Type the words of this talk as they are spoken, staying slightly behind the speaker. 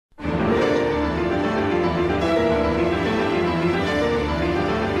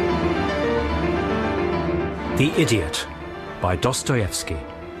The Idiot by Dostoevsky.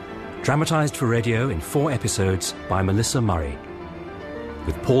 Dramatised for radio in 4 episodes by Melissa Murray.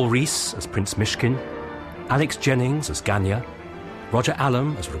 With Paul Rhys as Prince Mishkin, Alex Jennings as Ganya, Roger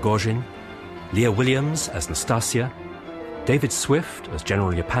Allam as Rogozhin, Leah Williams as Nastasia, David Swift as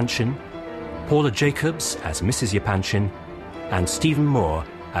General Yapanchin, Paula Jacobs as Mrs. Yapanchin, and Stephen Moore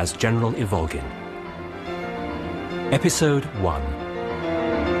as General Ivolgin. Episode 1.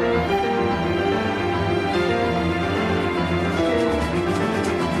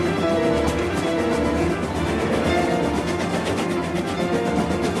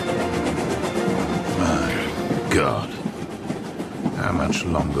 God, how much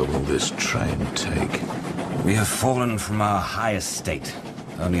longer will this train take? We have fallen from our high estate.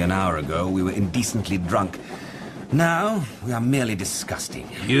 Only an hour ago we were indecently drunk. Now we are merely disgusting.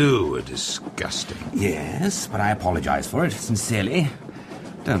 You were disgusting. Yes, but I apologize for it, sincerely.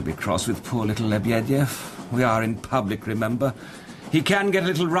 Don't be cross with poor little Lebediev. We are in public, remember. He can get a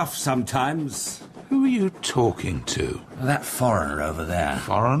little rough sometimes. Who are you talking to? That foreigner over there.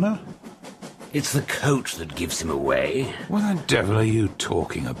 Foreigner? It's the coat that gives him away. What the devil are you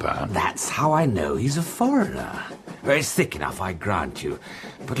talking about? That's how I know he's a foreigner. Well, it's thick enough, I grant you.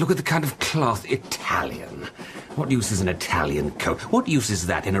 But look at the kind of cloth. Italian. What use is an Italian coat? What use is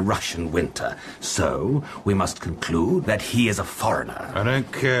that in a Russian winter? So, we must conclude that he is a foreigner. I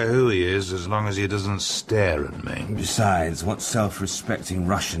don't care who he is, as long as he doesn't stare at me. Besides, what self-respecting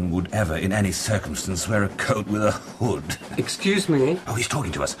Russian would ever, in any circumstance, wear a coat with a hood? Excuse me? Oh, he's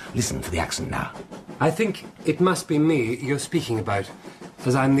talking to us. Listen for the accent now. I think it must be me you're speaking about,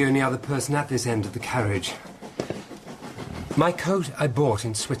 as I'm the only other person at this end of the carriage. My coat I bought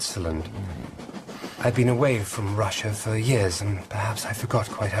in Switzerland. I've been away from Russia for years, and perhaps I forgot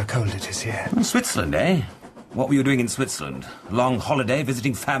quite how cold it is here. Switzerland, eh? What were you doing in Switzerland? A long holiday,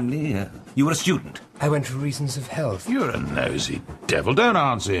 visiting family? You were a student? I went for reasons of health. You're a nosy devil. Don't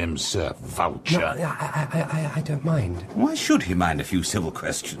answer him, Sir Vulture. No, I don't mind. Why should he mind a few civil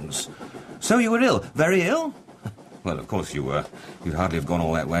questions? So you were ill? Very ill? Well, of course you were. You'd hardly have gone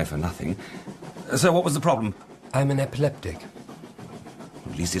all that way for nothing. So what was the problem? I'm an epileptic.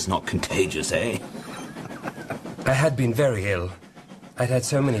 At least it's not contagious, eh? I had been very ill. I'd had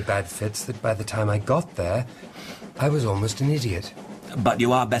so many bad fits that by the time I got there, I was almost an idiot. But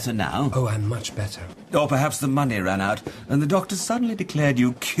you are better now? Oh, I'm much better. Or perhaps the money ran out, and the doctor suddenly declared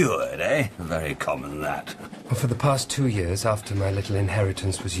you cured, eh? Very common, that. Well, for the past 2 years, after my little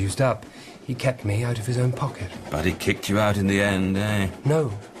inheritance was used up, he kept me out of his own pocket. But he kicked you out in the end, eh?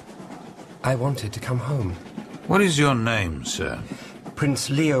 No. I wanted to come home. What is your name, sir?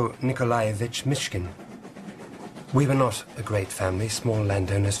 Prince Leo Nikolaevich Mishkin. We were not a great family, small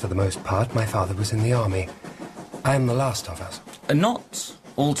landowners for the most part. My father was in the army. I am the last of us. Not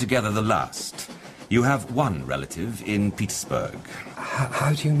altogether the last. You have one relative in Petersburg.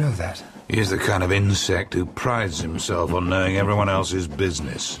 How do you know that? He's the kind of insect who prides himself on knowing everyone else's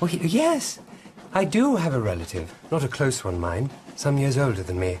business. Oh, yes. I do have a relative. Not a close one, mind. Some years older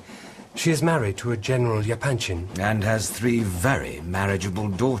than me. She is married to a General Yapanchin. And has 3 very marriageable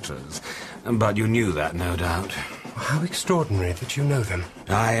daughters. But you knew that, no doubt. How extraordinary that you know them.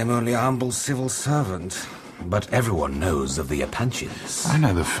 I am only a humble civil servant. But everyone knows of the Yapanchins. I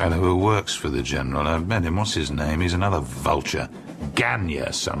know the fellow who works for the General. I've met him. What's his name? He's another vulture.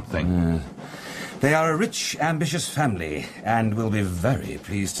 Ganya something. They are a rich, ambitious family, and will be very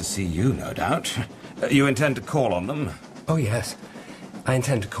pleased to see you, no doubt. You intend to call on them? Oh, yes. I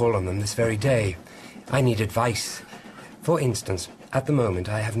intend to call on them this very day. I need advice. For instance, at the moment,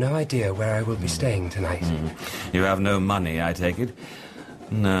 I have no idea where I will be staying tonight. You have no money, I take it?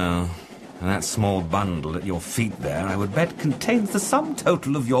 No. And that small bundle at your feet there, I would bet, contains the sum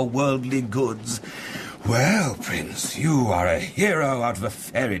total of your worldly goods. Well, Prince, you are a hero out of a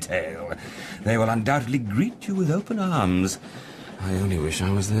fairy tale. They will undoubtedly greet you with open arms. I only wish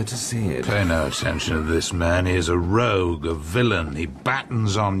I was there to see it. Pay no attention to this man. He is a rogue, a villain. He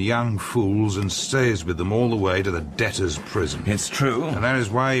battens on young fools and stays with them all the way to the debtor's prison. It's true. And that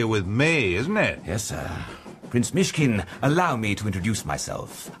is why you're with me, isn't it? Yes, sir. Prince Mishkin, allow me to introduce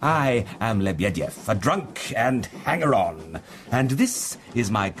myself. I am Lebediev, a drunk and hanger-on. And this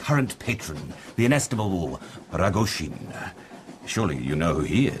is my current patron, the inestimable Rogozhin. Surely you know who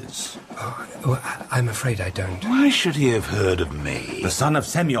he is. Oh, I'm afraid I don't. Why should he have heard of me? The son of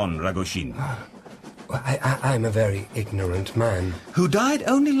Semyon Rogozhin. Well, I'm a very ignorant man. Who died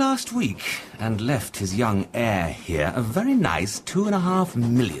only last week and left his young heir here a very nice 2.5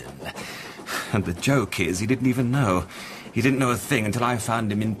 million. And the joke is he didn't even know. He didn't know a thing until I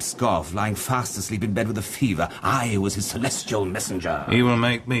found him in Pskov, lying fast asleep in bed with a fever. I was his celestial messenger. He will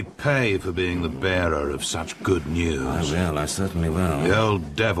make me pay for being the bearer of such good news. I will, I certainly will. The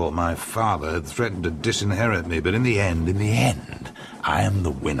old devil, my father, had threatened to disinherit me, but in the end, I am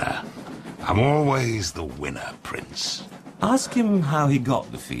the winner. I'm always the winner, Prince. Ask him how he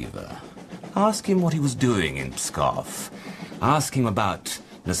got the fever. Ask him what he was doing in Pskov. Ask him about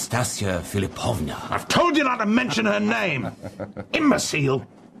Nastasia Filipovna. I've told you not to mention her name! Imbecile!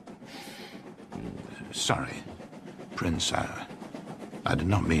 Sorry, Prince, I did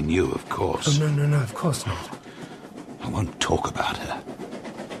not mean you, of course. Oh, no, of course not. I won't talk about her.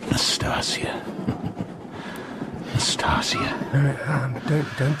 Nastasia. Nastasia.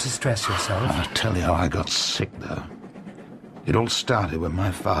 Don't distress yourself. I'll tell you how I got sick, though. It all started when my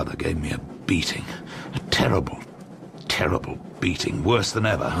father gave me a beating. A terrible beating, worse than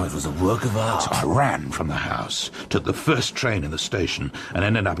ever. Oh, it was a work of art. So I ran from the house, took the first train in the station, and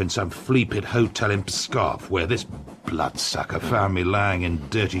ended up in some flea-pit hotel in Pskov, where this bloodsucker found me lying in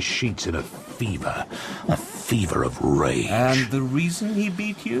dirty sheets in a fever of rage. And the reason he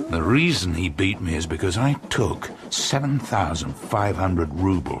beat you? The reason he beat me is because I took 7,500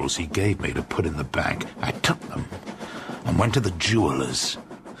 rubles he gave me to put in the bank. I took them and went to the jeweller's,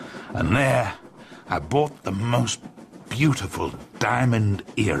 and there I bought the most beautiful diamond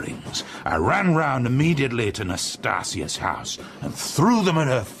earrings. I ran round immediately to Nastasia's house and threw them at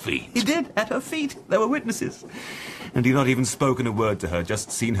her feet. He did, at her feet. There were witnesses. And he'd not even spoken a word to her,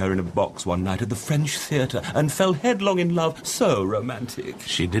 just seen her in a box one night at the French theatre and fell headlong in love. So romantic.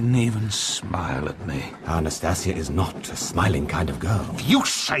 She didn't even smile at me. Our Nastasia is not a smiling kind of girl. If you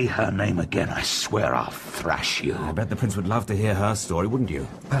say her name again, I swear I'll thrash you. I bet the Prince would love to hear her story, wouldn't you?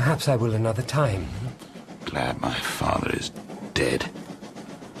 Perhaps I will another time. Glad my father is dead.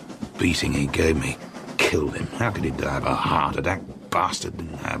 The beating he gave me killed him. How could he die of a heart attack? Bastard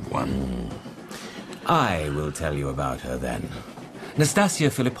didn't have one. I will tell you about her then.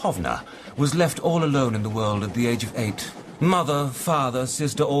 Nastasia Filipovna was left all alone in the world at the age of 8. Mother, father,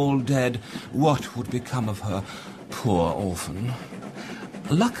 sister, all dead. What would become of her? Poor orphan.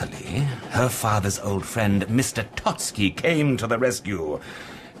 Luckily, her father's old friend, Mr. Totsky, came to the rescue.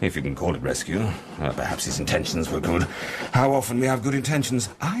 If you can call it rescue. Perhaps his intentions were good. How often we have good intentions.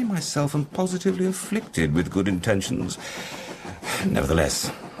 I myself am positively afflicted with good intentions.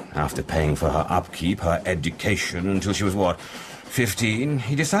 Nevertheless, after paying for her upkeep, her education, until she was, 15,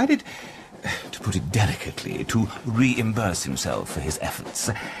 he decided, to put it delicately, to reimburse himself for his efforts.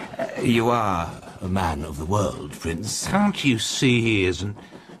 You are a man of the world, Prince. Can't you see he isn't?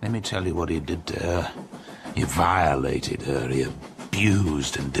 Let me tell you what he did to her. He violated her. He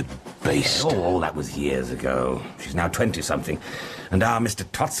abused and debased her. All that was years ago. She's now 20-something. And our Mr.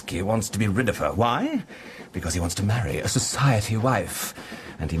 Totsky wants to be rid of her. Why? Because he wants to marry a society wife.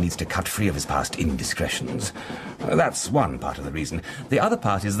 And he needs to cut free of his past indiscretions. That's one part of the reason. The other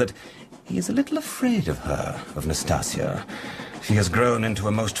part is that he is a little afraid of her, of Nastasia. She has grown into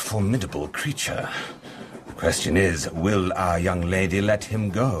a most formidable creature. The question is, will our young lady let him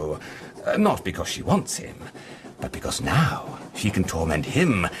go? Not because she wants him, but because now she can torment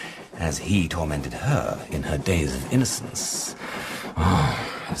him as he tormented her in her days of innocence.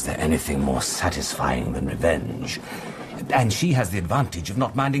 Oh, is there anything more satisfying than revenge? And she has the advantage of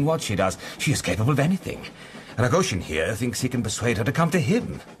not minding what she does. She is capable of anything. Rogoshin here thinks he can persuade her to come to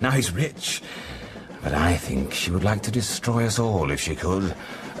him. Now he's rich. But I think she would like to destroy us all if she could.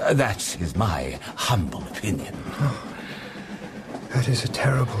 That is my humble opinion. Oh, that is a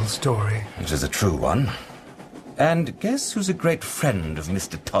terrible story. It is a true one. And guess who's a great friend of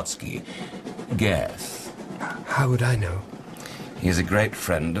Mr. Totsky? Guess. How would I know? He is a great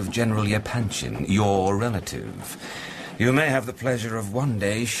friend of General Yepanchin, your relative. You may have the pleasure of one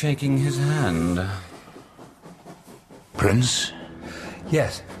day shaking his hand. Prince?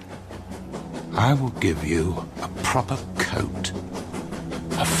 Yes. I will give you a proper coat.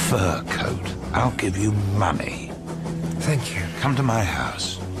 A fur coat. I'll give you money. Thank you. Come to my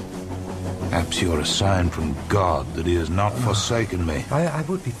house. Perhaps you're a sign from God that he has not forsaken me. I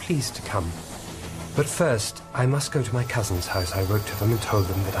would be pleased to come. But first, I must go to my cousin's house. I wrote to them and told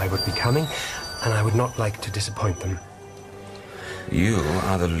them that I would be coming, and I would not like to disappoint them. You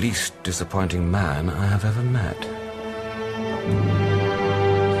are the least disappointing man I have ever met.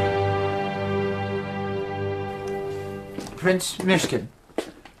 Prince Mishkin,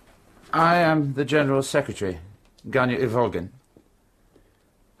 I am the General Secretary, Ganya Ivolgin.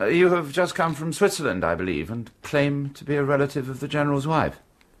 You have just come from Switzerland, I believe, and claim to be a relative of the General's wife.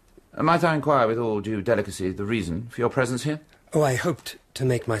 Might I inquire with all due delicacy the reason for your presence here? Oh, I hoped to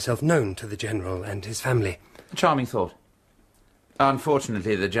make myself known to the General and his family. A charming thought.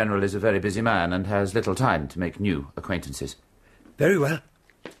 Unfortunately, the General is a very busy man and has little time to make new acquaintances. Very well.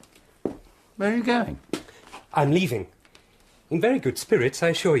 Where are you going? I'm leaving. In very good spirits, I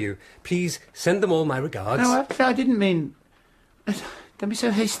assure you. Please send them all my regards. No, I didn't mean... Don't be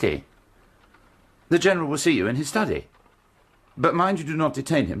so hasty. The General will see you in his study. But mind you do not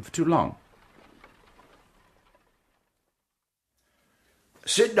detain him for too long.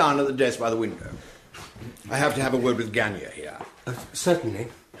 Sit down at the desk by the window. I have to have a word with Ganya here. Certainly.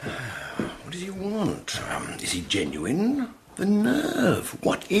 What does he want? Is he genuine? The nerve.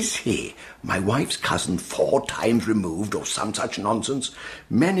 What is he? My wife's cousin 4 times removed, or some such nonsense.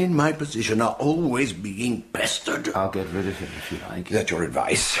 Men in my position are always being pestered. I'll get rid of him if you like. Is that your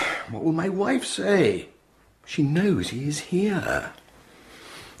advice? What will my wife say? She knows he is here.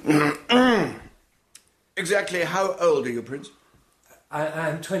 Exactly how old are you, Prince?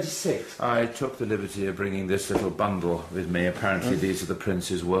 I'm 26. I took the liberty of bringing this little bundle with me. Apparently these are the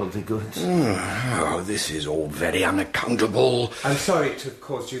Prince's worldly goods. Oh, this is all very unaccountable. I'm sorry to have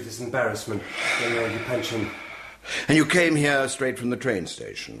caused you this embarrassment in your pension. And you came here straight from the train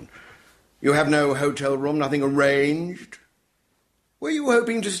station. You have no hotel room, nothing arranged? Were you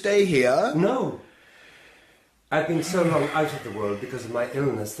hoping to stay here? No. I've been so long out of the world because of my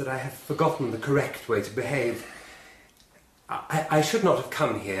illness that I have forgotten the correct way to behave. I should not have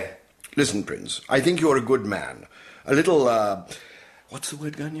come here. Listen, Prince, I think you're a good man. A little, what's the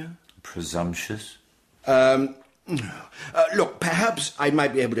word, Ganya? Presumptuous? Look, perhaps I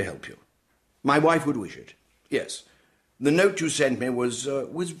might be able to help you. My wife would wish it. Yes. The note you sent me was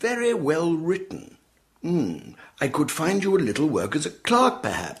very well written. I could find you a little work as a clerk,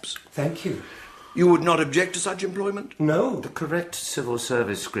 perhaps. Thank you. You would not object to such employment? No. The correct civil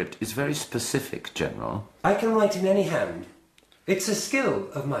service script is very specific, General. I can write in any hand. It's a skill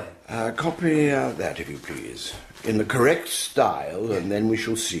of mine. Copy that, if you please. In the correct style, and then we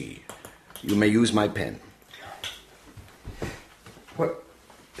shall see. You may use my pen. What?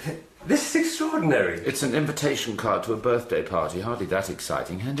 This is extraordinary. It's an invitation card to a birthday party. Hardly that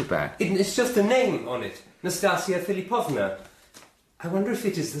exciting. Hand it back. It's just a name on it. Nastasia Filipovna. I wonder if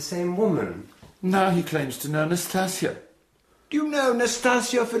it is the same woman. Now he claims to know Nastasia. Do you know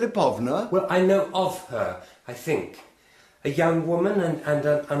Nastasia Filipovna? Well, I know of her, I think. A young woman and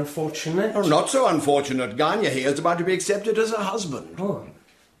an unfortunate... Oh, not so unfortunate. Ganya here is about to be accepted as a husband. Oh,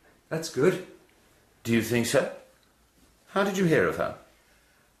 that's good. Do you think so? How did you hear of her?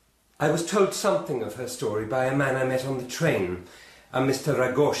 I was told something of her story by a man I met on the train, a Mr.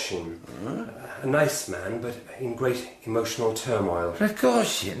 Ragoshin. A nice man, but in great emotional turmoil.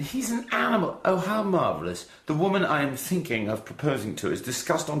 Ragoshin? He's an animal. Oh, how marvellous. The woman I am thinking of proposing to is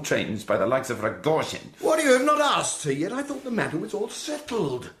discussed on trains by the likes of Ragoshin. What, you have not asked her yet? I thought the matter was all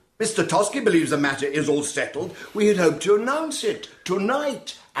settled. Mr. Tosky believes the matter is all settled. We had hoped to announce it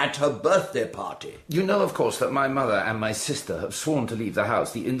tonight at her birthday party. You know, of course, that my mother and my sister have sworn to leave the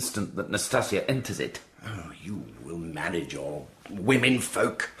house the instant that Nastasia enters it. Oh, you will manage your women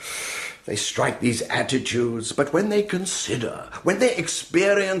folk. They strike these attitudes, but when they consider, when they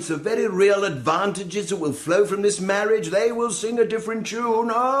experience the very real advantages that will flow from this marriage, they will sing a different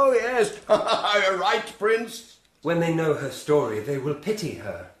tune. Oh, yes. You're right, Prince. When they know her story, they will pity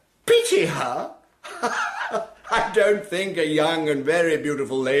her. Pity her? I don't think a young and very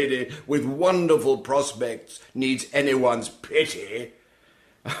beautiful lady with wonderful prospects needs anyone's pity.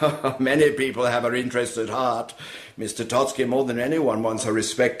 Many people have her interests at heart. Mr. Totsky, more than anyone, wants her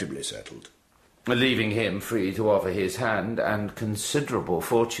respectably settled. Leaving him free to offer his hand and considerable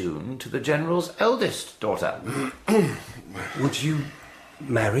fortune to the General's eldest daughter. Would you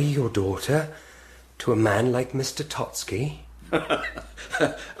marry your daughter to a man like Mr. Totsky?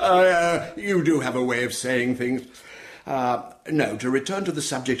 You do have a way of saying things. No, to return to the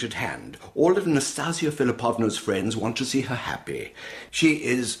subject at hand, all of Nastasia Filipovna's friends want to see her happy. She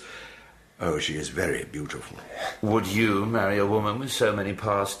is very beautiful. Would you marry a woman with so many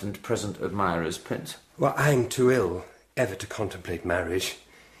past and present admirers, Prince? Well, I'm too ill ever to contemplate marriage.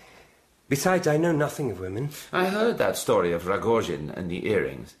 Besides, I know nothing of women. I heard that story of Ragozhin and the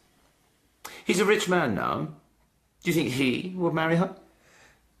earrings. He's a rich man now. Do you think he would marry her?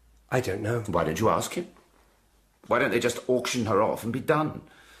 I don't know. Why don't you ask him? Why don't they just auction her off and be done?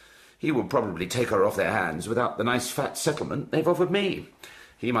 He will probably take her off their hands without the nice fat settlement they've offered me.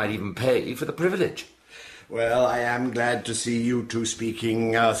 He might even pay for the privilege. Well, I am glad to see you two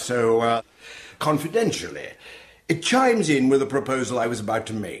speaking so confidentially. It chimes in with a proposal I was about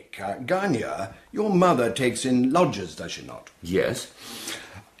to make. Ganya, your mother takes in lodgers, does she not? Yes.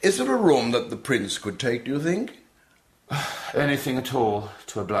 Is there a room that the Prince could take, do you think? Anything at all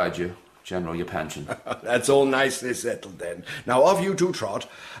to oblige you. General Yapanchin. That's all nicely settled, then. Now, off you two trot.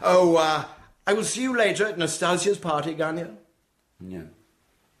 Oh, I will see you later at Nastasia's party, Ganya. Yeah.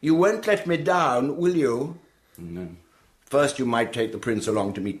 You won't let me down, will you? No. First, you might take the prince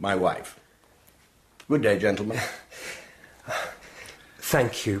along to meet my wife. Good day, gentlemen.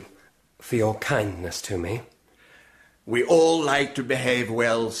 Thank you for your kindness to me. We all like to behave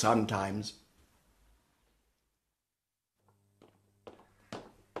well sometimes.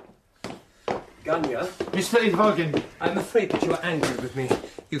 Ganya, Mr. Evolgin. I'm afraid that you are angry with me.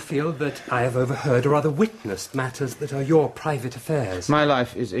 You feel that I have overheard or rather witnessed matters that are your private affairs. My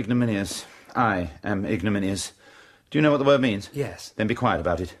life is ignominious. I am ignominious. Do you know what the word means? Yes. Then be quiet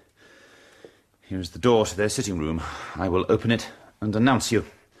about it. Here is the door to their sitting room. I will open it and announce you.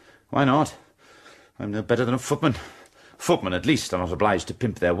 Why not? I'm no better than a footman. Footmen, at least, are not obliged to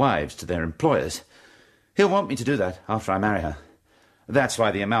pimp their wives to their employers. He'll want me to do that after I marry her. That's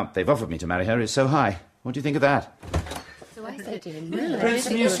why the amount they've offered me to marry her is so high. What do you think of that? So I said to him, Prince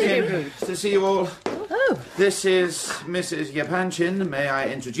Mushkin, to see you all. Oh. This is Mrs. Yapanchin. May I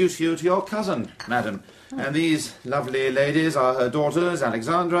introduce you to your cousin, madam? And these lovely ladies are her daughters,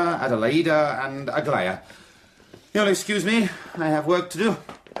 Alexandra, Adelaida, and Aglaya. You'll excuse me, I have work to do.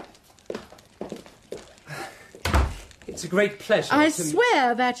 It's a great pleasure I to...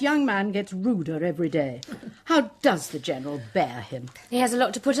 swear that young man gets ruder every day. How does the General bear him? He has a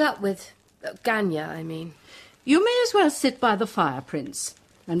lot to put up with. Ganya, I mean. You may as well sit by the fire, Prince,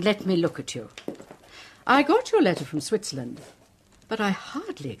 and let me look at you. I got your letter from Switzerland, but I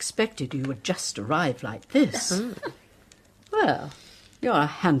hardly expected you would just arrive like this. Well, you're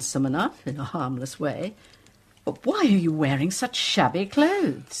handsome enough in a harmless way, but why are you wearing such shabby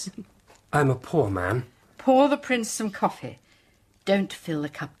clothes? I'm a poor man. Pour the Prince some coffee. Don't fill the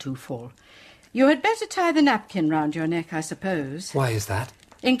cup too full. You had better tie the napkin round your neck, I suppose. Why is that?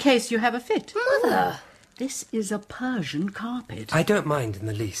 In case you have a fit. Mother! This is a Persian carpet. I don't mind in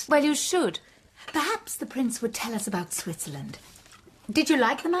the least. Well, you should. Perhaps the Prince would tell us about Switzerland. Did you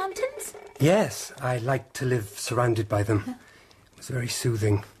like the mountains? Yes, I like to live surrounded by them. It was very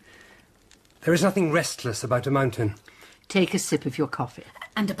soothing. There is nothing restless about a mountain. Take a sip of your coffee.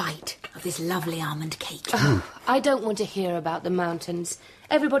 And a bite of this lovely almond cake. I don't want to hear about the mountains.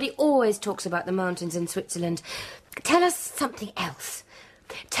 Everybody always talks about the mountains in Switzerland. Tell us something else.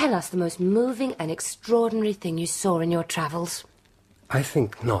 Tell us the most moving and extraordinary thing you saw in your travels. I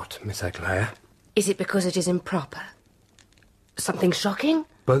think not, Miss Aglaya. Is it because it is improper? Something shocking?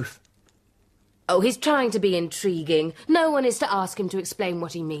 Both. Oh, he's trying to be intriguing. No one is to ask him to explain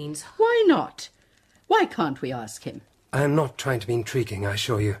what he means. Why not? Why can't we ask him? I am not trying to be intriguing, I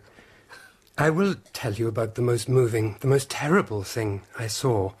assure you. I will tell you about the most moving, the most terrible thing I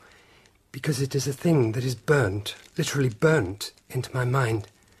saw, because it is a thing that is burnt, literally burnt, into my mind.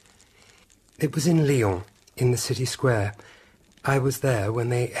 It was in Lyon, in the city square. I was there when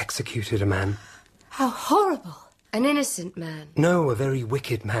they executed a man. How horrible. An innocent man. No, a very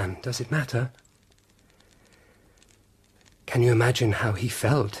wicked man. Does it matter? Can you imagine how he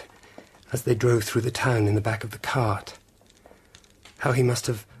felt as they drove through the town in the back of the cart? How he must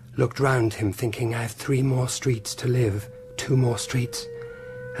have looked round him thinking, I have 3 more streets to live, 2 more streets,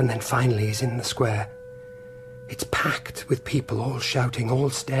 and then finally he's in the square. It's packed with people, all shouting, all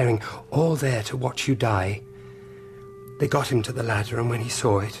staring, all there to watch you die. They got him to the ladder, and when he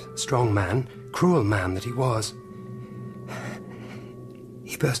saw it, strong man, cruel man that he was,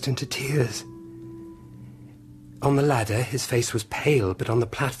 he burst into tears. On the ladder, his face was pale, but on the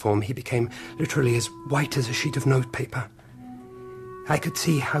platform he became literally as white as a sheet of notepaper. I could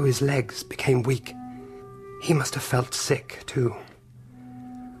see how his legs became weak. He must have felt sick, too.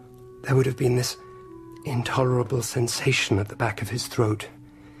 There would have been this intolerable sensation at the back of his throat.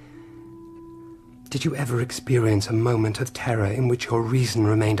 Did you ever experience a moment of terror in which your reason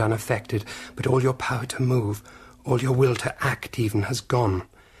remained unaffected, but all your power to move, all your will to act even, has gone?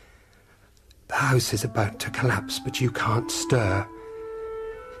 The house is about to collapse, but you can't stir.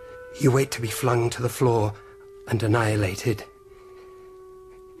 You wait to be flung to the floor and annihilated.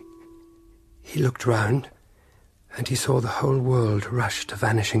 He looked round, and he saw the whole world rush to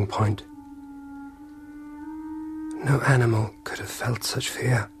vanishing point. No animal could have felt such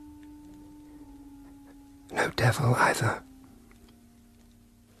fear. No devil either.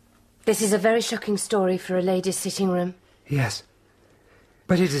 This is a very shocking story for a lady's sitting room. Yes.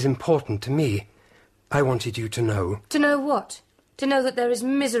 But it is important to me. I wanted you to know. To know what? To know that there is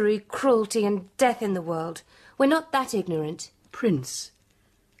misery, cruelty and death in the world. We're not that ignorant. Prince,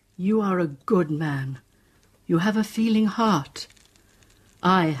 you are a good man. You have a feeling heart.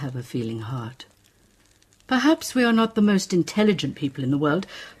 I have a feeling heart. Perhaps we are not the most intelligent people in the world.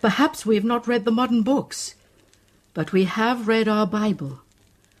 Perhaps we have not read the modern books. But we have read our Bible.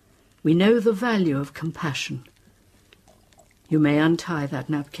 We know the value of compassion. You may untie that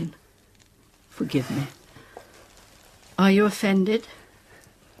napkin. Forgive me. Are you offended?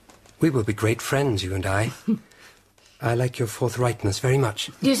 We will be great friends, you and I. I like your forthrightness very much.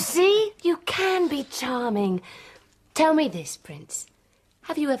 You see? You can be charming. Tell me this, Prince.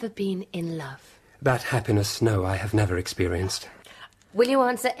 Have you ever been in love? That happiness, no, I have never experienced. Will you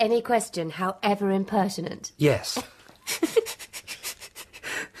answer any question, however impertinent? Yes.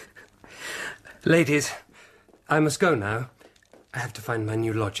 Ladies, I must go now. I have to find my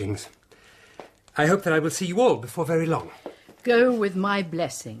new lodgings. I hope that I will see you all before very long. Go with my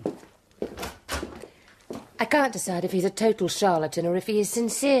blessing. I can't decide if he's a total charlatan or if he is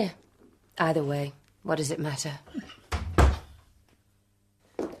sincere. Either way, what does it matter?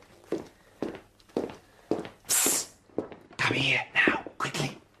 Come here now,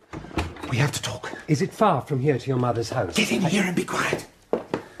 quickly. We have to talk. Is it far from here to your mother's house? Get in here and be quiet.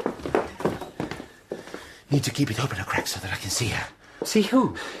 Need to keep it open a crack so that I can see her. See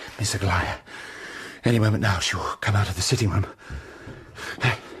who? Miss Aglaya. Any moment now she'll come out of the sitting room.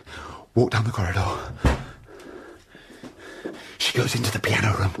 Hey, walk down the corridor. She goes into the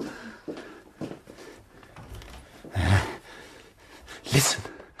piano room. Listen.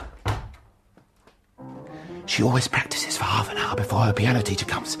 She always practices for half an hour before her piano teacher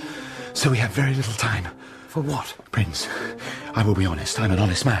comes, so we have very little time. For what? Prince, I will be honest. I'm an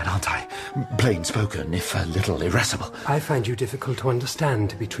honest man, aren't I? Plain spoken, if a little irascible. I find you difficult to understand,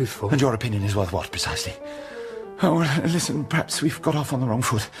 to be truthful. And your opinion is worth what, precisely? Oh, well, listen, perhaps we've got off on the wrong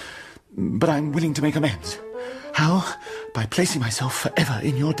foot, but I'm willing to make amends. How? By placing myself forever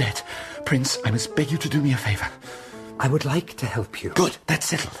in your debt. Prince, I must beg you to do me a favour. I would like to help you. Good, that's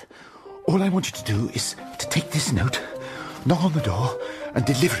settled. All I want you to do is to take this note, knock on the door, and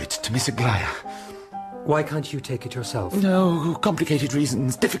deliver it to Miss Aglaya. Why can't you take it yourself? No, complicated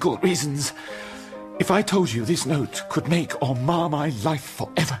reasons, difficult reasons. If I told you this note could make or mar my life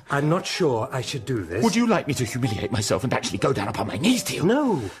forever... I'm not sure I should do this. Would you like me to humiliate myself and actually go down upon my knees to you?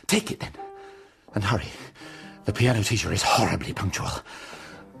 No. Take it then. And hurry. The piano teacher is horribly punctual.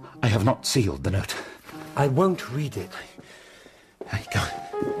 I have not sealed the note. I won't read it. Hey, go.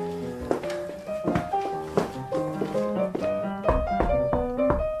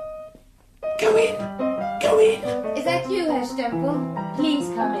 Go in. Go in. Is that you, Herr Stempel? Please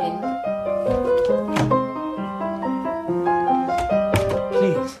come in.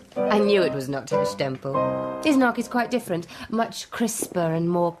 Please. I knew it was not Herr Stempel. His knock is quite different, much crisper and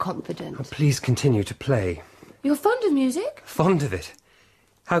more confident. Oh, please continue to play. You're fond of music? Fond of it?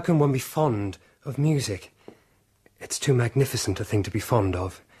 How can one be fond of music? It's too magnificent a thing to be fond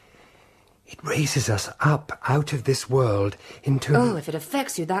of. It raises us up out of this world into... Oh, if it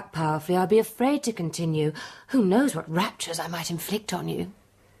affects you that powerfully, I'll be afraid to continue. Who knows what raptures I might inflict on you?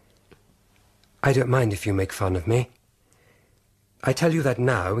 I don't mind if you make fun of me. I tell you that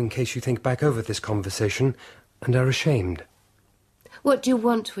now in case you think back over this conversation and are ashamed. What do you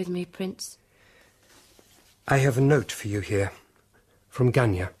want with me, Prince? I have a note for you here, from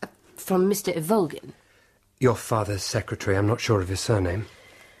Ganya. From Mr. Evolgin? Your father's secretary. I'm not sure of his surname.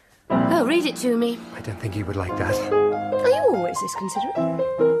 Oh, read it to me. I don't think he would like that. Are you always this considerate?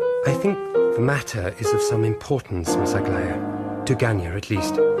 I think the matter is of some importance, Miss Aglaya. To Ganya, at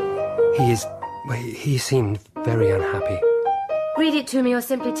least. He seemed very unhappy. Read it to me or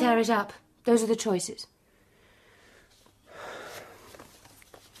simply tear it up. Those are the choices.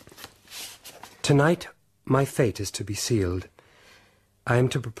 Tonight, my fate is to be sealed. I am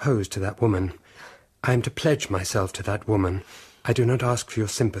to propose to that woman. I am to pledge myself to that woman. I do not ask for your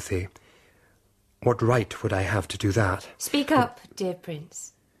sympathy. What right would I have to do that? Speak up, dear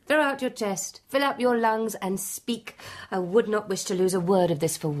Prince. Throw out your chest, fill up your lungs, and speak. I would not wish to lose a word of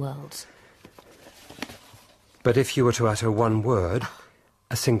this for worlds. But if you were to utter one word,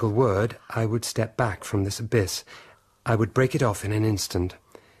 a single word, I would step back from this abyss. I would break it off in an instant.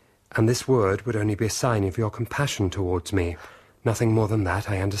 And this word would only be a sign of your compassion towards me. Nothing more than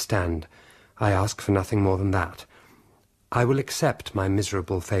that, I understand. I ask for nothing more than that. I will accept my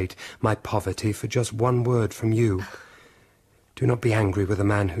miserable fate, my poverty, for just one word from you. Do not be angry with a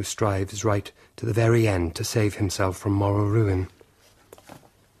man who strives right to the very end to save himself from moral ruin.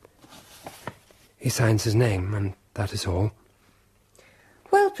 He signs his name, and that is all.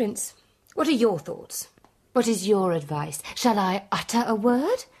 Well, Prince, what are your thoughts? What is your advice? Shall I utter a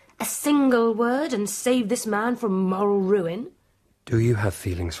word? A single word, and save this man from moral ruin? Do you have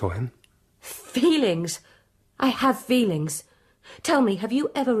feelings for him? Feelings? I have feelings. Tell me, have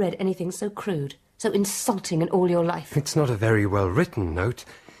you ever read anything so crude, So insulting in all your life. It's not a very well-written note.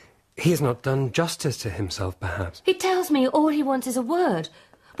 He has not done justice to himself, perhaps. He tells me all he wants is a word.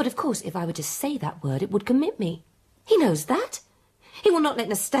 But of course, if I were to say that word, it would commit me. He knows that. He will not let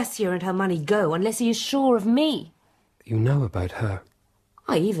Nastasia and her money go unless he is sure of me. You know about her?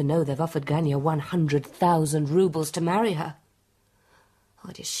 I even know they've offered Ganya 100,000 roubles to marry her. Oh,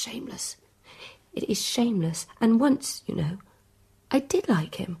 it is shameless. It is shameless. And once, you know, I did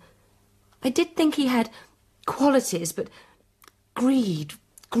like him. I did think he had qualities, but greed,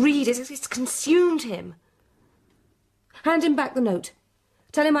 it's consumed him. Hand him back the note.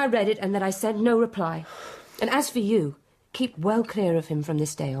 Tell him I read it and that I sent no reply. And as for you, keep well clear of him from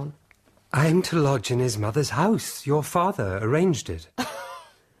this day on. I'm to lodge in his mother's house. Your father arranged it.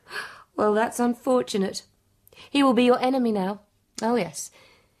 Well, that's unfortunate. He will be your enemy now. Oh, yes.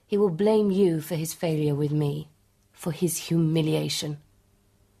 He will blame you for his failure with me, for his humiliation.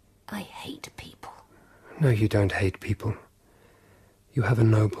 I hate people. No, you don't hate people. You have a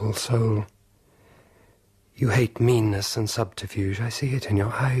noble soul. You hate meanness and subterfuge. I see it in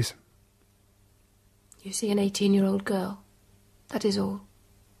your eyes. You see an 18-year-old girl. That is all.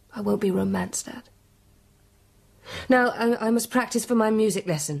 I won't be romanced at. Now, I must practice for my music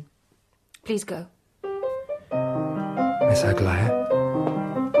lesson. Please go. Miss Aglaya?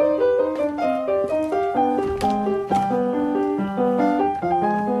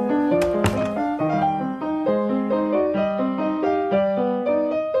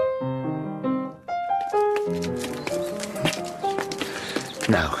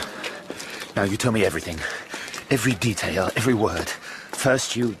 Now you tell me everything. Every detail, every word.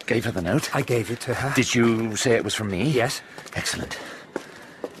 First, you gave her the note? I gave it to her. Did you say it was from me? Yes. Excellent.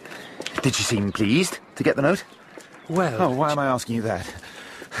 Did she seem pleased to get the note? Well... Oh, why am I asking you that?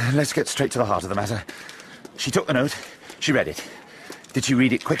 Let's get straight to the heart of the matter. She took the note. She read it. Did she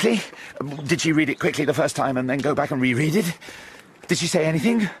read it quickly? Did she read it quickly the first time and then go back and reread it? Did she say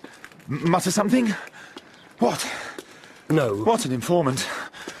anything? Mutter something? What? No. What an informant.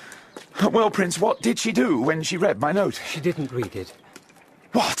 Well, Prince, what did she do when she read my note? She didn't read it.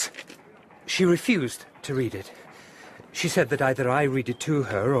 What? She refused to read it. She said that either I read it to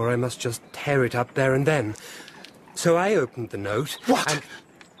her or I must just tear it up there and then. So I opened the note. What? And...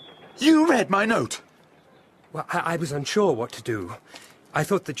 You read my note? Well, I was unsure what to do. I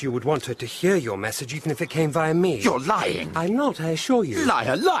thought that you would want her to hear your message, even if it came via me. You're lying. I'm not, I assure you.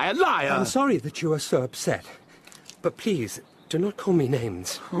 Liar, liar, liar! I'm sorry that you are so upset. But please, do not call me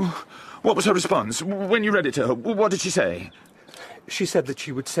names. Oh, what was her response when you read it to her? What did she say? She said that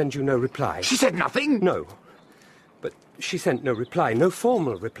she would send you no reply. She said nothing? No. But she sent no reply, no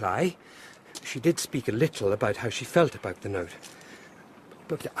formal reply. She did speak a little about how she felt about the note.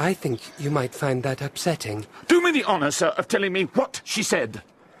 But I think you might find that upsetting. Do me the honour, sir, of telling me what she said.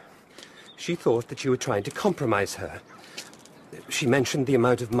 She thought that you were trying to compromise her. She mentioned the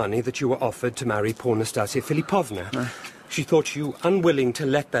amount of money that you were offered to marry poor Nastasia Filipovna. She thought you unwilling to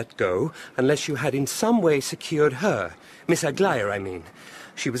let that go unless you had in some way secured her. Miss Aglaya, I mean.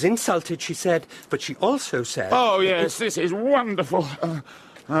 She was insulted, she said, but she also said... Oh, yes, this is wonderful.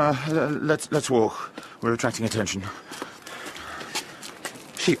 Let's walk. We're attracting attention.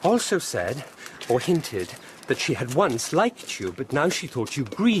 She also said, or hinted, that she had once liked you, but now she thought you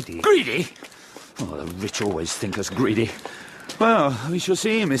greedy. Greedy? Oh, the rich always think us greedy. Well, we shall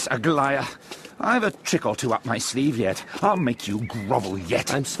see, Miss Aglaya. I've a trick or two up my sleeve yet. I'll make you grovel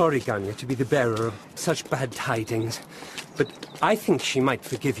yet. I'm sorry, Ganya, to be the bearer of such bad tidings, but I think she might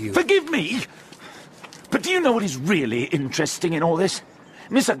forgive you. Forgive me? But do you know what is really interesting in all this?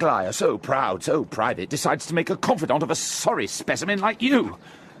 Miss Aglaya, so proud, so private, decides to make a confidant of a sorry specimen like you.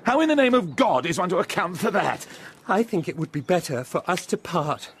 How in the name of God is one to account for that? I think it would be better for us to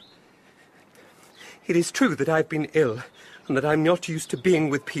part. It is true that I've been ill, and that I'm not used to being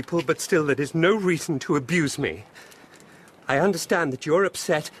with people, but still that is no reason to abuse me. I understand that you're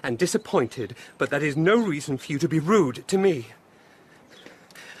upset and disappointed, but that is no reason for you to be rude to me.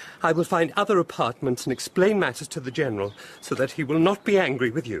 I will find other apartments and explain matters to the General, so that he will not be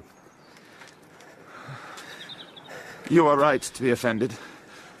angry with you. You are right to be offended.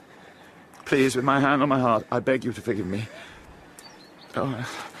 Please, with my hand on my heart, I beg you to forgive me. Oh,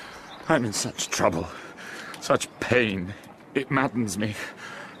 I'm in such trouble, such pain. It maddens me.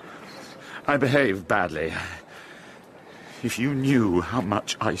 I behaved badly. If you knew how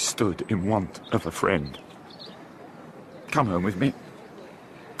much I stood in want of a friend. Come home with me.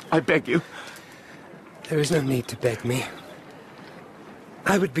 I beg you. There is no need to beg me.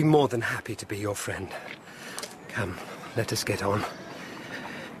 I would be more than happy to be your friend. Come, let us get on.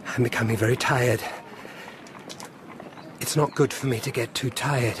 I'm becoming very tired. It's not good for me to get too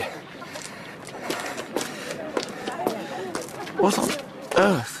tired. What on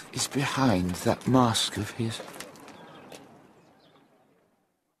earth is behind that mask of his?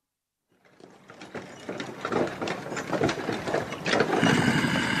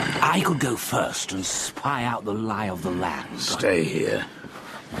 I could go first and spy out the lie of the land. Stay here.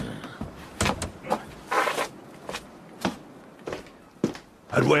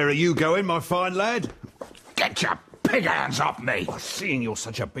 And where are you going, my fine lad? Get your pig hands off me! Well, seeing you're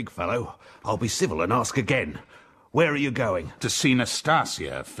such a big fellow, I'll be civil and ask again. Where are you going? To see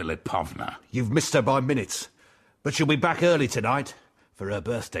Nastasia Filipovna. You've missed her by minutes, but she'll be back early tonight for her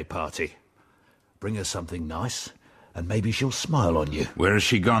birthday party. Bring her something nice, and maybe she'll smile on you. Where has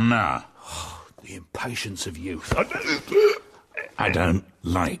she gone now? The impatience of youth. I don't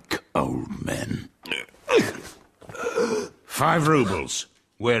like old men. 5 rubles.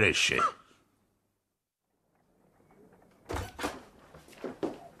 Where is she?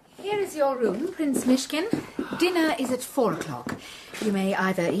 Here is your room, Prince Mishkin. Dinner is at 4 o'clock. You may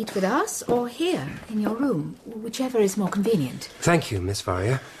either eat with us or here, in your room, whichever is more convenient. Thank you, Miss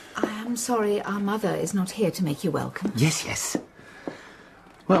Varya. I am sorry our mother is not here to make you welcome. Yes, yes.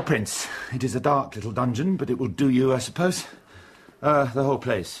 Well, Prince, it is a dark little dungeon, but it will do you, I suppose. The whole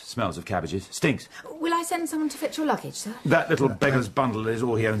place smells of cabbages. Stinks. Will I send someone to fetch your luggage, sir? That little beggar's bundle is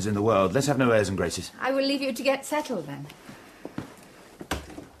all he owns in the world. Let's have no airs and graces. I will leave you to get settled, then.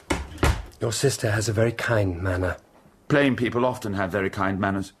 Your sister has a very kind manner. Plain people often have very kind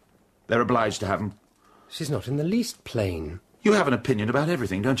manners. They're obliged to have them. She's not in the least plain. You have an opinion about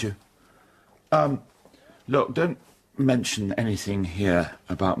everything, don't you? Look, don't mention anything here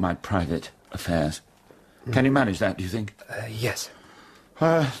about my private affairs. Can you manage that, do you think? Yes.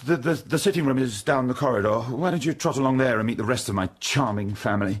 The sitting room is down the corridor. Why don't you trot along there and meet the rest of my charming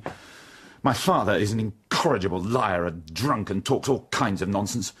family? My father is an incorrigible liar, a drunk, and talks all kinds of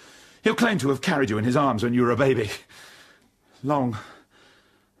nonsense. He'll claim to have carried you in his arms when you were a baby. Long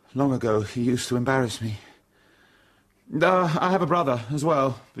ago, he used to embarrass me. I have a brother as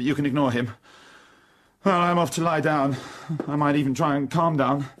well, but you can ignore him. Well, I'm off to lie down. I might even try and calm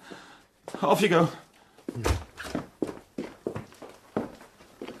down. Off you go.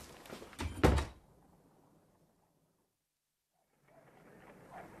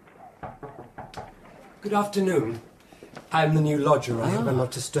 Good afternoon. I'm the new lodger. I hope I'm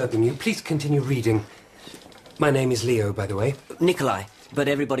not disturbing you. Please continue reading. My name is Leo, by the way. Nikolai, but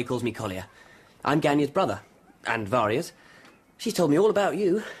everybody calls me Kolya. I'm Ganya's brother. And Varya's. She's told me all about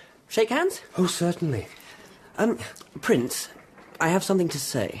you. Shake hands? Oh, certainly. Prince, I have something to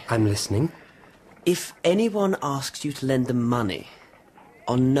say. I'm listening. If anyone asks you to lend them money,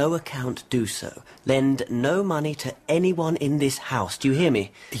 on no account do so. Lend no money to anyone in this house. Do you hear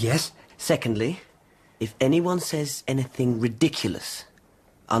me? Yes. Secondly, if anyone says anything ridiculous,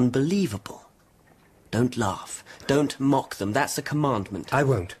 unbelievable, don't laugh. Don't mock them. That's a commandment. I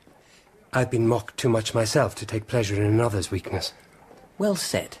won't. I've been mocked too much myself to take pleasure in another's weakness. Well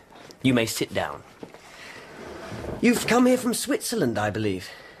said. You may sit down. You've come here from Switzerland, I believe.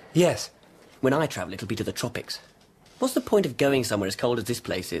 Yes. When I travel, it'll be to the tropics. What's the point of going somewhere as cold as this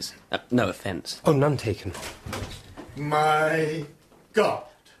place is? No offence. Oh, none taken. My God.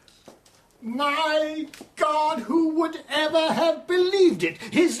 My God, who would ever have believed it?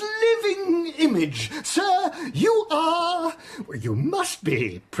 His living image. Sir, you are... Well, you must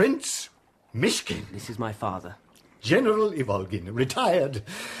be Prince Mishkin. This is my father. General Ivolgin, retired.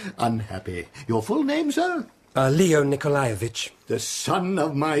 Unhappy. Your full name, sir? Leo Nikolaevich. The son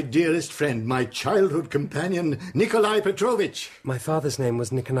of my dearest friend, my childhood companion, Nikolai Petrovich. My father's name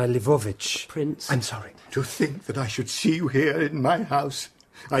was Nikolai Lvovich. Prince. I'm sorry. To think that I should see you here in my house.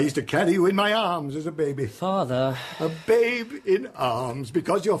 I used to carry you in my arms as a baby. Father. A babe in arms,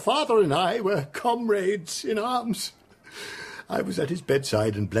 because your father and I were comrades in arms. I was at his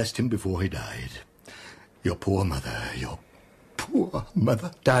bedside and blessed him before he died. Your poor mother, your poor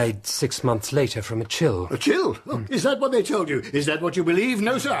mother. Died 6 months later from a chill. A chill? Oh, is that what they told you? Is that what you believe?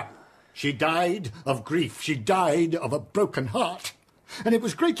 No, sir. She died of grief. She died of a broken heart. And it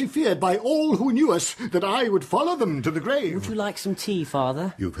was greatly feared by all who knew us that I would follow them to the grave. Would you like some tea,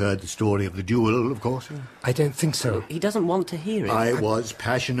 Father? You've heard the story of the duel, of course. I don't think so. He doesn't want to hear it. I was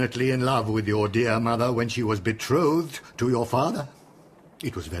passionately in love with your dear mother when she was betrothed to your father.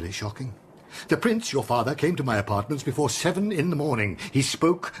 It was very shocking. The prince, your father, came to my apartments before 7 in the morning. He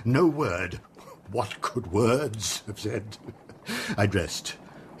spoke no word. What could words have said? I dressed.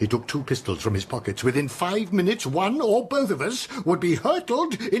 He took 2 pistols from his pockets. Within 5 minutes, one or both of us would be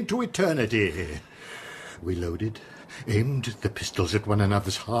hurtled into eternity. We loaded, aimed the pistols at one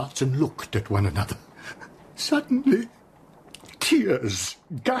another's hearts, and looked at one another. Suddenly, Tears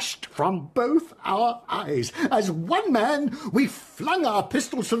gushed from both our eyes. As one man, we flung our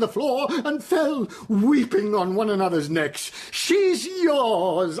pistols to the floor and fell weeping on one another's necks. "She's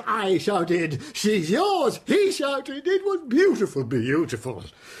yours," I shouted. "She's yours," he shouted. It was beautiful, beautiful.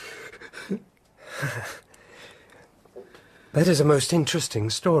 That is a most interesting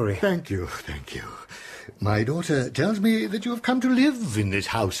story. Thank you, thank you. My daughter tells me that you have come to live in this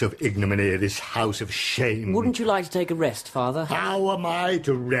house of ignominy, this house of shame. Wouldn't you like to take a rest, Father? How am I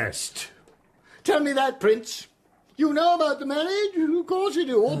to rest? Tell me that, Prince. You know about the marriage? Of course you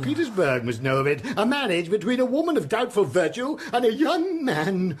do. All Petersburg must know of it. A marriage between a woman of doubtful virtue and a young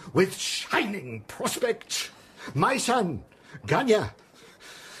man with shining prospects. My son, Ganya.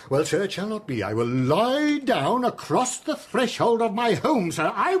 Well, sir, it shall not be. I will lie down across the threshold of my home, sir.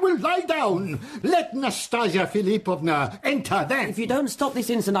 I will lie down. Let Nastasia Philippovna enter then. If you don't stop this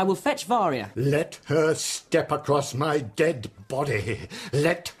instant, I will fetch Varya. Let her step across my dead body.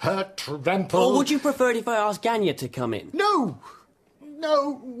 Let her trample... Or would you prefer it if I asked Ganya to come in? No!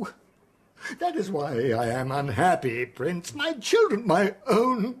 No! That is why I am unhappy, Prince. My children, my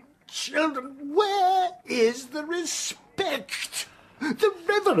own children. Where is the respect? The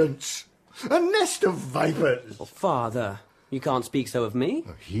reverence! A nest of vipers! Oh, Father, you can't speak so of me.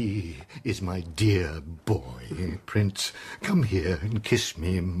 He is my dear boy, Prince. Come here and kiss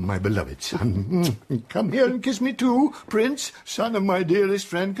me, my beloved son. Come here and kiss me too, Prince, son of my dearest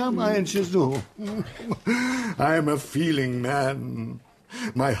friend. Come, I insist. I am a feeling man.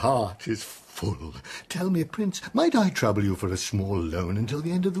 My heart is full. Tell me, Prince, might I trouble you for a small loan until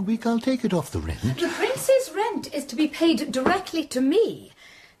the end of the week? I'll take it off the rent. The Prince's rent is to be paid directly to me.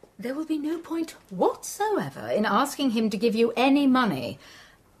 There will be no point whatsoever in asking him to give you any money.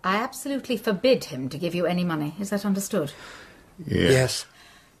 I absolutely forbid him to give you any money. Is that understood? Yes.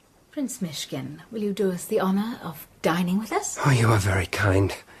 Prince Mishkin, will you do us the honour of dining with us? Oh, you are very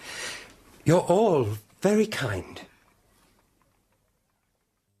kind. You're all very kind.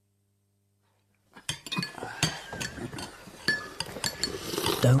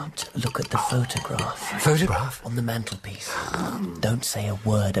 Don't look at the photograph. Photograph? On the mantelpiece. Don't say a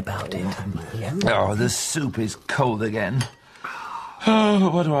word about it. Oh, the soup is cold again.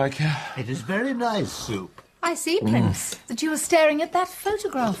 Oh, what do I care? It is very nice soup. I see, Prince, that you were staring at that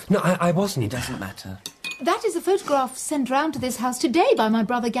photograph. No, I wasn't. It doesn't matter. That is a photograph sent round to this house today by my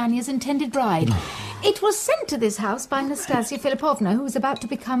brother Ganya's intended bride. It was sent to this house by Nastasia Philippovna, who was about to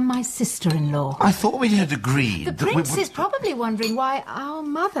become my sister-in-law. I thought we had agreed The prince is probably wondering why our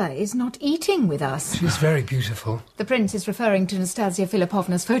mother is not eating with us. She's very beautiful. The prince is referring to Nastasia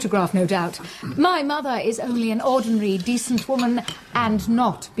Philippovna's photograph, no doubt. My mother is only an ordinary, decent woman and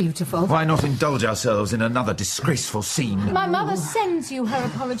not beautiful. Why not indulge ourselves in another disgraceful scene? My mother sends you her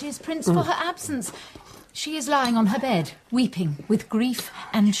apologies, Prince, for her absence. She is lying on her bed, weeping with grief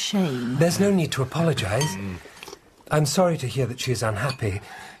and shame. There's no need to apologise. I'm sorry to hear that she is unhappy.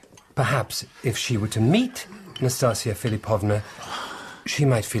 Perhaps if she were to meet Nastasia Philippovna, she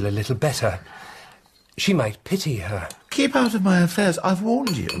might feel a little better. She might pity her. Keep out of my affairs, I've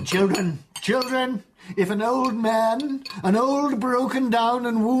warned you. Children, if an old man, an old broken-down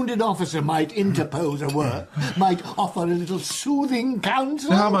and wounded officer might interpose a word, might offer a little soothing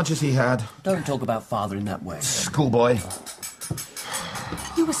counsel... How much has he had? Don't talk about Father in that way. Schoolboy.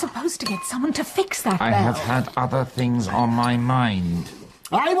 You were supposed to get someone to fix that I bell. have had other things on my mind.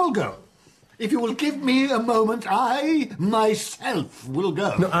 I will go. If you will give me a moment, I myself will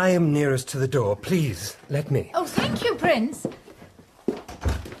go. No, I am nearest to the door. Please, let me. Oh, thank you, Prince.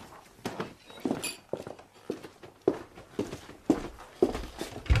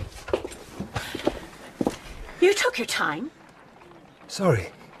 You took your time. Sorry.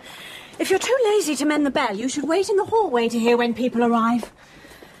 If you're too lazy to mend the bell, you should wait in the hallway to hear when people arrive.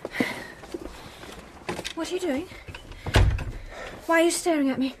 What are you doing? Why are you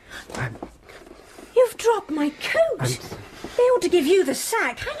staring at me? You've dropped my coat. They ought to give you the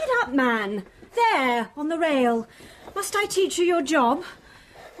sack. Hang it up, man. There, on the rail. Must I teach you your job?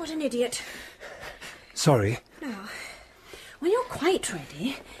 What an idiot. Sorry. Now, when you're quite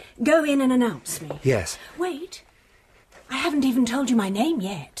ready, go in and announce me. Yes. Wait. I haven't even told you my name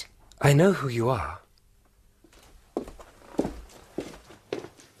yet. I know who you are.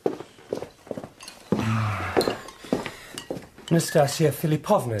 Nastasia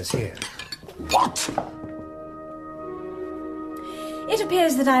Philippovna's here. What? It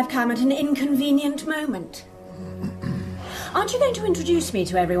appears that I've come at an inconvenient moment. Aren't you going to introduce me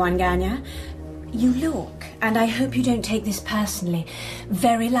to everyone, Ganya? You look, and I hope you don't take this personally,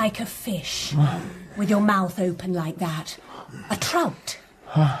 very like a fish, with your mouth open like that. A trout.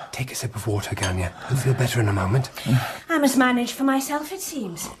 Take a sip of water, Ganya. You'll feel better in a moment. I must manage for myself, it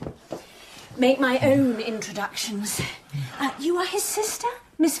seems. Make my own introductions. You are his sister,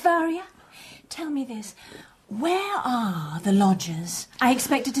 Miss Varia? Tell me this. Where are the lodgers? I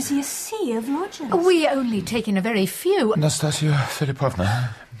expected to see a sea of lodgers. We only take in a very few. Nastasia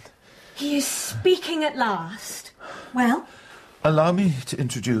Filipovna. He is speaking at last. Well? Allow me to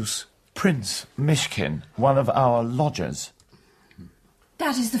introduce Prince Mishkin, one of our lodgers.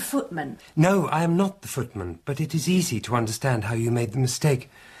 That is the footman. No, I am not the footman, but it is easy to understand how you made the mistake.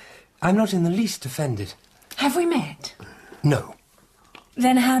 I'm not in the least offended. Have we met? No.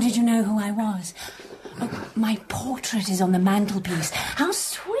 Then how did you know who I was? Oh, my portrait is on the mantelpiece. How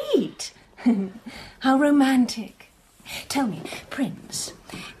sweet! How romantic. Tell me, Prince,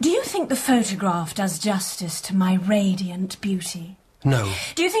 do you think the photograph does justice to my radiant beauty? No.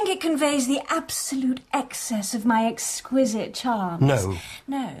 Do you think it conveys the absolute excess of my exquisite charms? No.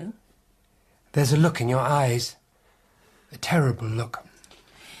 No? There's a look in your eyes. A terrible look.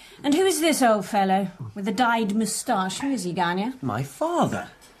 And who is this old fellow with the dyed moustache? Who is he, Ganya? My father.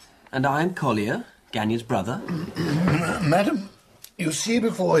 And I am Collier, Ganya's brother. Madam, you see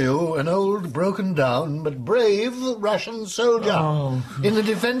before you an old, broken-down, but brave Russian soldier. Oh. In the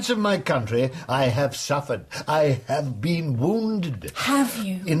defence of my country, I have suffered. I have been wounded. Have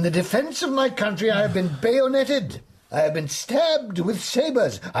you? In the defence of my country, I have been bayoneted. I have been stabbed with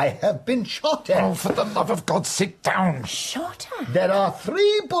sabres. I have been shot at. Oh, for the love of God, sit down. Shot at? There are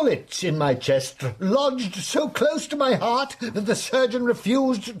 3 bullets in my chest, lodged so close to my heart that the surgeon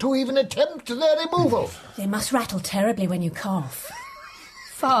refused to even attempt their removal. They must rattle terribly when you cough.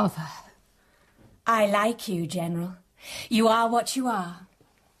 Father. I like you, General. You are what you are.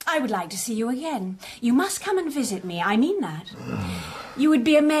 I would like to see you again. You must come and visit me. I mean that. You would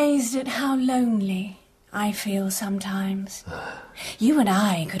be amazed at how lonely I feel sometimes. You and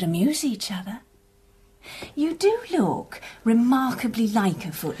I could amuse each other. You do look remarkably like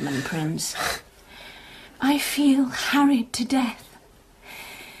a footman, Prince. I feel harried to death.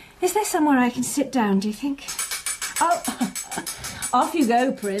 Is there somewhere I can sit down, do you think? Oh, off you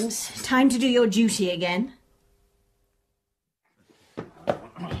go, Prince. Time to do your duty again.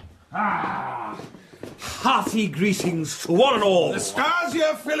 Hearty greetings to one and all.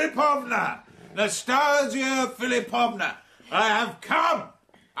 Nastasia Filipovna! Nastasia Filipovna! I have come!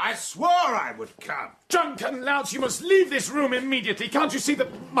 I swore I would come! Drunken louts, you must leave this room immediately. Can't you see that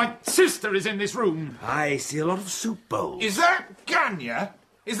my sister is in this room? I see a lot of soup bowls. Is that Ganya?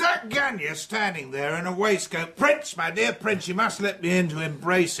 Is that Ganya standing there in a waistcoat? Prince, my dear Prince, you must let me in to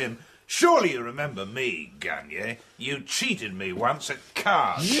embrace him. Surely you remember me, Ganya. You cheated me once at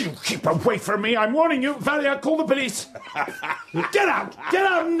cards. You keep away from me. I'm warning you. Valia, call the police. Get out! Get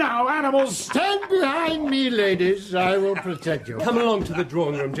out now, animals! Stand behind me, ladies. I will protect you. Come along to the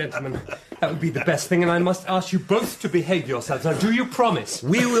drawing room, gentlemen. That would be the best thing, and I must ask you both to behave yourselves. Now, do you promise?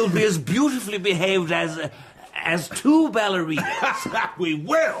 We will be as beautifully behaved as 2 ballerinas. We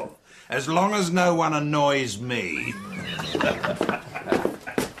will, as long as no one annoys me.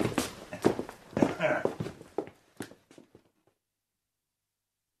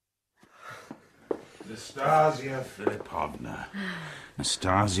 Nastasia Filipovna.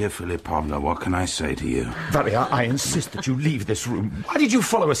 Nastasia Filipovna, what can I say to you? Valia, I insist that you leave this room. Why did you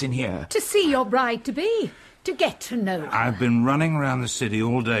follow us in here? To see your bride-to-be. To get to know her. I've been running around the city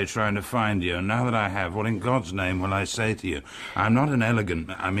all day trying to find you, and now that I have, what in God's name will I say to you? I'm not an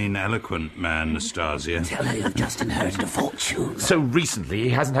eloquent man, Nastasia. Tell her you've just inherited a fortune. So recently, he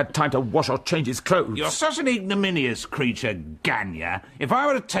hasn't had time to wash or change his clothes. You're such an ignominious creature, Ganya. If I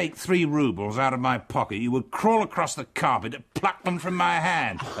were to take 3 roubles out of my pocket, you would crawl across the carpet and pluck them from my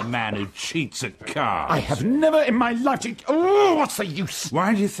hand. A man who cheats at cards. I have never in my life... Oh, what's the use?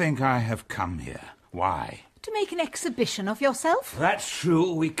 Why do you think I have come here? Why? To make an exhibition of yourself? That's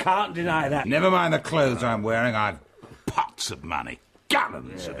true. We can't deny that. Never mind the clothes I'm wearing. I've pots of money.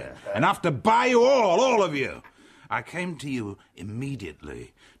 Gallons of it. Enough to buy you all of you. I came to you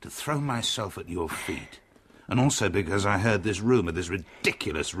immediately to throw myself at your feet. And also because I heard this rumour, this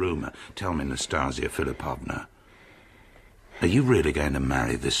ridiculous rumour. Tell me, Nastasia Filipovna, are you really going to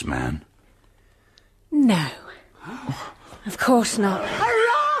marry this man? No. Of course not.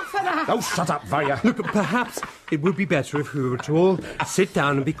 Oh, shut up, Valia. Look, perhaps it would be better if we were to all sit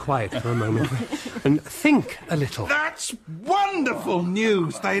down and be quiet for a moment and think a little. That's wonderful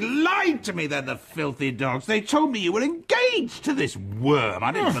news. They lied to me, then, the filthy dogs. They told me you were engaged engaged to this worm.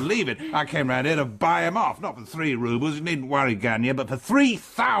 I didn't believe it. I came round here to buy him off, not for 3 roubles, you needn't worry, Ganya, but for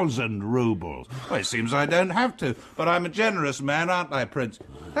 3,000 roubles. Well, it seems I don't have to, but I'm a generous man, aren't I, Prince?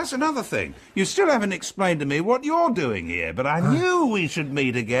 That's another thing. You still haven't explained to me what you're doing here, but I knew we should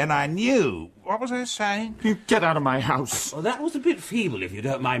meet again. I knew. What was I saying? You get out of my house. Well, that was a bit feeble, if you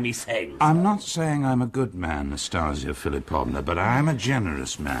don't mind me saying. I'm not saying I'm a good man, Nastasia Philippovna, but I'm a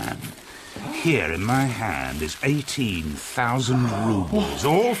generous man. Here in my hand is 18,000 roubles,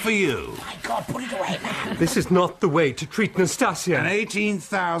 all for you. My God, put it away, man. This is not the way to treat Nastasia. And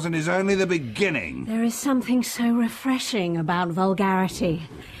 18,000 is only the beginning. There is something so refreshing about vulgarity.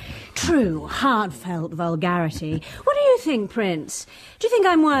 True, heartfelt vulgarity. What do you think, Prince? Do you think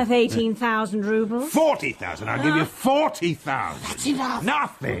I'm worth 18,000 roubles? 40,000. I'll give you 40,000. That's enough.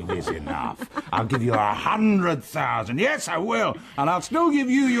 Nothing is enough. I'll give you 100,000. Yes, I will. And I'll still give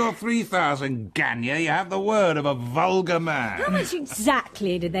you your 3,000, Ganya. You have the word of a vulgar man. How much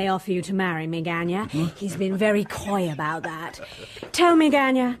exactly did they offer you to marry me, Ganya? He's been very coy about that. Tell me,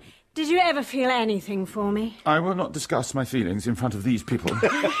 Ganya, did you ever feel anything for me? I will not discuss my feelings in front of these people.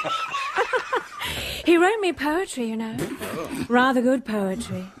 He wrote me poetry, you know. Rather good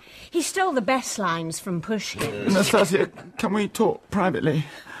poetry. He stole the best lines from Pushkin. Nastasia, can we talk privately?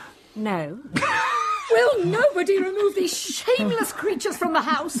 No. Will nobody remove these shameless creatures from the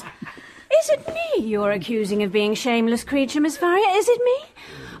house? Is it me you're accusing of being shameless creature, Miss Varia? Is it me?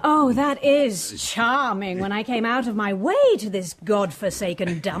 Oh, that is charming when I came out of my way to this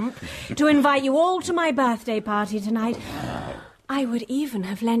godforsaken dump to invite you all to my birthday party tonight. I would even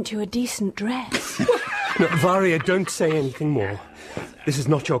have lent you a decent dress. No, Varia, don't say anything more. This is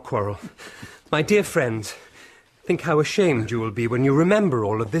not your quarrel. My dear friends, think how ashamed you will be when you remember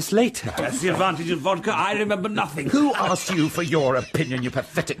all of this later. That's the advantage of vodka. I remember nothing. Who asked you for your opinion, you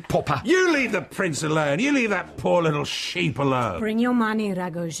pathetic pauper? You leave the prince alone. You leave that poor little sheep alone. Bring your money,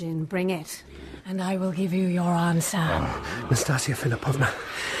 Ragozhin, bring it. And I will give you your answer. Nastasia Philippovna,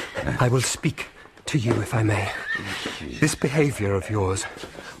 I will speak to you, if I may. This behaviour of yours,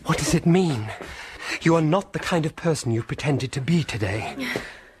 what does it mean? You are not the kind of person you pretended to be today.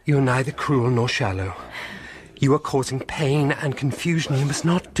 You are neither cruel nor shallow. You are causing pain and confusion. You must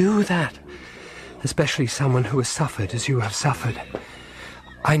not do that. Especially someone who has suffered as you have suffered.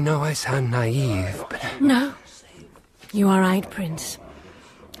 I know I sound naive, but... No. You are right, Prince.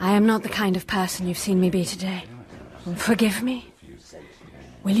 I am not the kind of person you've seen me be today. Forgive me?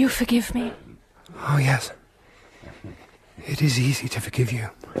 Will you forgive me? Oh, yes. It is easy to forgive you.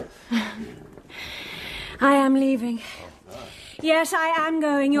 I am leaving. Yes, I am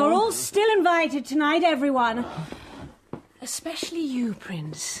going. You're all still invited tonight, everyone. Especially you,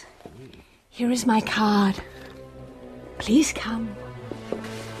 Prince. Here is my card. Please come.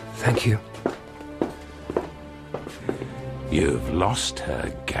 Thank you. You've lost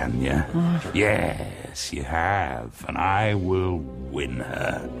her, Ganya. Yes, you have. And I will win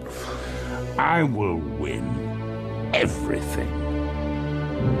her. I will win everything.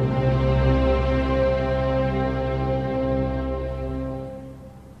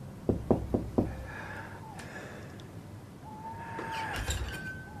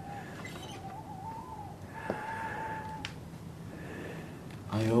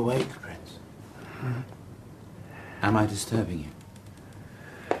 Are you awake, Prince? Am I disturbing you?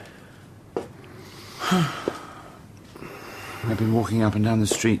 I've been walking up and down the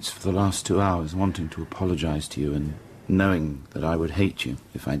streets for the last 2 hours, wanting to apologize to you and knowing that I would hate you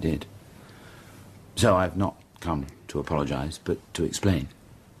if I did. So I've not come to apologize, but to explain.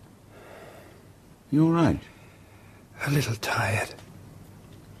 You all right? A little tired.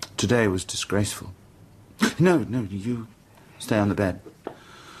 Today was disgraceful. No, you stay on the bed.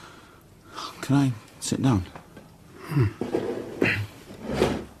 Can I sit down?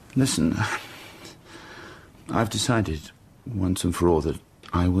 Listen, I've decided once and for all that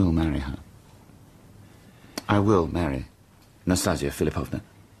I will marry her. I will marry Nastasia Philippovna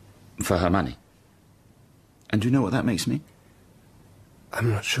for her money. And do you know what that makes me? I'm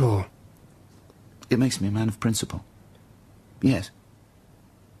not sure. It makes me a man of principle. Yes.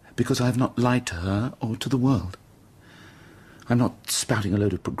 Because I have not lied to her or to the world. I'm not spouting a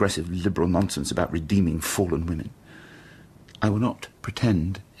load of progressive liberal nonsense about redeeming fallen women. I will not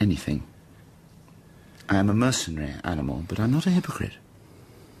pretend anything. I am a mercenary animal, but I'm not a hypocrite.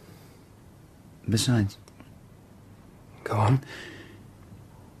 Besides... Go on.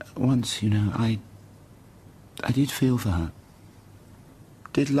 Once, you know, I did feel for her.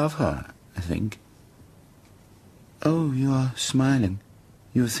 Did love her, I think. Oh, you are smiling.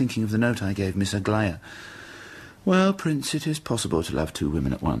 You were thinking of the note I gave Miss Aglaya. Well, Prince, it is possible to love 2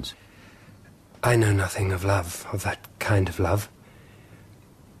 women at once. I know nothing of love of that kind. kind of love.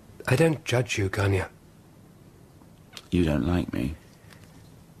 I don't judge you, Ganya. You don't like me?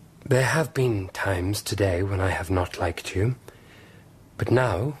 There have been times today when I have not liked you. But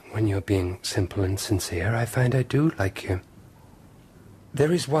now, when you're being simple and sincere, I find I do like you.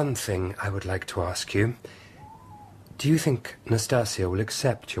 There is one thing I would like to ask you. Do you think Nastasia will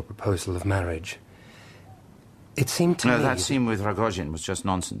accept your proposal of marriage? It seemed to me... No, that scene with Rogojin was just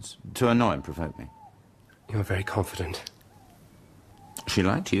nonsense. To annoy and provoke me. You're very confident. She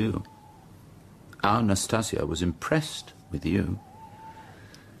liked you. Our Nastasia was impressed with you.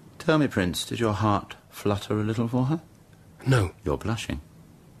 Tell me, Prince, did your heart flutter a little for her? No. You're blushing.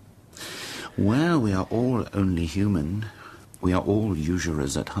 Well, we are all only human. We are all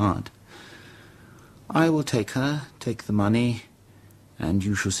usurers at heart. I will take her, take the money, and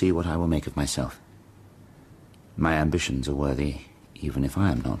you shall see what I will make of myself. My ambitions are worthy, even if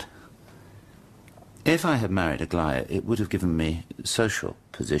I am not. If I had married Aglaya, it would have given me social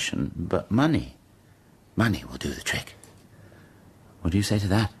position, but money will do the trick. What do you say to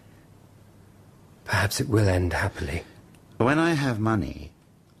that? Perhaps it will end happily. When I have money,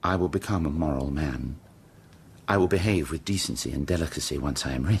 I will become a moral man. I will behave with decency and delicacy once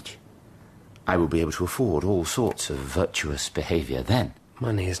I am rich. I will be able to afford all sorts of virtuous behaviour then.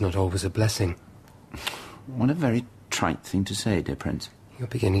 Money is not always a blessing. What a very trite thing to say, dear Prince. You're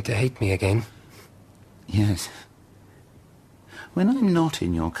beginning to hate me again. Yes. When I'm not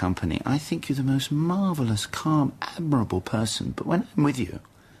in your company, I think you the most marvellous, calm, admirable person. But when I'm with you,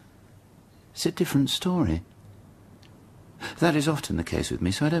 it's a different story. That is often the case with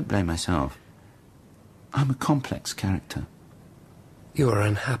me, so I don't blame myself. I'm a complex character. You are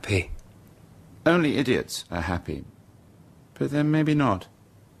unhappy. Only idiots are happy. But then maybe not.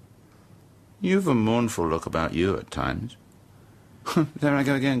 You've a mournful look about you at times. There I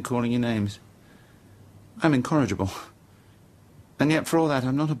go again, calling you names. I'm incorrigible. And yet, for all that,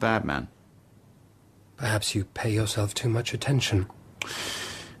 I'm not a bad man. Perhaps you pay yourself too much attention.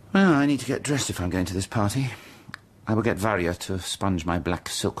 Well, I need to get dressed if I'm going to this party. I will get Varya to sponge my black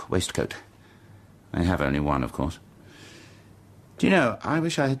silk waistcoat. I have only one, of course. Do you know, I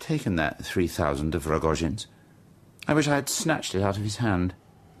wish I had taken that 3,000 of Rogojin's. I wish I had snatched it out of his hand.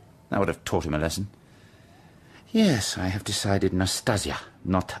 That would have taught him a lesson. Yes, I have decided Nastasia,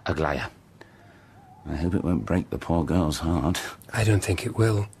 not Aglaya. I hope it won't break the poor girl's heart. I don't think it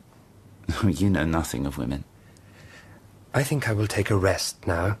will. You know nothing of women. I think I will take a rest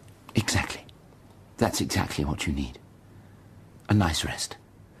now. Exactly. That's exactly what you need. A nice rest.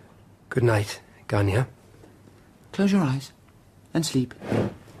 Good night, Ganya. Close your eyes and sleep.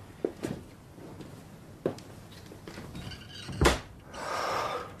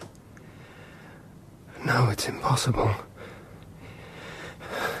 No, it's impossible.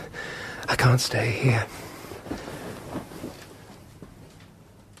 I can't stay here.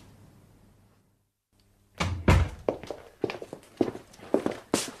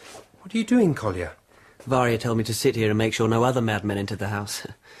 What are you doing, Kolya? Varya told me to sit here and make sure no other madmen entered the house.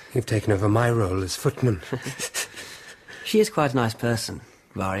 You've taken over my role as footman. She is quite a nice person,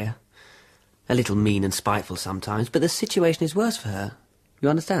 Varya. A little mean and spiteful sometimes, but the situation is worse for her. You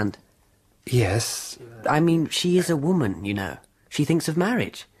understand? Yes. I mean, she is a woman, you know. She thinks of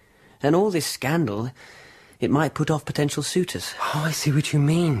marriage. And all this scandal, it might put off potential suitors. Oh, I see what you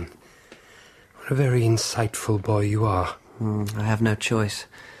mean. What a very insightful boy you are. I have no choice.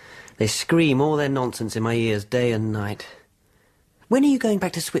 They scream all their nonsense in my ears day and night. When are you going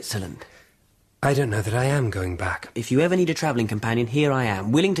back to Switzerland? I don't know that I am going back. If you ever need a travelling companion, here I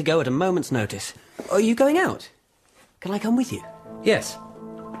am, willing to go at a moment's notice. Are you going out? Can I come with you? Yes,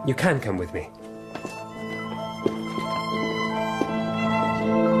 you can come with me.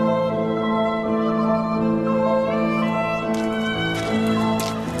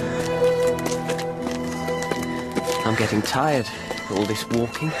 I'm getting tired, all this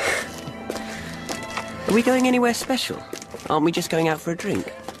walking. Are we going anywhere special? Aren't we just going out for a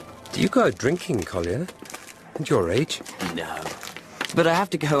drink? Do you go out drinking, Kolya? At your age? No. But I have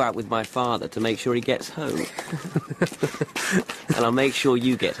to go out with my father to make sure he gets home. And I'll make sure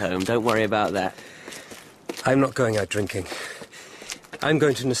you get home, don't worry about that. I'm not going out drinking. I'm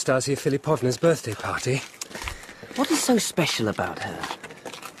going to Nastasia Filipovna's birthday party. What is so special about her?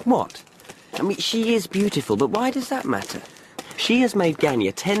 What? I mean, she is beautiful, but why does that matter? She has made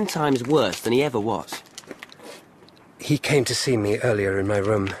Ganya 10 times worse than he ever was. He came to see me earlier in my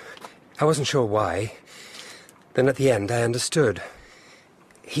room. I wasn't sure why. Then at the end I understood.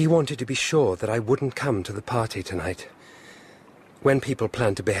 He wanted to be sure that I wouldn't come to the party tonight. When people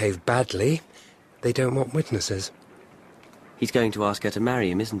plan to behave badly, they don't want witnesses. He's going to ask her to marry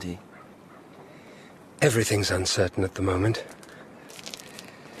him, isn't he? Everything's uncertain at the moment.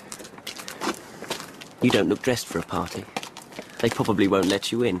 You don't look dressed for a party. They probably won't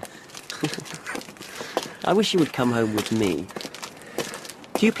let you in. I wish you would come home with me.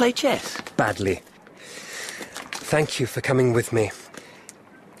 Do you play chess? Badly. Thank you for coming with me.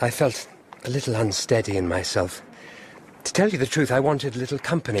 I felt a little unsteady in myself. To tell you the truth, I wanted a little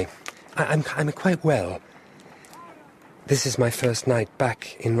company. I'm quite well. This is my first night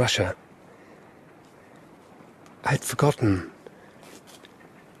back in Russia. I'd forgotten.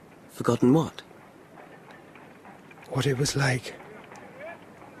 Forgotten what? What it was like.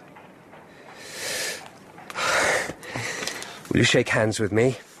 Will you shake hands with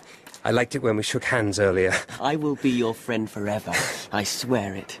me? I liked it when we shook hands earlier. I will be your friend forever. I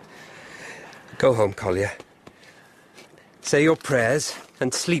swear it. Go home, Collier. Say your prayers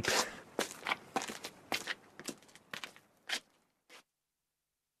and sleep.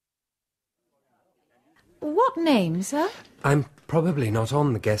 What name, sir? I'm probably not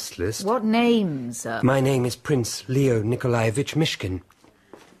on the guest list. What name, sir? My name is Prince Leo Nikolaevich Mishkin.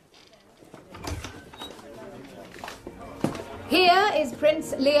 Here is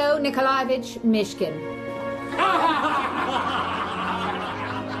Prince Leo Nikolaevich Mishkin.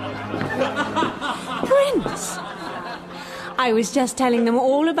 Prince! I was just telling them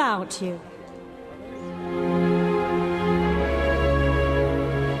all about you.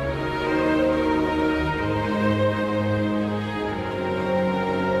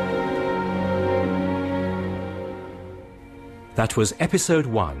 That was episode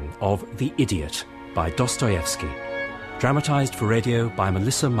 1 of The Idiot by Dostoevsky, dramatised for radio by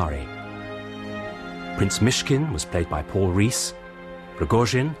Melissa Murray. Prince Mishkin was played by Paul Rhys,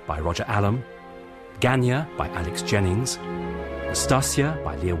 Rogozhin by Roger Allam, Ganya by Alex Jennings, Nastasia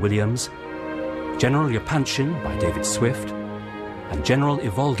by Leah Williams, General Yapanchin by David Swift, and General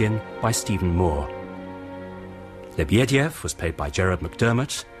Ivolgin by Stephen Moore. Lebediev was played by Gerard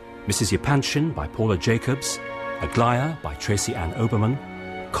McDermott, Mrs. Yapanchin by Paula Jacobs, Aglaya by Tracey Ann Oberman,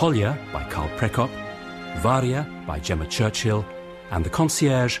 Kolya by Karl Prekop, Varia by Gemma Churchill, and The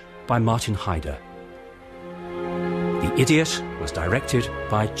Concierge by Martin Hyder. The Idiot was directed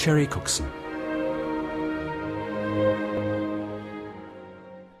by Cherry Cookson.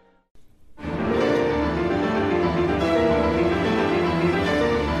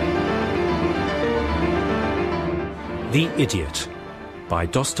 The Idiot by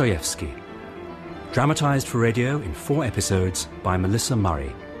Dostoevsky, dramatised for radio in 4 episodes by Melissa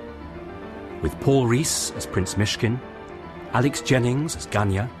Murray, with Paul Rhys as Prince Mishkin, Alex Jennings as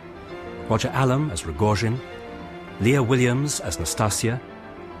Ganya, Roger Allam as Rogozhin, Leah Williams as Nastasia,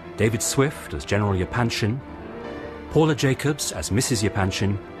 David Swift as General Yapanchin, Paula Jacobs as Mrs.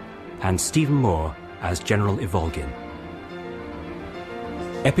 Yapanchin, and Stephen Moore as General Ivolgin.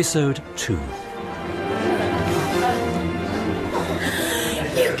 Episode 2.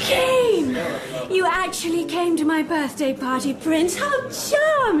 You came! You actually came to my birthday party, Prince. How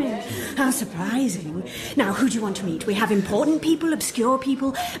charming! How surprising. Now, who do you want to meet? We have important people, obscure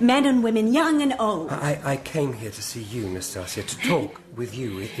people, men and women, young and old. I came here to see you, Nastasia, to talk with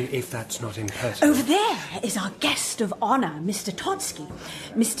you, if that's not impertinent. Over there is our guest of honour, Mr. Totsky.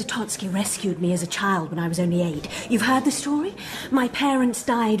 Mr. Totsky rescued me as a child when I was only 8. You've heard the story? My parents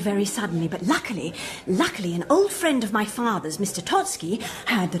died very suddenly, but luckily, an old friend of my father's, Mr. Totsky,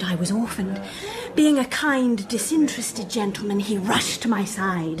 heard that I was orphaned. Being a kind, disinterested gentleman, he rushed to my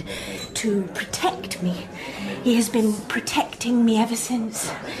side to protect me. He has been protecting me ever since.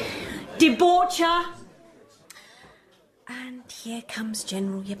 Debaucher! And here comes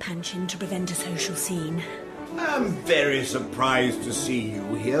General Yapanchin to prevent a social scene. I'm very surprised to see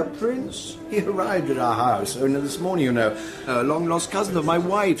you here, Prince. He arrived at our house only this morning, you know. A long-lost cousin of my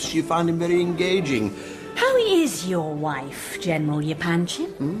wife's. She found him very engaging. How is your wife, General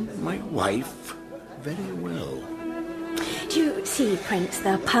Yapanchin? My wife? Very well. Do you see, Prince,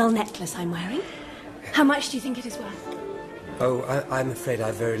 the pearl necklace I'm wearing? How much do you think it is worth? Oh, I'm afraid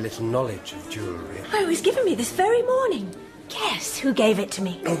I've very little knowledge of jewellery. Oh, it was given me this very morning. Guess who gave it to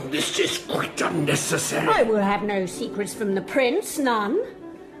me? Oh, this is quite unnecessary. I will have no secrets from the prince, none.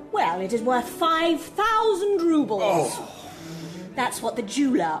 Well, it is worth 5,000 roubles. Oh. That's what the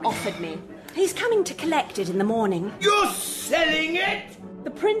jeweller offered me. He's coming to collect it in the morning. You're selling it?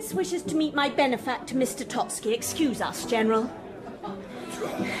 The prince wishes to meet my benefactor, Mr. Totsky. Excuse us, General.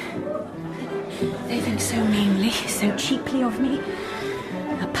 They think so meanly, so cheaply of me.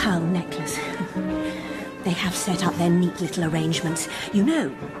 A pearl necklace. They have set up their neat little arrangements. You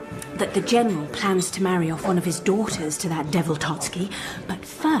know that the General plans to marry off one of his daughters to that devil Totsky, but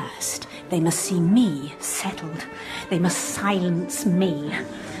first they must see me settled. They must silence me.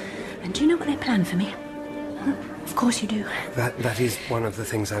 And do you know what they plan for me? Of course you do. That is one of the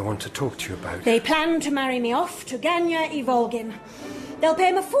things I want to talk to you about. They plan to marry me off to Ganya Ivolgin. They'll pay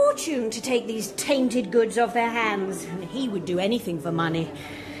him a fortune to take these tainted goods off their hands. And he would do anything for money.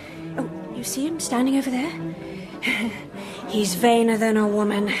 Oh, you see him standing over there? He's vainer than a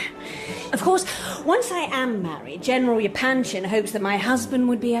woman. Of course, once I am married, General Yapanchin hopes that my husband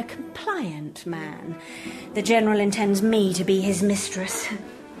would be a compliant man. The General intends me to be his mistress.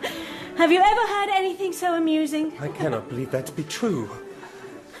 Have you ever heard anything so amusing? I cannot believe that to be true.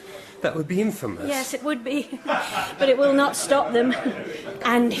 That would be infamous. Yes, it would be. But it will not stop them.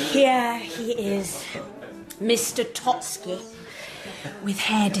 And here he is, Mr. Totsky, with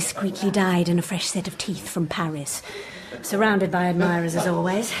hair discreetly dyed and a fresh set of teeth from Paris. Surrounded by admirers as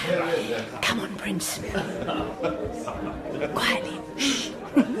always. Come on, Prince. Quietly.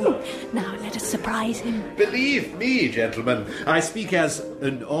 Now let us surprise him. Believe me, gentlemen, I speak as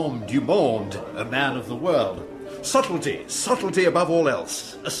an homme du monde, a man of the world. Subtlety above all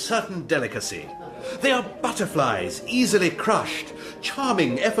else, a certain delicacy. They are butterflies, easily crushed,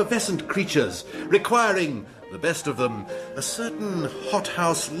 charming, effervescent creatures, requiring, the best of them, a certain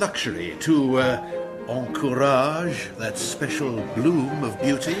hothouse luxury to encourage that special bloom of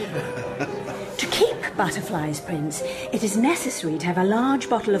beauty. To keep butterflies, Prince, it is necessary to have a large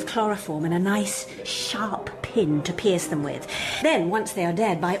bottle of chloroform and a nice, sharp pin to pierce them with. Then, once they are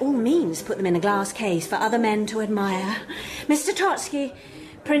dead, by all means put them in a glass case for other men to admire. Mr. Totsky,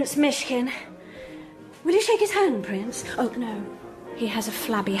 Prince Mishkin. Will you shake his hand, Prince? Oh, no. He has a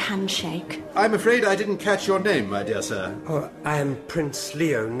flabby handshake. I'm afraid I didn't catch your name, my dear sir. Oh, I am Prince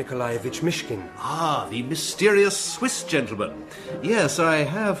Leo Nikolaevich Mishkin. Ah, the mysterious Swiss gentleman. Yes, I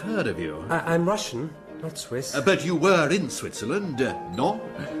have heard of you. I'm Russian, not Swiss. But you were in Switzerland, no?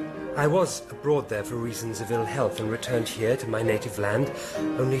 I was abroad there for reasons of ill health and returned here to my native land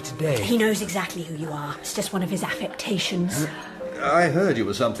only today. He knows exactly who you are. It's just one of his affectations. I heard you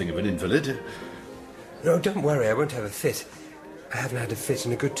were something of an invalid. No, don't worry, I won't have a fit. I haven't had a fit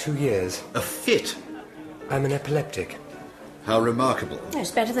in a good 2 years. A fit? I'm an epileptic. How remarkable.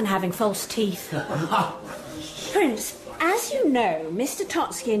 It's better than having false teeth. Prince, as you know, Mr.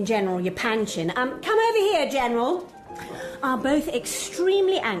 Totsky and General Yapanchin, come over here, General, are both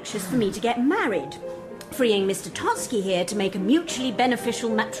extremely anxious for me to get married. Freeing Mr. Totsky here to make a mutually beneficial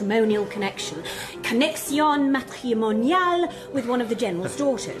matrimonial connection. Connexion matrimoniale with one of the General's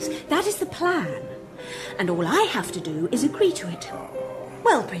daughters. That is the plan. And all I have to do is agree to it.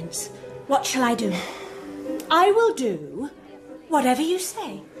 Well, Prince, what shall I do? I will do whatever you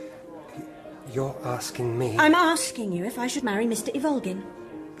say. You're asking me? I'm asking you if I should marry Mr. Ivolgin.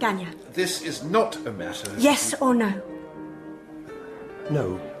 Ganya. This is not a matter... Yes or no?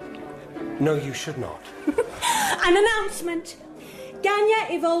 No. No, you should not. An announcement. Ganya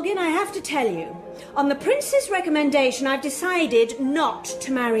Ivolgin, I have to tell you, on the Prince's recommendation, I've decided not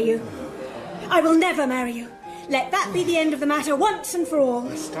to marry you. I will never marry you. Let that be the end of the matter once and for all.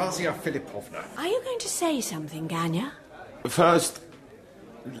 Nastasia Filipovna. Are you going to say something, Ganya? First,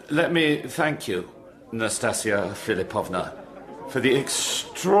 let me thank you, Nastasia Filipovna, for the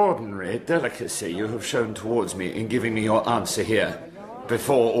extraordinary delicacy you have shown towards me in giving me your answer here,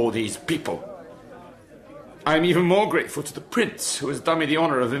 before all these people. I am even more grateful to the Prince, who has done me the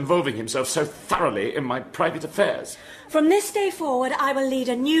honour of involving himself so thoroughly in my private affairs. From this day forward, I will lead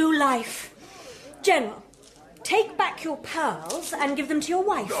a new life. General, take back your pearls and give them to your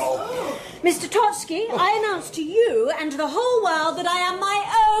wife. Oh. Mr. Totsky, I announce to you and to the whole world that I am my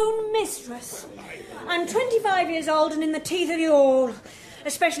own mistress. I'm 25 years old and in the teeth of you all,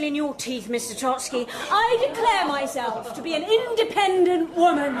 especially in your teeth, Mr. Totsky. I declare myself to be an independent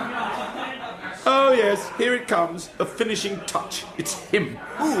woman. Oh, yes, here it comes, the finishing touch. It's him.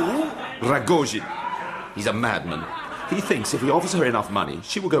 Who? Rogozhin. He's a madman. He thinks if he offers her enough money,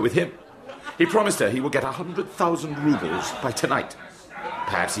 she will go with him. He promised her he will get 100,000 rubles by tonight.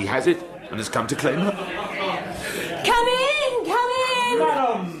 Perhaps he has it and has come to claim her. Come in, come in!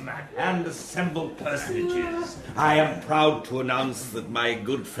 Madam and assembled personages, I am proud to announce that my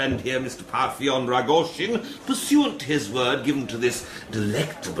good friend here, Mr. Parfyon Rogozhin, pursuant to his word given to this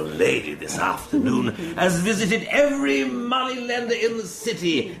delectable lady this afternoon, has visited every moneylender in the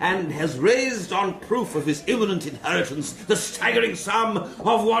city and has raised on proof of his imminent inheritance the staggering sum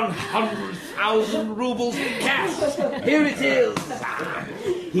of 100,000 rubles cash. Here it is.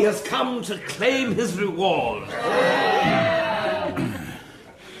 He has come to claim his reward.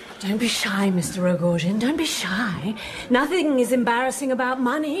 Don't be shy, Mr. Rogozhin. Don't be shy. Nothing is embarrassing about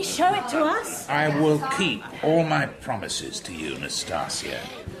money. Show it to us. I will keep all my promises to you, Nastasia.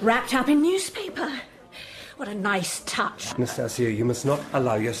 Wrapped up in newspaper. What a nice touch. Nastasia, you must not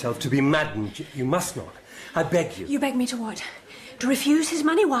allow yourself to be maddened. You must not. I beg you. You beg me to what? To refuse his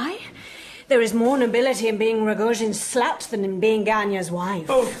money? Why? There is more nobility in being Rogojin's slut than in being Ganya's wife.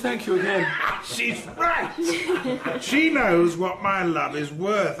 Oh, thank you again. She's right. She knows what my love is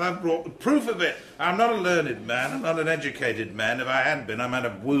worth. I've brought the proof of it. I'm not a learned man. I'm not an educated man. If I had been, I might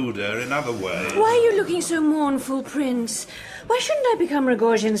have wooed her in other ways. Why are you looking so mournful, Prince? Why shouldn't I become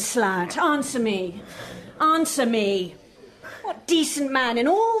Rogojin's slut? Answer me. Answer me. What decent man in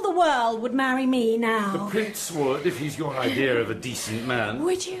all the world would marry me now? The Prince would, if he's your idea of a decent man.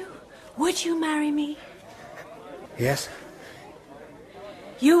 Would you? Would you marry me? Yes?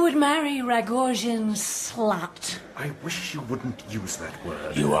 You would marry Rogojin's slut. I wish you wouldn't use that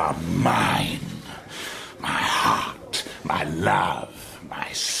word. You are mine. My heart, my love, my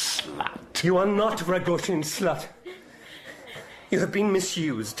slut. You are not Rogojin's slut. You have been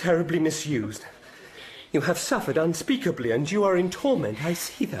misused, terribly misused. You have suffered unspeakably, and you are in torment. I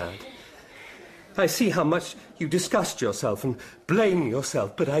see that. I see how much you disgust yourself and blame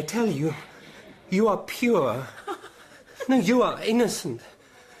yourself, but I tell you, you are pure. No, you are innocent.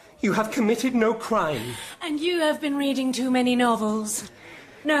 You have committed no crime. And you have been reading too many novels.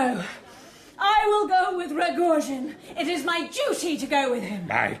 No, I will go with Rogojin. It is my duty to go with him.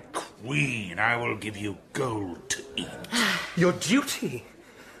 My queen, I will give you gold to eat. Your duty?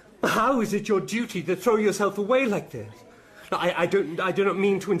 How is it your duty to throw yourself away like this? I do not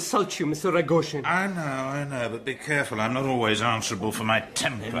mean to insult you, Mr. Rogojin. I know, but be careful. I'm not always answerable for my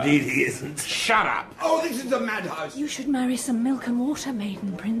temper. Indeed he isn't. Shut up! Oh, this is a madhouse. You should marry some milk and water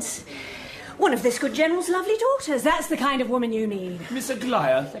maiden, Prince. One of this good general's lovely daughters. That's the kind of woman you need. Miss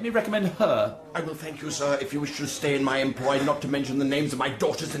Aglaya, let me recommend her. I will thank you, sir, if you wish to stay in my employ, not to mention the names of my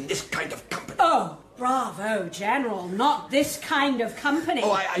daughters in this kind of company. Oh, bravo, General. Not this kind of company.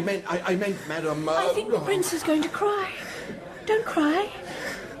 Oh, I meant, madam... I think the Prince is going to cry. Don't cry.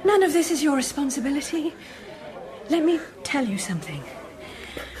 None of this is your responsibility. Let me tell you something.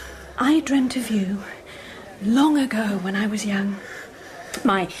 I dreamt of you long ago when I was young.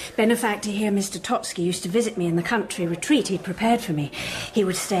 My benefactor here, Mr. Totsky, used to visit me in the country retreat he'd prepared for me. He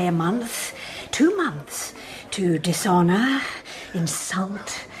would stay a month, 2 months, to dishonour,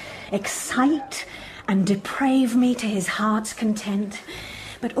 insult, excite, and deprave me to his heart's content.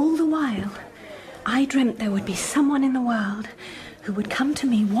 But all the while, I dreamt there would be someone in the world who would come to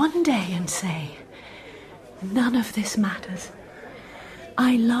me one day and say, "None of this matters.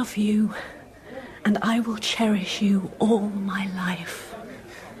 I love you, and I will cherish you all my life."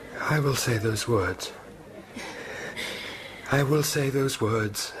 I will say those words. I will say those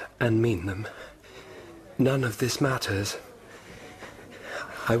words and mean them. None of this matters.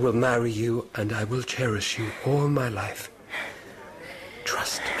 I will marry you and I will cherish you all my life.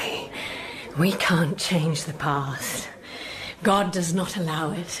 Trust me. We can't change the past. God does not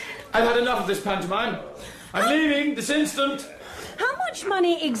allow it. I've had enough of this pantomime. I'm leaving this instant. How much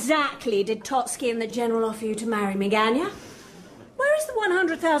money exactly did Totsky and the General offer you to marry me, Ganya? Where is the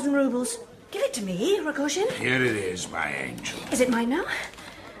 100,000 rubles? Give it to me, Rogojin. Here it is, my angel. Is it mine now?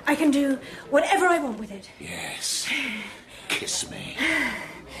 I can do whatever I want with it. Yes. Kiss me.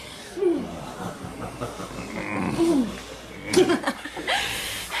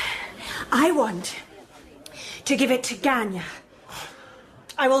 I want to give it to Ganya.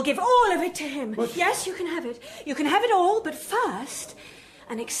 I will give all of it to him. What? Yes, you can have it. You can have it all, but first,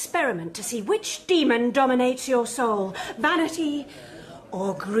 an experiment to see which demon dominates your soul, vanity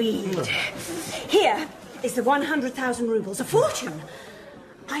or greed. Here is the 100,000 rubles, a fortune.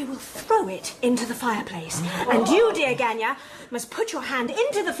 I will throw it into the fireplace. And you, dear Ganya, must put your hand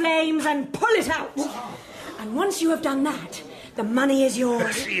into the flames and pull it out. And once you have done that, the money is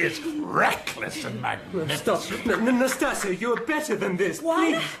yours. She is reckless and magnificent. Stop. Nastasia, you are better than this.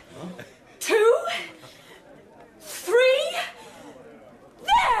 1, Please. 2, 3...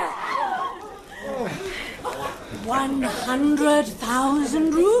 There!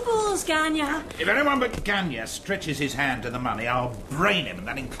 100,000 rubles, Ganya. If anyone but Ganya stretches his hand to the money, I'll brain him, and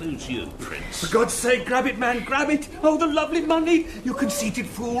that includes you, Prince. For God's sake, grab it, man, grab it. Oh, the lovely money. You conceited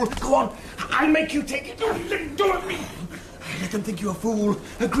fool. Go on, I'll make you take it. Let go of me. Let them think you're a fool,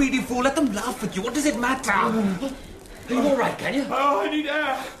 a greedy fool. Let them laugh at you. What does it matter? Are you all right, Ganya? Oh, I need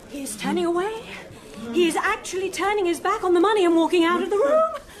air. He is turning away. He is actually turning his back on the money and walking out of the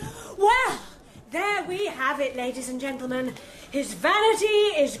room. Well, there we have it, ladies and gentlemen. His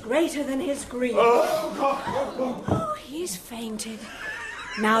vanity is greater than his greed. Oh, he's fainted.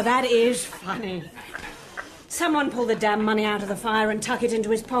 Now that is funny. Someone pull the damn money out of the fire and tuck it into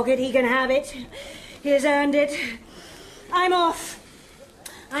his pocket. He can have it. He has earned it. I'm off.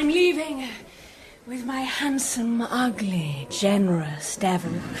 I'm leaving with my handsome, ugly, generous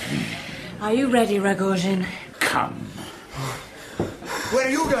devil. Are you ready, Rogozhin? Come. Where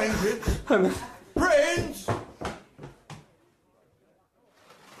are you going, Prince? Prince!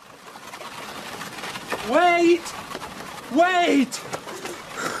 Wait! Wait!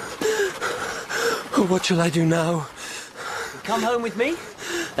 Oh, what shall I do now? Come home with me?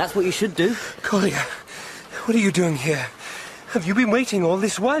 That's what you should do. Collier, what are you doing here? Have you been waiting all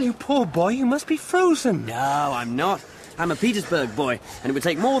this while, you poor boy? You must be frozen. No, I'm not. I'm a Petersburg boy, and it would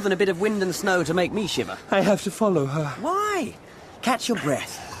take more than a bit of wind and snow to make me shiver. I have to follow her. Why? Catch your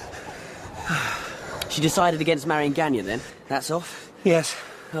breath. She decided against marrying Ganya, then? That's off? Yes.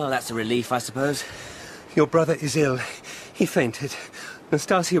 Oh, that's a relief, I suppose. Your brother is ill. He fainted.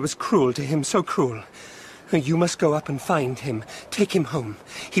 Nastasia was cruel to him, so cruel. You must go up and find him. Take him home.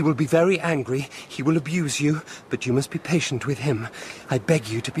 He will be very angry. He will abuse you, but you must be patient with him. I beg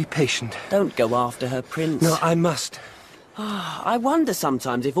you to be patient. Don't go after her, Prince. No, I must. I wonder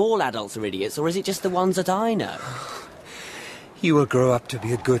sometimes if all adults are idiots, or is it just the ones that I know? You will grow up to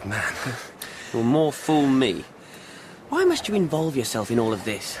be a good man. You'll more fool me. Why must you involve yourself in all of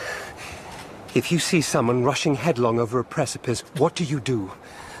this? If you see someone rushing headlong over a precipice, what do?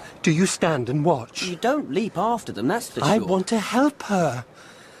 Do you stand and watch? You don't leap after them, that's for sure. I want to help her.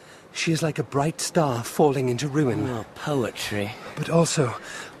 She is like a bright star falling into ruin. Oh, poetry. But also,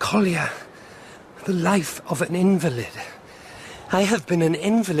 Collier, the life of an invalid. I have been an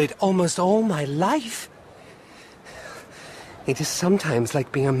invalid almost all my life. It is sometimes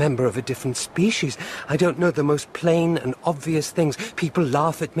like being a member of a different species. I don't know the most plain and obvious things. People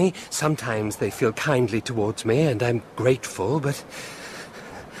laugh at me. Sometimes they feel kindly towards me, and I'm grateful, but...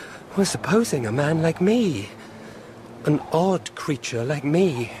 Well, supposing a man like me, an odd creature like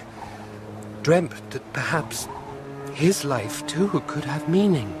me, dreamt that perhaps his life, too, could have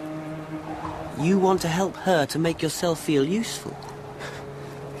meaning. You want to help her to make yourself feel useful?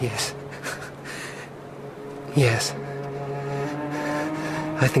 Yes. Yes.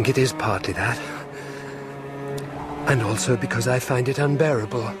 I think it is partly that. And also because I find it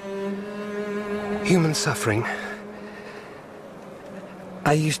unbearable. Human suffering.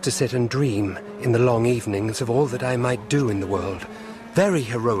 I used to sit and dream in the long evenings of all that I might do in the world. Very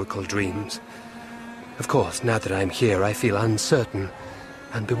heroical dreams. Of course, now that I'm here, I feel uncertain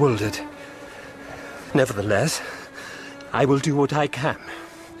and bewildered. Nevertheless, I will do what I can.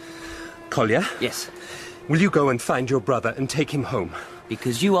 Collier? Yes? Will you go and find your brother and take him home?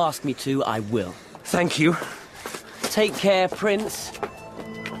 Because you asked me to, I will. Thank you. Take care, Prince.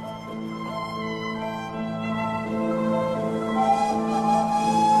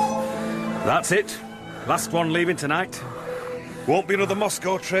 That's it. Last one leaving tonight. Won't be another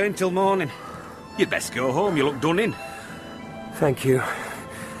Moscow train till morning. You'd best go home. You look done in. Thank you.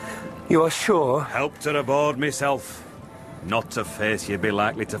 You are sure? Helped her aboard myself. Not a face you'd be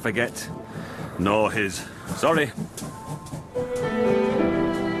likely to forget. Nor his. Sorry.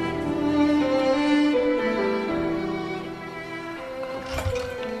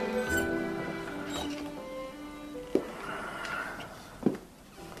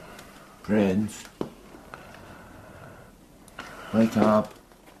 Prince. Wake up.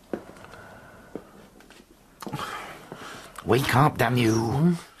 Wake up, damn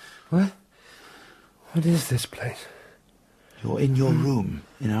you. What? What is this place? You're in your room,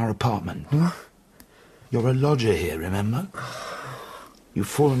 in our apartment. What? You're a lodger here, remember? You've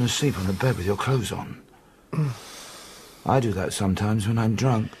fallen asleep on the bed with your clothes on. I do that sometimes when I'm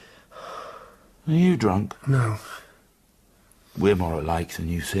drunk. Are you drunk? No. We're more alike than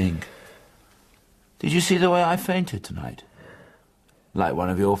you think. Did you see the way I fainted tonight? Like one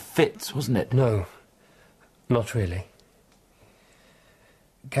of your fits, wasn't it? No. Not really.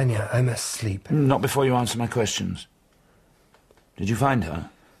 Ganya, I'm asleep. Not before you answer my questions. Did you find her?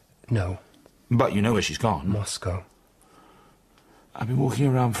 No. But you know where she's gone. Moscow. I've been walking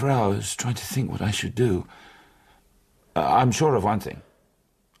around for hours trying to think what I should do. I'm sure of one thing.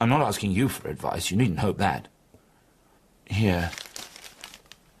 I'm not asking you for advice. You needn't hope that. Here.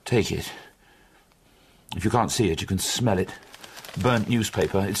 Take it. If you can't see it, you can smell it. Burnt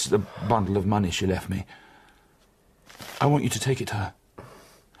newspaper. It's the bundle of money she left me. I want you to take it to her.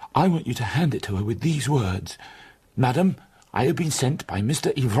 I want you to hand it to her with these words. Madam, I have been sent by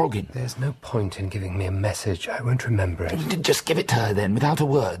Mr. Ivrogin. There's no point in giving me a message. I won't remember it. Just give it to her, then, without a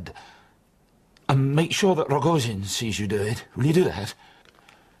word. And make sure that Rogozhin sees you do it. Will you do that?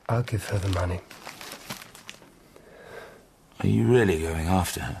 I'll give her the money. Are you really going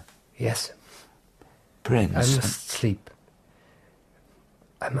after her? Yes. Prince... I must sleep.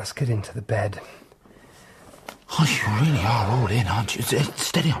 I must get into the bed. Oh, you really are all in, aren't you?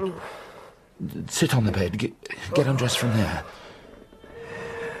 Steady on. Sit on the bed. Get undressed from there.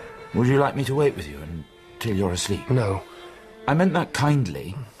 Would you like me to wait with you until you're asleep? No. I meant that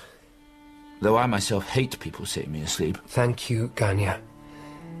kindly, though I myself hate people seeing me asleep. Thank you, Ganya.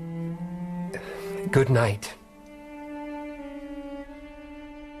 Good night.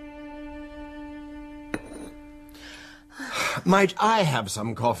 Might I have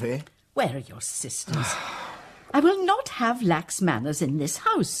some coffee? Where are your sisters? I will not have lax manners in this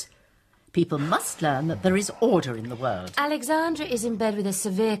house. People must learn that there is order in the world. Alexandra is in bed with a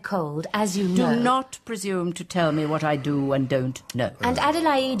severe cold, as you know. Do not presume to tell me what I do and don't know. And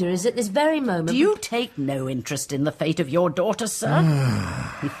Adelaida is at this very moment... Do you take no interest in the fate of your daughter, sir?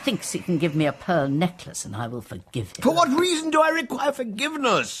 He thinks he can give me a pearl necklace and I will forgive him. For what reason do I require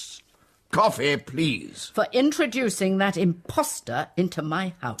forgiveness? Coffee, please. For introducing that impostor into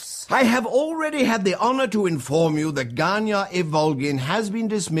my house. I have already had the honour to inform you that Ganya Ivolgin has been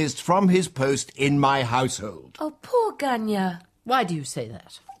dismissed from his post in my household. Oh, poor Ganya. Why do you say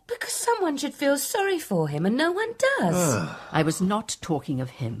that? Because someone should feel sorry for him, and no one does. I was not talking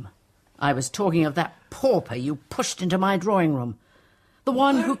of him. I was talking of that pauper you pushed into my drawing room. The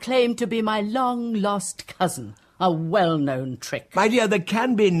one who claimed to be my long-lost cousin. A well-known trick. My dear, there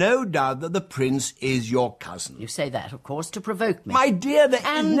can be no doubt that the prince is your cousin. You say that, of course, to provoke me. My dear, there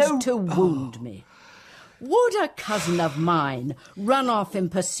and is no... to wound me. Would a cousin of mine run off in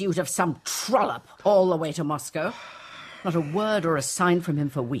pursuit of some trollop all the way to Moscow? Not a word or a sign from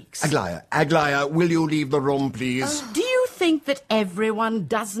him for weeks. Aglaya, will you leave the room, please? Do you think that everyone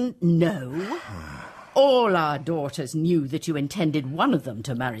doesn't know? All our daughters knew that you intended one of them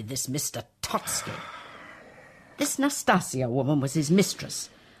to marry this Mr. Totsky. This Nastasia woman was his mistress,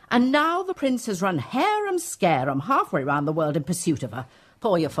 and now the prince has run harum-scarum halfway round the world in pursuit of her.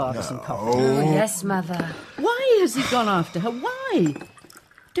 Pour your father some coffee. Oh, yes, Mother. Why has he gone after her? Why?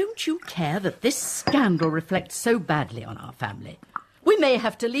 Don't you care that this scandal reflects so badly on our family? We may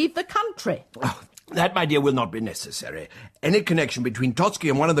have to leave the country. Oh, that, my dear, will not be necessary. Any connection between Totsky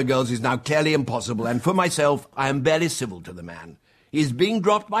and one of the girls is now clearly impossible, and for myself, I am barely civil to the man. He is being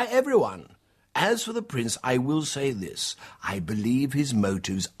dropped by everyone. As for the prince, I will say this. I believe his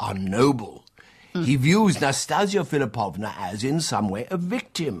motives are noble. He views Nastasia Philippovna as, in some way, a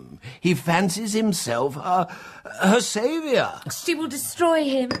victim. He fancies himself her saviour. She will destroy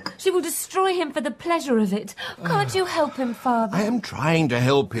him. She will destroy him for the pleasure of it. Can't you help him, Father? I am trying to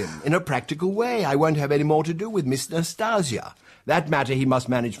help him in a practical way. I won't have any more to do with Miss Nastasia. That matter he must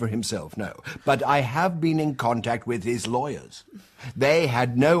manage for himself, no. But I have been in contact with his lawyers. They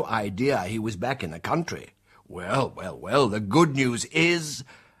had no idea he was back in the country. Well, the good news is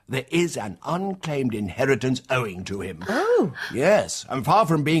there is an unclaimed inheritance owing to him. Oh. Yes, and far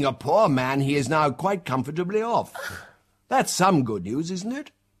from being a poor man, he is now quite comfortably off. That's some good news, isn't it?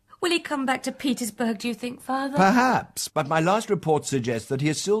 Will he come back to Petersburg, do you think, Father? Perhaps, but my last report suggests that he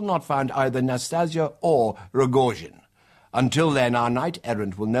has still not found either Nastasia or Rogozhin. Until then, our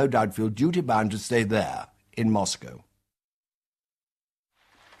knight-errant will no doubt feel duty-bound to stay there, in Moscow.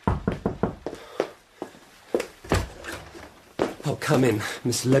 Oh, come in,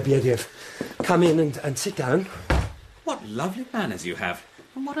 Miss Lebediev. Come in and sit down. What lovely manners you have.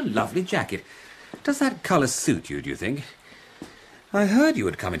 And what a lovely jacket. Does that colour suit you, do you think? I heard you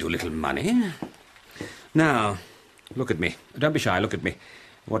had come into a little money. Now, look at me. Don't be shy, look at me.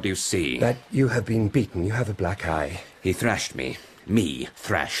 What do you see? That you have been beaten. You have a black eye. He thrashed me. Me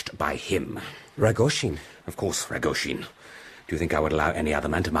thrashed by him. Rogozhin? Of course, Rogozhin. Do you think I would allow any other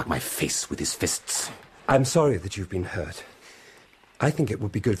man to mark my face with his fists? I'm sorry that you've been hurt. I think it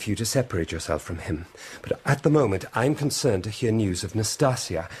would be good for you to separate yourself from him. But at the moment, I'm concerned to hear news of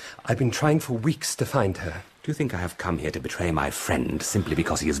Nastasia. I've been trying for weeks to find her. Do you think I have come here to betray my friend simply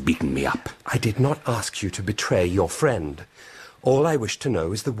because he has beaten me up? I did not ask you to betray your friend. All I wish to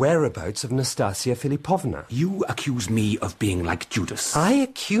know is the whereabouts of Nastasia Philippovna. You accuse me of being like Judas. I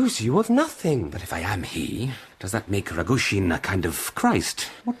accuse you of nothing. But if I am he, does that make Rogozhin a kind of Christ?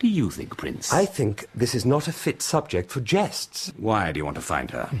 What do you think, Prince? I think this is not a fit subject for jests. Why do you want to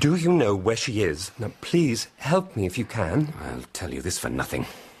find her? Do you know where she is? Now, please, help me if you can. I'll tell you this for nothing.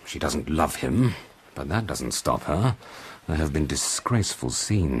 She doesn't love him, but that doesn't stop her. There have been disgraceful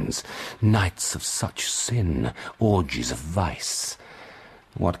scenes, nights of such sin, orgies of vice.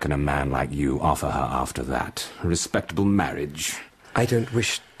 What can a man like you offer her after that? A respectable marriage? I don't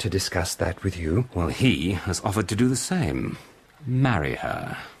wish to discuss that with you. Well, he has offered to do the same. Marry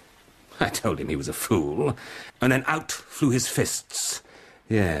her. I told him he was a fool, and then out flew his fists.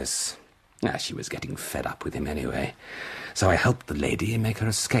 Yes. She was getting fed up with him anyway. So I helped the lady make her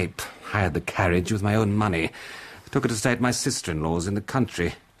escape, hired the carriage with my own money, took her to stay at my sister-in-law's in the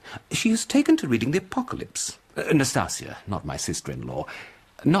country. She has taken to reading the Apocalypse. Nastasia, not my sister-in-law.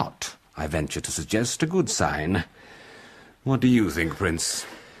 Not, I venture to suggest, a good sign. What do you think, Prince?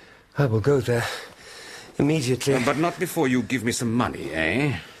 I will go there immediately. But not before you give me some money,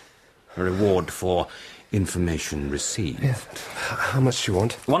 eh? A reward for information received. Yes. How much do you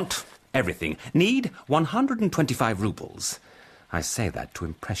want? Want everything. Need 125 rubles. I say that to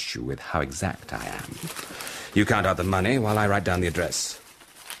impress you with how exact I am. You count out the money while I write down the address.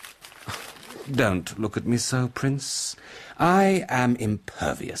 Don't look at me so, Prince. I am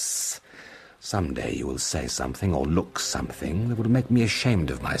impervious. Someday you will say something or look something that will make me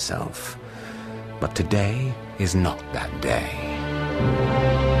ashamed of myself. But today is not that day.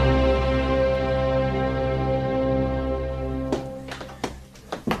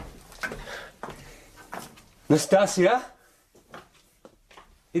 Nastasia?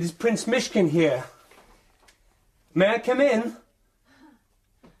 It is Prince Mishkin here. May I come in?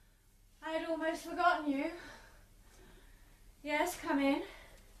 I had almost forgotten you. Yes, come in.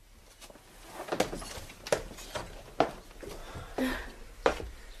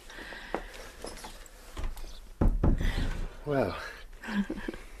 Well,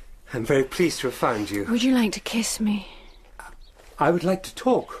 I'm very pleased to have found you. Would you like to kiss me? I would like to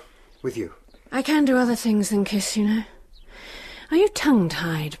talk with you. I can do other things than kiss, you know. Are you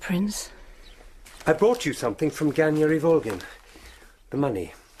tongue-tied, Prince? I brought you something from Ganya Ivolgin. The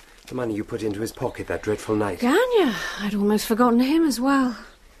money. The money you put into his pocket that dreadful night. Ganya? I'd almost forgotten him as well.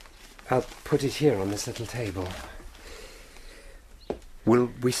 I'll put it here on this little table. Will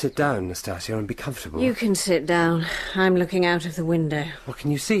we sit down, Nastasia, and be comfortable? You can sit down. I'm looking out of the window. What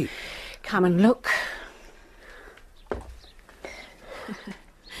can you see? Come and look.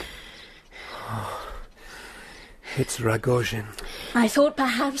 It's Ragozhin. I thought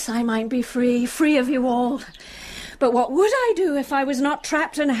perhaps I might be free of you all. But what would I do if I was not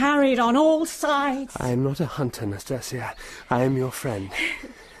trapped and harried on all sides? I am not a hunter, Nastasia. I am your friend.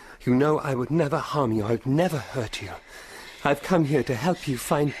 You know I would never harm you. I would never hurt you. I've come here to help you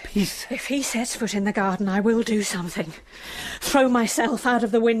find peace. If he sets foot in the garden, I will do something. Throw myself out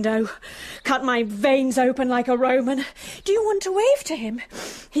of the window. Cut my veins open like a Roman. Do you want to wave to him?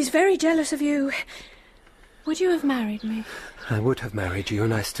 He's very jealous of you. Would you have married me? I would have married you,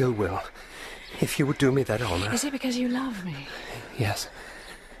 and I still will. If you would do me that honour. Is it because you love me? Yes,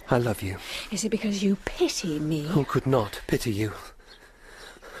 I love you. Is it because you pity me? Who could not pity you?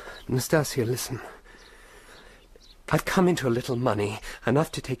 Nastasia, listen. I've come into a little money,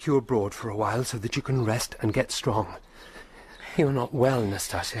 enough to take you abroad for a while so that you can rest and get strong. You're not well,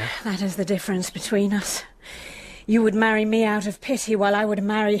 Nastasia. That is the difference between us. You would marry me out of pity, while I would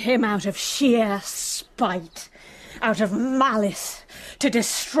marry him out of sheer spite, out of malice, to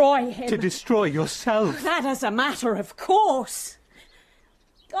destroy him. To destroy yourself. That is a matter of course.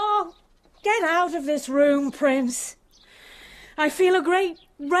 Oh, get out of this room, Prince. I feel a great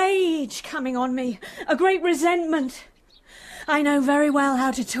rage coming on me, a great resentment. I know very well how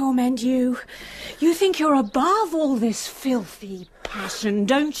to torment you. You think you're above all this filthy passion,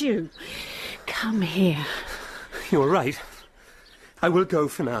 don't you? Come here. You're right. I will go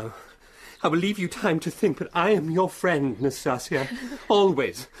for now. I will leave you time to think, but I am your friend, Nastasia.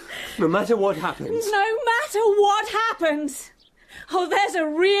 Always. No matter what happens. No matter what happens. Oh, there's a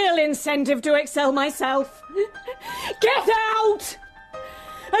real incentive to excel myself. Get out!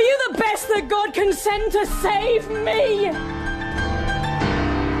 Are you the best that God can send to save me?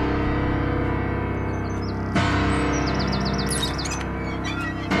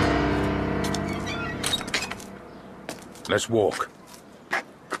 Let's walk.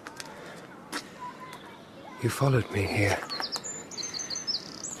 You followed me here.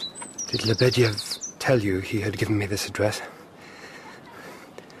 Did Lebedev tell you he had given me this address?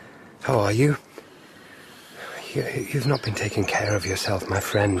 How are you? You've not been taking care of yourself, my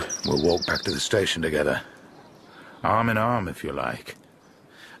friend. We'll walk back to the station together. Arm in arm, if you like.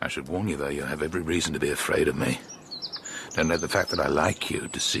 I should warn you, though, you have every reason to be afraid of me. Don't let the fact that I like you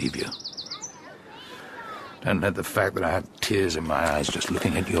deceive you. Don't let the fact that I have tears in my eyes just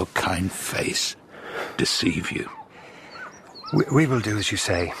looking at your kind face deceive you. We will do as you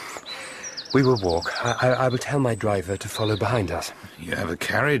say. We will walk. I will tell my driver to follow behind us. You have a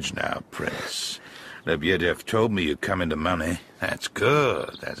carriage now, Prince. Lebedev told me you'd come into money. That's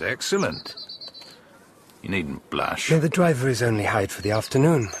good. That's excellent. You needn't blush. No, the driver is only hired for the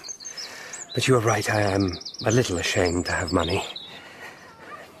afternoon. But you are right, I am a little ashamed to have money.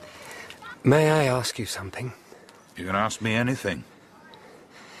 May I ask you something? You can ask me anything.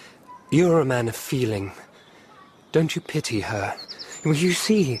 You're a man of feeling. Don't you pity her? Will you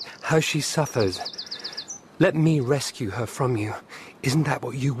see how she suffers? Let me rescue her from you. Isn't that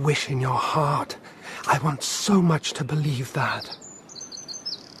what you wish in your heart? I want so much to believe that.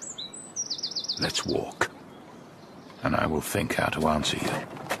 Let's walk. And I will think how to answer you.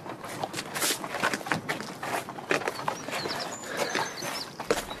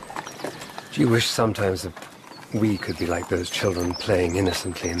 Do you wish sometimes that we could be like those children playing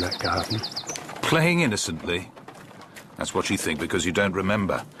innocently in that garden? Playing innocently? That's what you think because you don't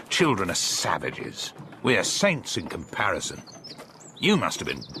remember. Children are savages. We are saints in comparison. You must have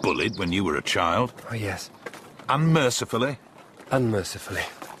been bullied when you were a child. Oh, yes. Unmercifully? Unmercifully.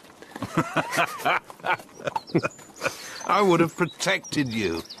 I would have protected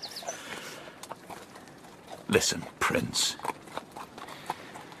you. Listen, Prince.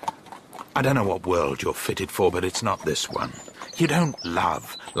 I don't know what world you're fitted for, but it's not this one. You don't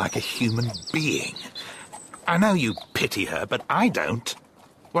love like a human being. I know you pity her, but I don't.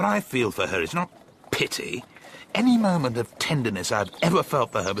 What I feel for her is not pity. Any moment of tenderness I've ever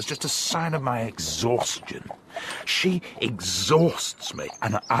felt for her was just a sign of my exhaustion. She exhausts me,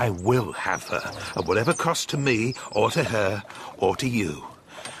 and I will have her, at whatever cost to me, or to her, or to you.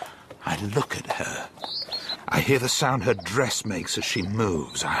 I look at her. I hear the sound her dress makes as she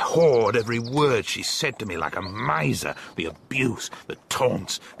moves. I hoard every word she said to me like a miser. The abuse, the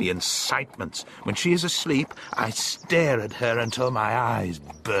taunts, the incitements. When she is asleep, I stare at her until my eyes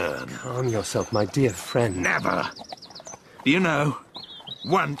burn. Calm yourself, my dear friend. Never. Do you know,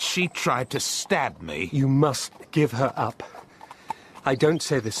 once she tried to stab me. You must give her up. I don't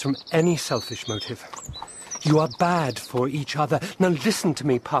say this from any selfish motive. You are bad for each other. Now listen to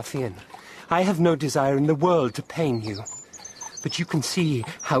me, Parthian. I have no desire in the world to pain you. But you can see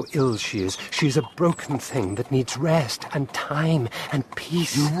how ill she is. She is a broken thing that needs rest and time and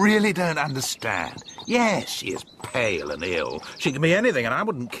peace. You really don't understand. Yes, she is pale and ill. She can be anything and I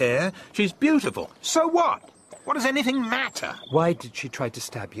wouldn't care. She's beautiful. So what? What does anything matter? Why did she try to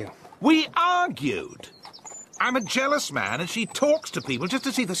stab you? We argued. I'm a jealous man and she talks to people just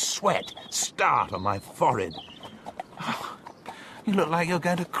to see the sweat start on my forehead. Oh, you look like you're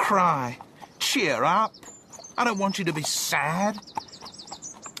going to cry. Cheer up. I don't want you to be sad.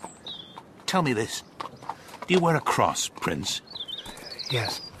 Tell me this. Do you wear a cross, Prince?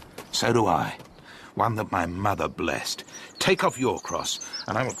 Yes. So do I. One that my mother blessed. Take off your cross,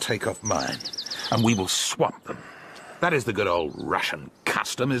 and I will take off mine. And we will swap them. That is the good old Russian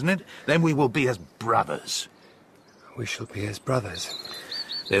custom, isn't it? Then we will be as brothers. We shall be as brothers.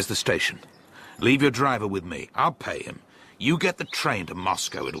 There's the station. Leave your driver with me. I'll pay him. You get the train to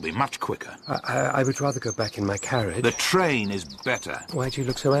Moscow. It'll be much quicker. I would rather go back in my carriage. The train is better. Why do you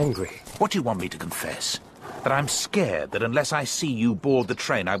look so angry? What do you want me to confess? That I'm scared that unless I see you board the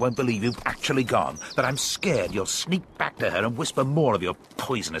train, I won't believe you've actually gone. That I'm scared you'll sneak back to her and whisper more of your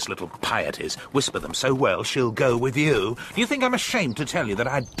poisonous little pieties. Whisper them so well she'll go with you. Do you think I'm ashamed to tell you that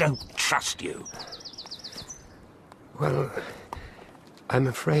I don't trust you? Well, I'm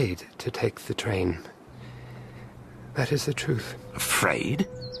afraid to take the train. That is the truth. Afraid?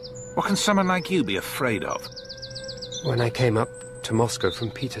 What can someone like you be afraid of? When I came up to Moscow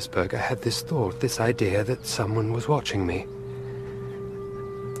from Petersburg, I had this thought, this idea that someone was watching me.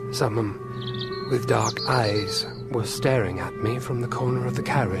 Someone with dark eyes was staring at me from the corner of the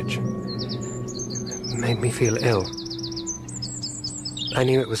carriage. It made me feel ill. I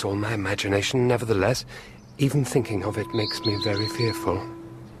knew it was all my imagination, nevertheless, even thinking of it makes me very fearful.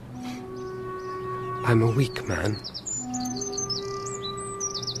 I'm a weak man.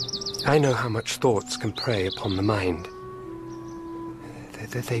 I know how much thoughts can prey upon the mind.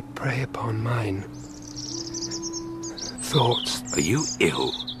 They prey upon mine. Thoughts. Are you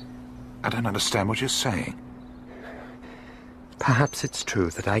ill? I don't understand what you're saying. Perhaps it's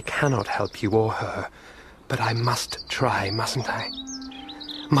true that I cannot help you or her, but I must try, mustn't I?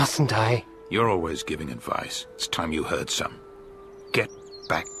 Mustn't I? You're always giving advice. It's time you heard some. Get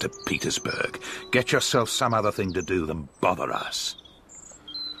back to Petersburg. Get yourself some other thing to do than bother us.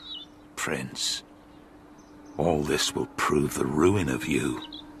 Prince, all this will prove the ruin of you.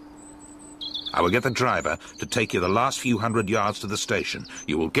 I will get the driver to take you the last few hundred yards to the station.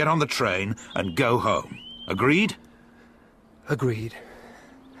 You will get on the train and go home. Agreed? Agreed.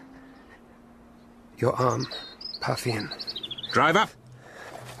 Your arm, Parthian. Driver.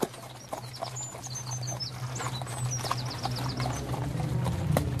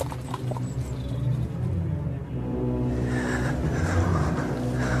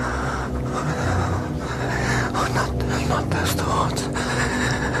 Not those thoughts.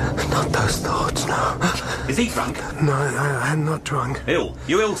 Not those thoughts, no. Is he drunk? No, I'm not drunk. Ill?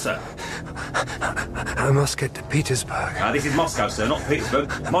 You ill, sir? I must get to Petersburg. This is Moscow, sir, not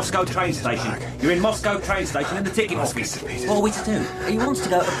Petersburg. Moscow train station. You're in Moscow train station in the ticket office. What are we to do? He wants to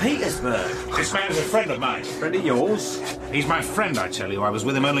go to Petersburg. This man's a friend of mine. Friend of yours? He's my friend, I tell you. I was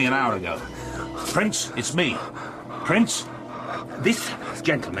with him only an hour ago. Prince, it's me. Prince? This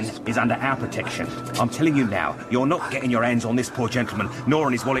gentleman is under our protection. I'm telling you now, you're not getting your hands on this poor gentleman, nor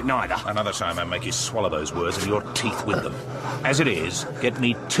on his wallet neither. Another time I make you swallow those words and your teeth with them. As it is, get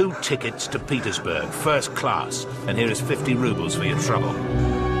me 2 tickets to Petersburg, first class, and here is 50 rubles for your trouble.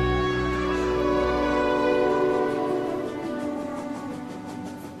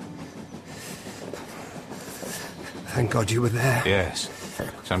 Thank God you were there. Yes.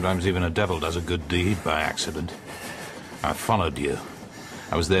 Sometimes even a devil does a good deed by accident. I followed you.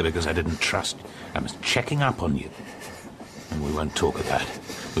 I was there because I didn't trust you. I was checking up on you. And we won't talk of that.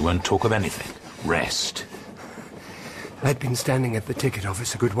 We won't talk of anything. Rest. I'd been standing at the ticket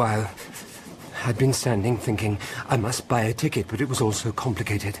office a good while. I'd been standing thinking I must buy a ticket, but it was all so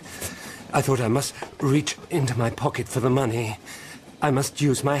complicated. I thought I must reach into my pocket for the money. I must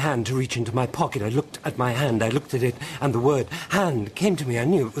use my hand to reach into my pocket. I looked at my hand, I looked at it, and the word hand came to me. I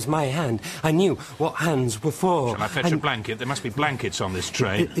knew it was my hand. I knew what hands were for. Shall I fetch a blanket? There must be blankets on this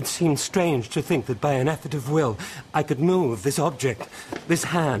train. It seemed strange to think that by an effort of will I could move this object, this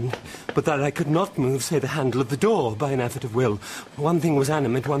hand, but that I could not move, say, the handle of the door by an effort of will. One thing was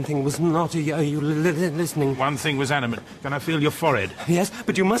animate, one thing was not. Are you listening? One thing was animate. Can I feel your forehead? Yes,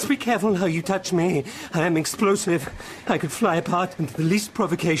 but you must be careful how you touch me. I am explosive. I could fly apart into the least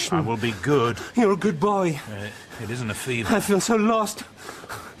provocation. I will be good. You're a good boy. It isn't a fever. I feel so lost.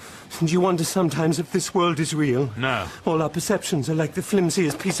 And you wonder sometimes if this world is real. No. All our perceptions are like the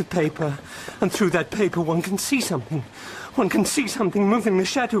flimsiest piece of paper. And through that paper one can see something. One can see something moving, the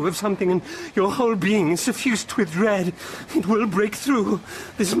shadow of something, and your whole being is suffused with dread. It will break through.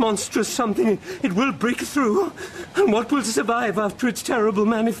 This monstrous something, it will break through. And what will survive after its terrible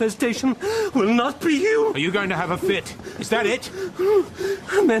manifestation will not be you. Are you going to have a fit? Is that it?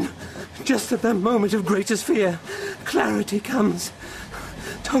 And then, just at that moment of greatest fear, clarity comes.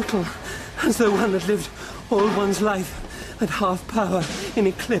 Total, as though one had lived all one's life at half power in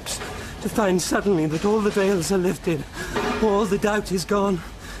eclipse, to find suddenly that all the veils are lifted, all the doubt is gone,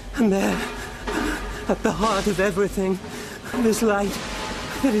 and there, at the heart of everything, this light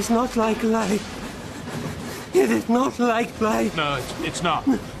that is not like light. It is not like light. No, it's not.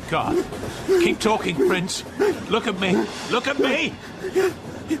 God. Keep talking, Prince. Look at me. Look at me!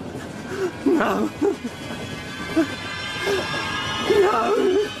 No.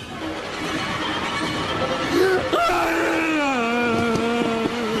 No.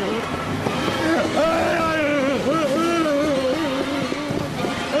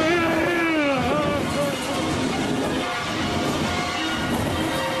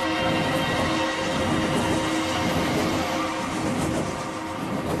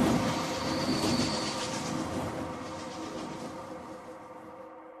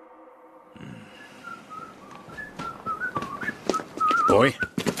 Boy?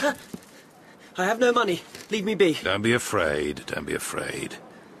 I have no money. Leave me be. Don't be afraid. Don't be afraid.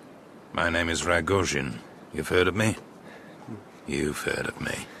 My name is Ragozhin. You've heard of me? You've heard of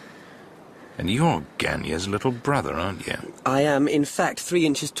me. And you're Ganya's little brother, aren't you? I am, in fact, 3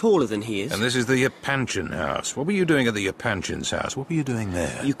 inches taller than he is. And this is the Yapanchin house. What were you doing at the Yapanchin's house? What were you doing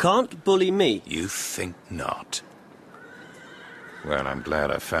there? You can't bully me. You think not. Well, I'm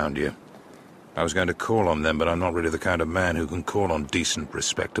glad I found you. I was going to call on them, but I'm not really the kind of man who can call on decent,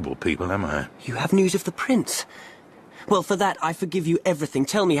 respectable people, am I? You have news of the prince? Well, for that, I forgive you everything.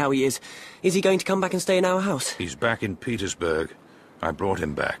 Tell me how he is. Is he going to come back and stay in our house? He's back in Petersburg. I brought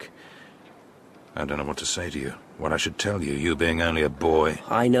him back. I don't know what to say to you. What I should tell you, you being only a boy.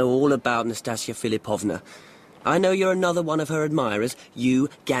 I know all about Nastasia Philippovna. I know you're another one of her admirers. You,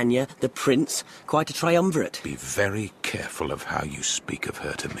 Ganya, the prince. Quite a triumvirate. Be very careful of how you speak of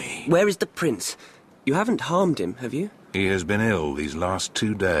her to me. Where is the prince? You haven't harmed him, have you? He has been ill these last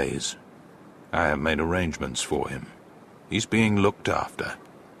 2 days. I have made arrangements for him. He's being looked after.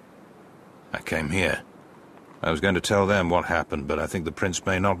 I came here. I was going to tell them what happened, but I think the prince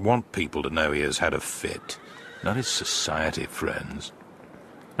may not want people to know he has had a fit. Not his society friends.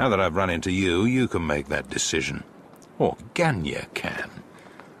 Now that I've run into you, you can make that decision. Or Ganya can.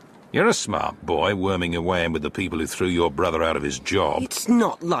 You're a smart boy, worming your way in with the people who threw your brother out of his job. It's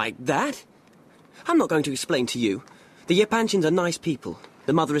not like that. I'm not going to explain to you. The Yapanchins are nice people,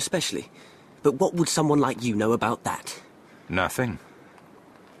 the mother especially. But what would someone like you know about that? Nothing.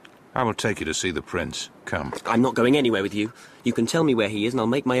 I will take you to see the prince. Come. I'm not going anywhere with you. You can tell me where he is and I'll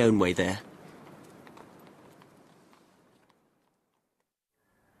make my own way there.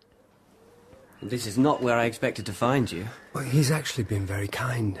 This is not where I expected to find you. Well, he's actually been very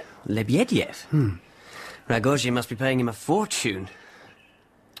kind. Lebediev? Ragozhin must be paying him a fortune.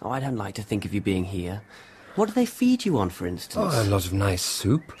 Oh, I don't like to think of you being here. What do they feed you on, for instance? Oh, a lot of nice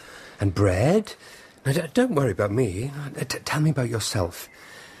soup. And bread. Now, don't worry about me. Tell me about yourself.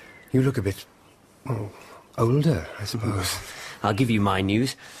 You look a bit, well, older, I suppose. I'll give you my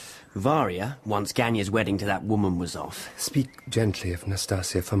news. Varia, once Ganya's wedding to that woman was off. Speak gently of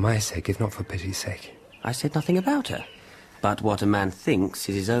Nastasia for my sake, if not for pity's sake. I said nothing about her. But what a man thinks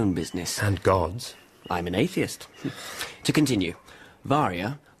is his own business. And God's. I'm an atheist. To continue,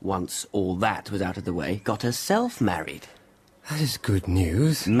 Varia, once all that was out of the way, got herself married. That is good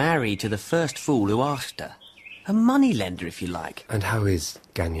news. Married to the first fool who asked her. A moneylender, if you like. And how is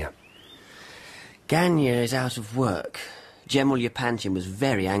Ganya? Ganya is out of work. General Yapanchin was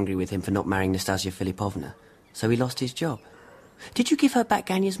very angry with him for not marrying Nastasia Filipovna, so he lost his job. Did you give her back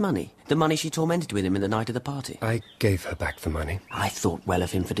Ganya's money? The money she tormented with him in the night of the party? I gave her back the money. I thought well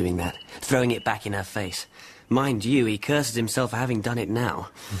of him for doing that, throwing it back in her face. Mind you, he curses himself for having done it now.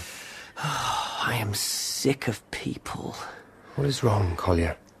 I am sick of people. What is wrong,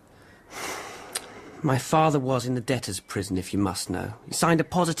 Collier? My father was in the debtor's prison, if you must know. He signed a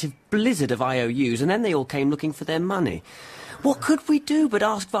positive blizzard of IOUs, and then they all came looking for their money. What could we do but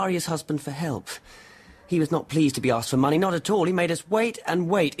ask Varia's husband for help? He was not pleased to be asked for money, not at all. He made us wait and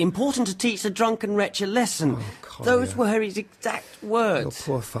wait. Important to teach the drunken wretch a lesson. Oh, those were his exact words.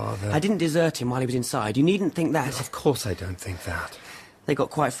 Your poor father. I didn't desert him while he was inside. You needn't think that. Of course I don't think that. They got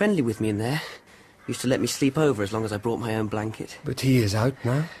quite friendly with me in there. Used to let me sleep over as long as I brought my own blanket. But he is out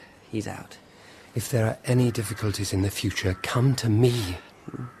now? He's out. If there are any difficulties in the future, come to me.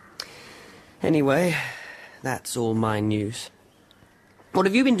 Anyway, that's all my news. What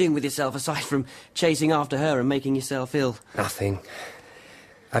have you been doing with yourself aside from chasing after her and making yourself ill? Nothing.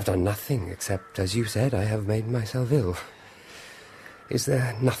 I've done nothing except, as you said, I have made myself ill. Is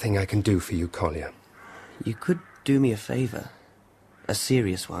there nothing I can do for you, Collier? You could do me a favour. A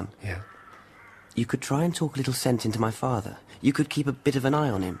serious one. Yeah? You could try and talk a little sense into my father. You could keep a bit of an eye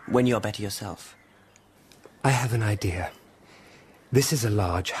on him when you're better yourself. I have an idea. This is a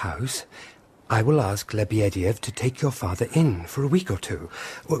large house. I will ask Lebedev to take your father in for a week or two.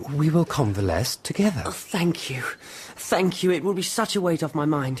 We will convalesce together. Oh, thank you. Thank you. It will be such a weight off my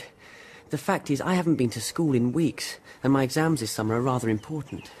mind. The fact is, I haven't been to school in weeks, and my exams this summer are rather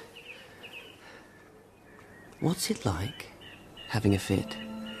important. What's it like, having a fit?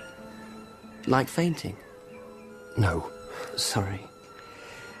 Like fainting? No. Sorry.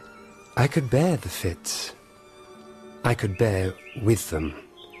 I could bear the fits. I could bear with them.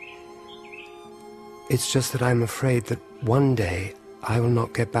 It's just that I'm afraid that one day I will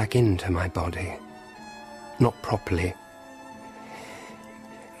not get back into my body. Not properly.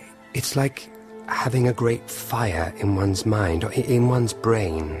 It's like having a great fire in one's mind, or in one's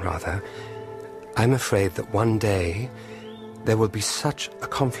brain, rather. I'm afraid that one day there will be such a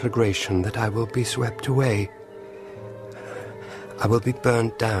conflagration that I will be swept away. I will be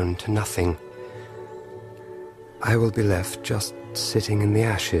burnt down to nothing. I will be left just sitting in the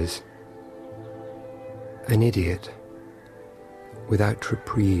ashes. An idiot, without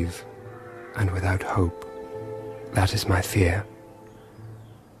reprieve and without hope. That is my fear.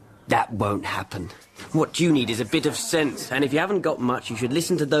 That won't happen. What you need is a bit of sense, and if you haven't got much, you should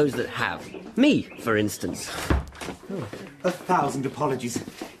listen to those that have. Me, for instance. 1,000 apologies.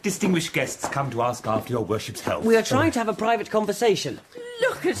 Distinguished guests come to ask after your worship's health. We are trying to have a private conversation.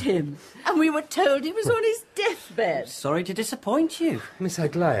 Look at him. And we were told he was on his deathbed. Sorry to disappoint you. Miss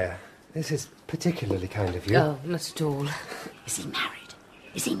Aglaya, this is particularly kind of you. Oh, not at all. Is he married?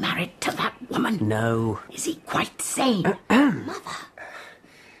 Is he married to that woman? No. Is he quite sane? Mother.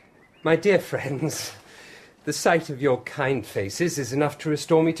 My dear friends, the sight of your kind faces is enough to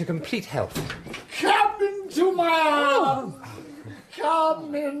restore me to complete health. Come into my arms!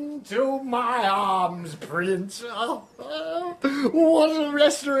 Come into my arms, Prince. What a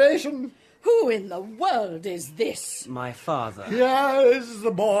restoration! Who in the world is this? My father. Here is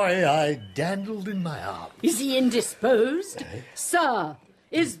the boy I dandled in my arms. Is he indisposed? Sir,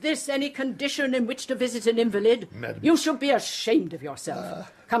 is this any condition in which to visit an invalid? Madam. You should be ashamed of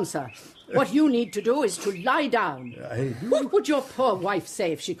yourself. Come, sir. What you need to do is to lie down. What would your poor wife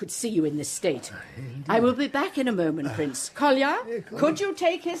say if she could see you in this state? I will be back in a moment, Prince. Collier, could you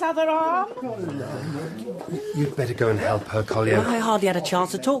take his other arm? You'd better go and help her, Collier. I hardly had a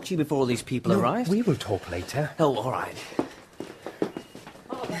chance to talk to you before all these people arrived. We will talk later. Oh, all right.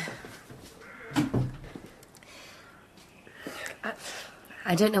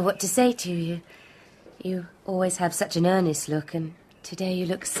 I don't know what to say to you. You always have such an earnest look, and today you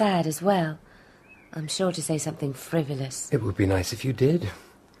look sad as well. I'm sure to say something frivolous. It would be nice if you did.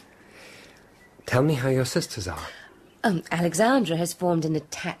 Tell me how your sisters are. Alexandra has formed an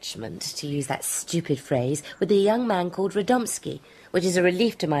attachment, to use that stupid phrase, with a young man called Radomski, which is a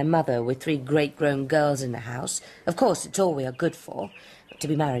relief to my mother with 3 great-grown girls in the house. Of course, it's all we are good for, to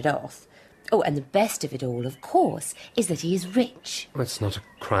be married off. Oh, and the best of it all, of course, is that he is rich. Well, it's not a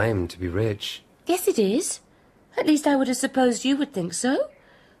crime to be rich. Yes, it is. At least I would have supposed you would think so.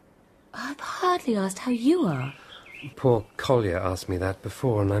 I've hardly asked how you are. Poor Collier asked me that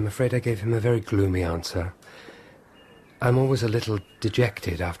before, and I'm afraid I gave him a very gloomy answer. I'm always a little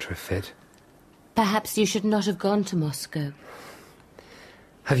dejected after a fit. Perhaps you should not have gone to Moscow.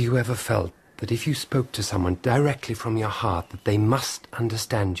 Have you ever felt that if you spoke to someone directly from your heart, that they must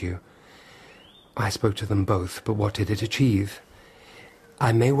understand you? I spoke to them both, but what did it achieve?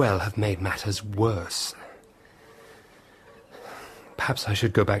 I may well have made matters worse. Perhaps I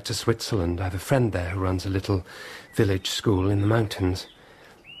should go back to Switzerland. I have a friend there who runs a little village school in the mountains.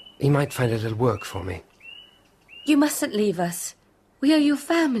 He might find a little work for me. You mustn't leave us. We are your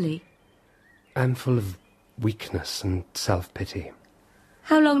family. I'm full of weakness and self-pity.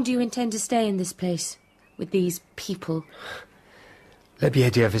 How long do you intend to stay in this place, with these people?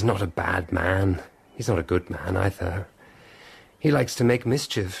 Lebedev is not a bad man. He's not a good man either. He likes to make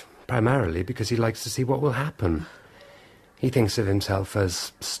mischief, primarily because he likes to see what will happen. He thinks of himself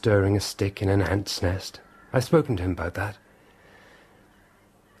as stirring a stick in an ant's nest. I've spoken to him about that.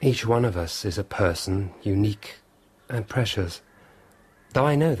 Each one of us is a person, unique and precious. Though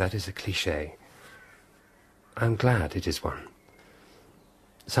I know that is a cliché. I'm glad it is one.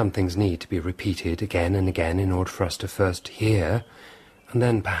 Some things need to be repeated again and again in order for us to first hear, and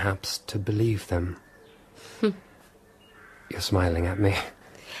then perhaps to believe them. You're smiling at me.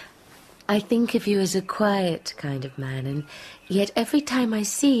 I think of you as a quiet kind of man, and yet every time I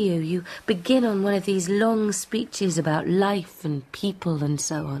see you, you begin on one of these long speeches about life and people and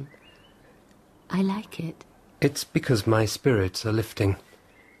so on. I like it. It's because my spirits are lifting.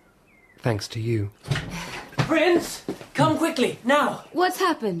 Thanks to you. Prince, come quickly, now. What's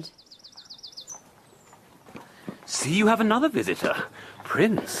happened? See, you have another visitor.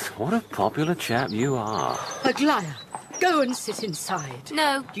 Prince, what a popular chap you are. Aglaya, go and sit inside.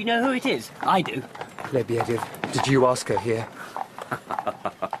 No. Do you know who it is? I do. Lebedev, did you ask her here?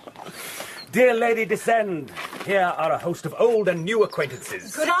 Dear Lady Descend, here are a host of old and new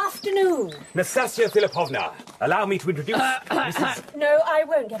acquaintances. Good afternoon. Nastasia Filipovna, allow me to introduce Mrs. No, I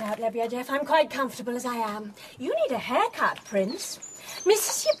won't get out, Lebedev. I'm quite comfortable as I am. You need a haircut, Prince.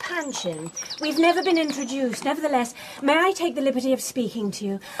 Mrs. Yapanchin, we've never been introduced. Nevertheless, may I take the liberty of speaking to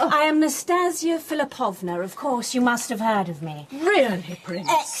you? I am Nastasia Filipovna. Of course, you must have heard of me. Really, Prince?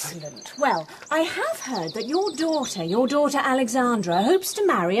 Excellent. Well, I have heard that your daughter Alexandra, hopes to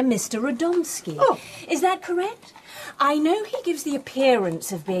marry a Mr. Radomski. Oh. Is that correct? I know he gives the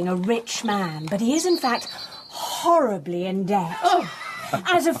appearance of being a rich man, but he is, in fact, horribly in debt. Oh.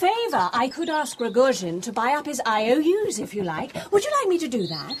 As a favour, I could ask Rogozhin to buy up his IOUs, if you like. Would you like me to do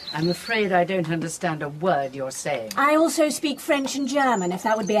that? I'm afraid I don't understand a word you're saying. I also speak French and German, if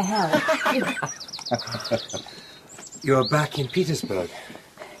that would be a help. You're back in Petersburg?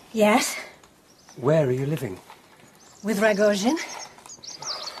 Yes. Where are you living? With Rogozhin?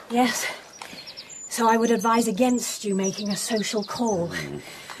 Yes. So I would advise against you making a social call.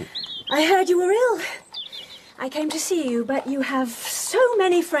 I heard you were ill. I came to see you, but you have so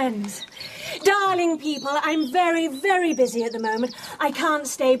many friends. Darling people, I'm very, very busy at the moment. I can't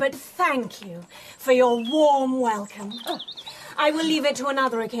stay, but thank you for your warm welcome. Oh, I will leave it to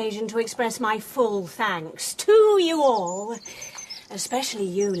another occasion to express my full thanks to you all. Especially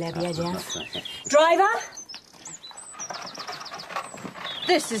you, Lebedev. Driver?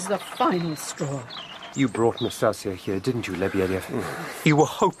 This is the final straw. You brought Nastasia here, didn't you, Lebedev? You were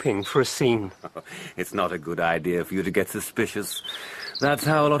hoping for a scene. It's not a good idea for you to get suspicious. That's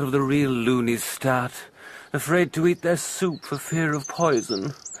how a lot of the real loonies start. Afraid to eat their soup for fear of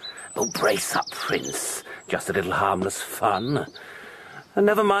poison. Oh, brace up, Prince. Just a little harmless fun. And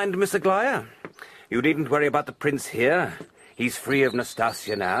never mind Miss Aglaya. You needn't worry about the prince here. He's free of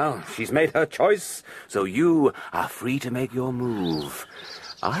Nastasia now. She's made her choice, so you are free to make your move.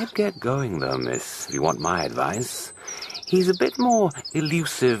 I'd get going, though, miss, if you want my advice. He's a bit more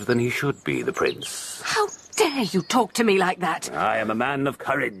elusive than he should be, the prince. How dare you talk to me like that? I am a man of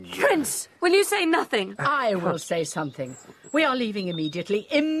courage. Prince, will you say nothing? I will say something. We are leaving immediately.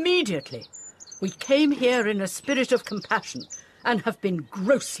 Immediately. We came here in a spirit of compassion and have been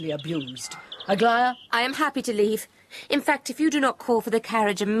grossly abused. Aglaya? I am happy to leave. In fact, if you do not call for the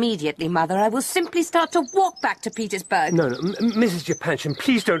carriage immediately, Mother, I will simply start to walk back to Petersburg. No, Mrs. Japanshin,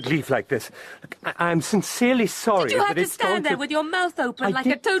 please don't leave like this. Look, I'm sincerely sorry. Did you have to stand there with your mouth open like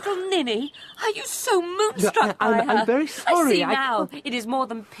a total ninny? Are you so moonstruck by her? I'm very sorry. I see now. It is more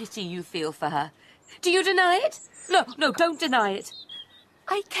than pity you feel for her. Do you deny it? No, don't deny it.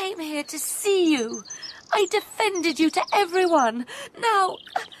 I came here to see you. I defended you to everyone. Now,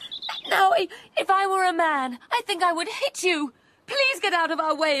 if I were a man, I think I would hit you. Please get out of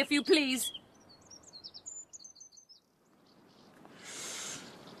our way, if you please.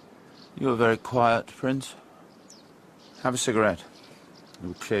 You are very quiet, Prince. Have a cigarette. It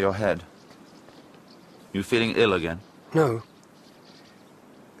will clear your head. You feeling ill again? No.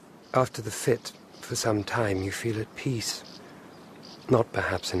 After the fit, for some time, you feel at peace. Not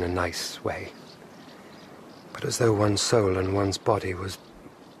perhaps in a nice way, but as though one's soul and one's body was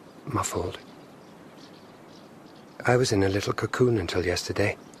muffled. I was in a little cocoon until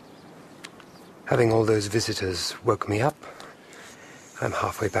yesterday. Having all those visitors woke me up. I'm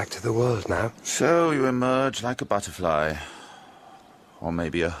halfway back to the world now. So you emerge like a butterfly, or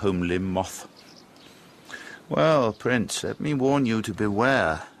maybe a homely moth. Well, Prince, let me warn you to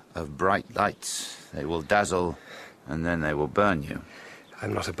beware of bright lights. They will dazzle, and then they will burn you.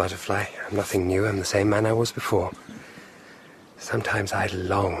 I'm not a butterfly. I'm nothing new. I'm the same man I was before. Sometimes I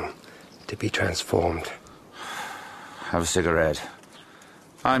long to be transformed. Have a cigarette.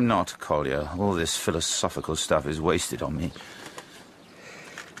 I'm not Collier. All this philosophical stuff is wasted on me.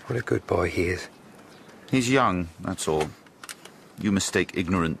 What a good boy he is. He's young, that's all. You mistake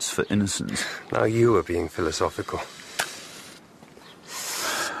ignorance for innocence. Now you are being philosophical.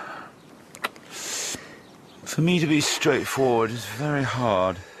 For me to be straightforward is very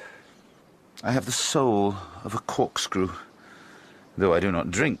hard. I have the soul of a corkscrew, though I do not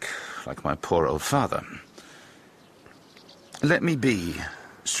drink like my poor old father. Let me be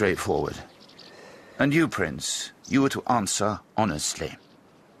straightforward. And you, Prince, you are to answer honestly.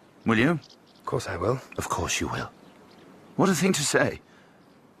 Will you? Of course I will. Of course you will. What a thing to say.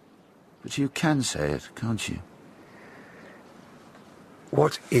 But you can say it, can't you?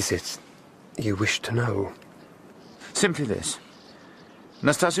 What is it you wish to know? Simply this.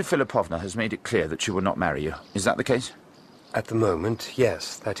 Nastasia Philippovna has made it clear that she will not marry you. Is that the case? At the moment,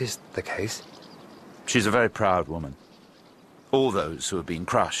 yes, that is the case. She's a very proud woman. All those who have been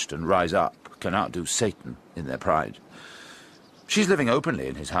crushed and rise up can outdo Satan in their pride. She's living openly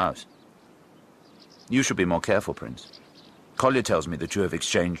in his house. You should be more careful, Prince. Collier tells me that you have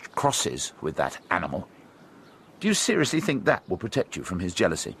exchanged crosses with that animal. Do you seriously think that will protect you from his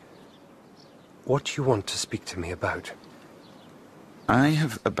jealousy? What do you want to speak to me about? I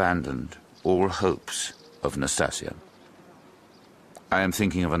have abandoned all hopes of Nastasia. I am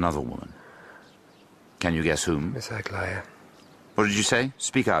thinking of another woman. Can you guess whom? Miss Aglaya. What did you say?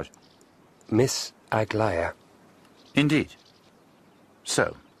 Speak out. Miss Aglaya. Indeed.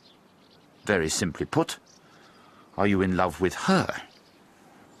 So, very simply put, are you in love with her?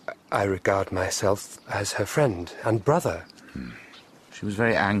 I regard myself as her friend and brother. She was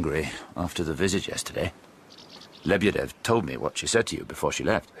very angry after the visit yesterday. Lebedev told me what she said to you before she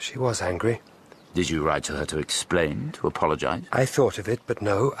left. She was angry. Did you write to her to explain, to apologize? I thought of it, but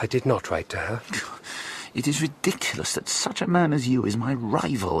no, I did not write to her. It is ridiculous that such a man as you is my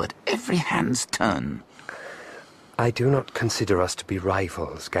rival at every hand's turn. I do not consider us to be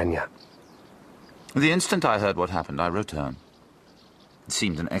rivals, Ganya. The instant I heard what happened, I wrote to her. It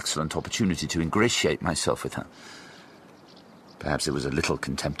seemed an excellent opportunity to ingratiate myself with her. Perhaps it was a little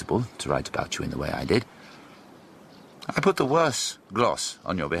contemptible to write about you in the way I did. I put the worst gloss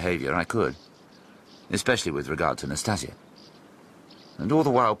on your behavior I could, especially with regard to Nastasia, and all the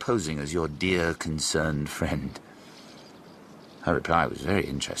while posing as your dear, concerned friend. Her reply was very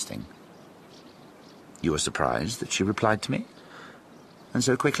interesting. You were surprised that she replied to me? And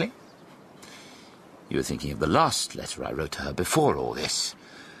so quickly? You were thinking of the last letter I wrote to her before all this.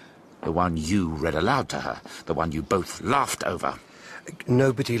 The one you read aloud to her. The one you both laughed over.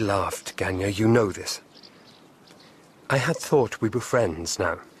 Nobody laughed, Ganya. You know this. I had thought we were friends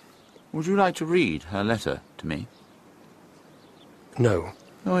now. Would you like to read her letter to me? No.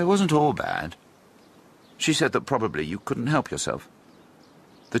 No, it wasn't all bad. She said that probably you couldn't help yourself.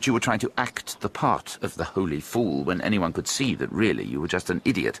 That you were trying to act the part of the holy fool when anyone could see that really you were just an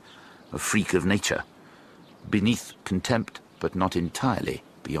idiot, a freak of nature, beneath contempt, but not entirely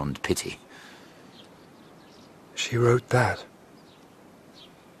beyond pity. She wrote that.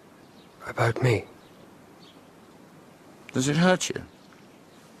 About me. Does it hurt you?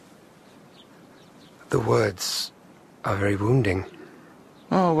 The words are very wounding.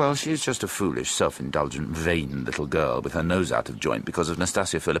 Oh, well, she's just a foolish, self-indulgent, vain little girl with her nose out of joint because of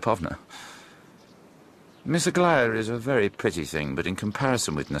Nastasia Philippovna. Miss Aglaya is a very pretty thing, but in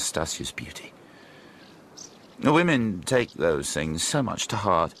comparison with Nastasia's beauty... The women take those things so much to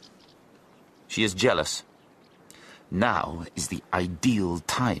heart. She is jealous. Now is the ideal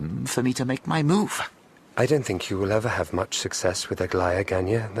time for me to make my move. I don't think you will ever have much success with Aglaya,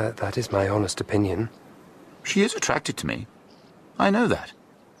 Ganya. That is my honest opinion. She is attracted to me. I know that.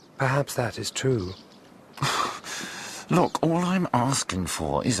 Perhaps that is true. Look, all I'm asking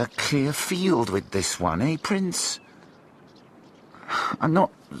for is a clear field with this one, eh, Prince? I'm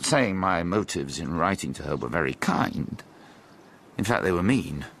not saying my motives in writing to her were very kind. In fact, they were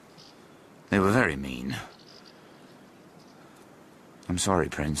mean. They were very mean. I'm sorry,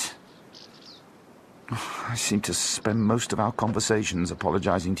 Prince. I seem to spend most of our conversations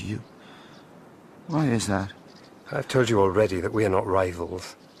apologizing to you. Why is that? I've told you already that we are not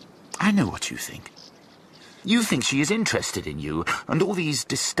rivals. I know what you think. You think she is interested in you, and all these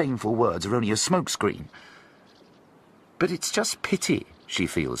disdainful words are only a smokescreen. But it's just pity she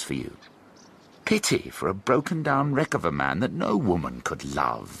feels for you. Pity for a broken-down wreck of a man that no woman could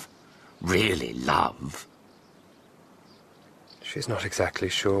love. Really love. She's not exactly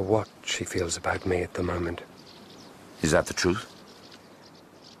sure what she feels about me at the moment. Is that the truth?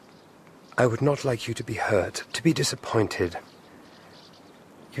 I would not like you to be hurt, to be disappointed.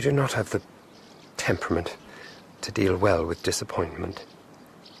 You do not have the temperament to deal well with disappointment.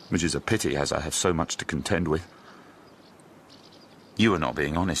 Which is a pity, as I have so much to contend with. You are not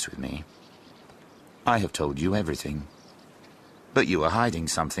being honest with me. I have told you everything. But you are hiding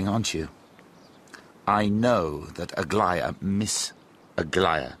something, aren't you? I know that Aglaya, Miss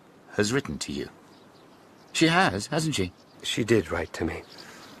Aglaya, has written to you. She has, hasn't she? She did write to me.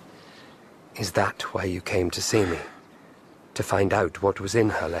 Is that why you came to see me? To find out what was in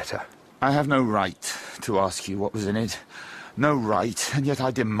her letter? I have no right to ask you what was in it. No right, and yet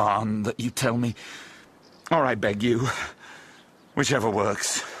I demand that you tell me. Or I beg you. Whichever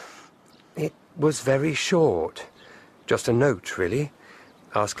works. It was very short. Just a note, really.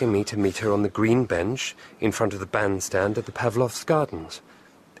 Asking me to meet her on the green bench in front of the bandstand at the Pavlovs' Gardens.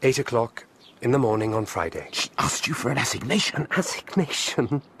 8 o'clock in the morning on Friday. She asked you for an assignation? An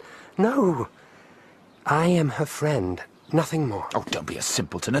assignation? No. I am her friend. Nothing more. Oh, don't be a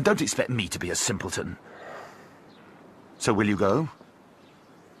simpleton, and don't expect me to be a simpleton. So will you go?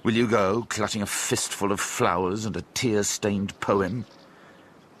 Will you go, clutching a fistful of flowers and a tear-stained poem?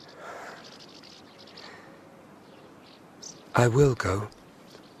 I will go.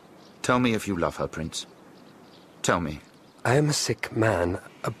 Tell me if you love her, Prince. Tell me. I am a sick man,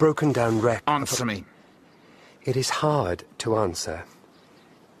 a broken-down wreck. Answer me. It is hard to answer.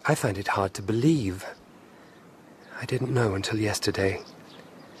 I find it hard to believe. I didn't know until yesterday.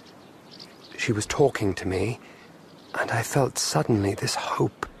 She was talking to me, and I felt suddenly this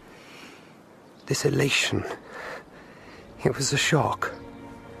hope, this elation. It was a shock.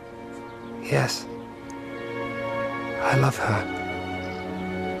 Yes, I love her.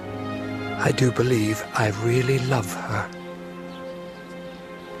 I do believe I really love her.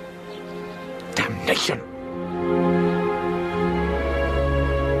 Damnation!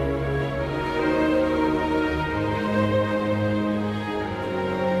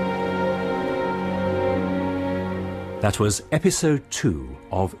 That was episode 2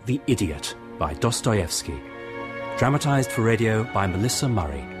 of The Idiot by Dostoevsky, dramatised for radio by Melissa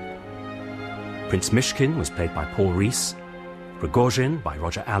Murray. Prince Mishkin was played by Paul Rhys, Rogozhin by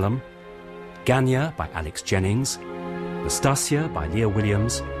Roger Allam, Ganya by Alex Jennings, Nastasia by Leah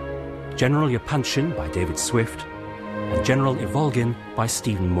Williams, General Yapanshin by David Swift, and General Ivolgin by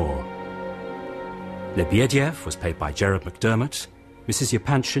Stephen Moore. Lebediev was played by Gerard McDermott, Mrs.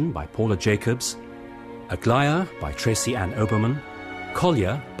 Yapanshin by Paula Jacobs, Aglaya by Tracey Ann Oberman,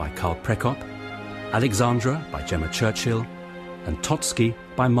 Kolya by Karl Prekop, Alexandra by Gemma Churchill, and Totsky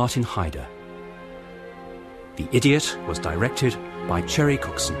by Martin Hyder. The Idiot was directed by Cherry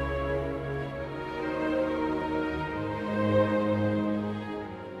Cookson.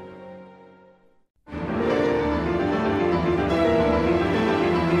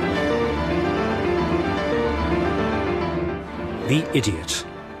 The Idiot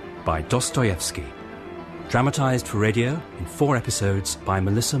by Dostoevsky, dramatised for radio in 4 episodes by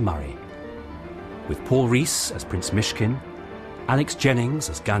Melissa Murray, with Paul Rhys as Prince Mishkin, Alex Jennings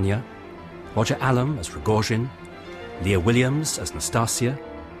as Ganya, Roger Allam as Rogozhin, Leah Williams as Nastasia,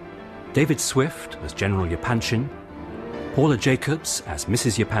 David Swift as General Yapanshin, Paula Jacobs as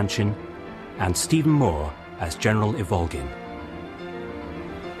Mrs. Yapanshin, and Stephen Moore as General Ivolgin.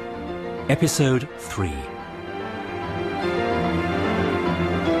 Episode 3.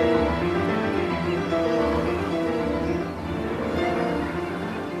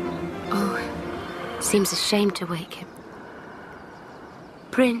 seems ashamed to wake him.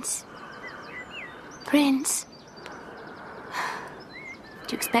 Prince. Prince.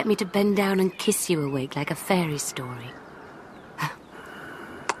 Do you expect me to bend down and kiss you awake like a fairy story?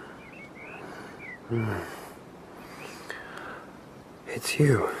 It's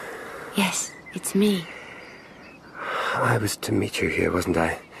you. Yes, it's me. I was to meet you here, wasn't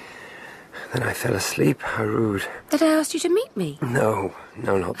I? Then I fell asleep. How rude. Did I ask you to meet me? No,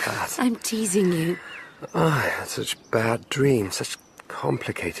 not that. I'm teasing you. Oh, I had such bad dreams, such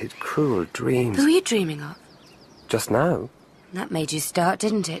complicated, cruel dreams. Who are you dreaming of? Just now? That made you start,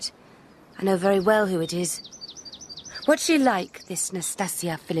 didn't it? I know very well who it is. What's she like, this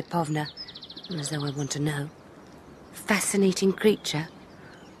Nastasia Filipovna? As though I want to know. Fascinating creature.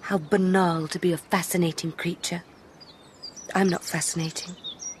 How banal to be a fascinating creature. I'm not fascinating.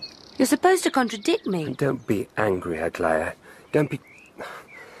 You're supposed to contradict me. Don't be angry, Aglaya. Don't be...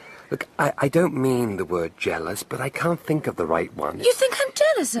 Look, I don't mean the word jealous, but I can't think of the right one. You think I'm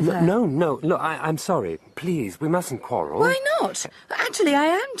jealous of her? No. Look, I'm sorry. Please, we mustn't quarrel. Why not? Actually, I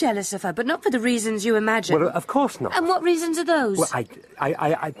am jealous of her, but not for the reasons you imagine. Well, of course not. And what reasons are those?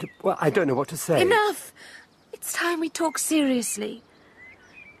 Well, I don't know what to say. Enough! It's time we talk seriously.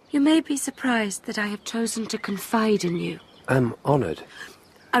 You may be surprised that I have chosen to confide in you. I'm honoured.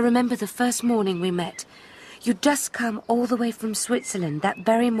 I remember the first morning we met. You'd just come all the way from Switzerland that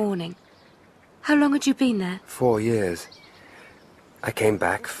very morning. How long had you been there? 4 years. I came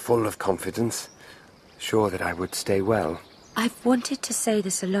back full of confidence, sure that I would stay well. I've wanted to say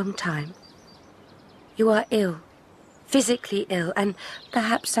this a long time. You are ill, physically ill, and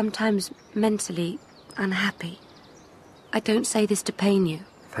perhaps sometimes mentally unhappy. I don't say this to pain you.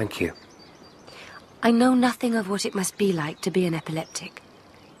 Thank you. I know nothing of what it must be like to be an epileptic.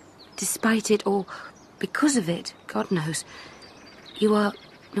 Despite it, or because of it, God knows, you are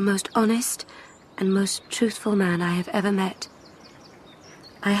the most honest and most truthful man I have ever met.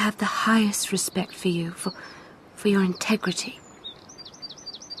 I have the highest respect for you, for your integrity.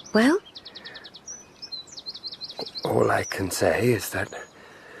 Well? All I can say is that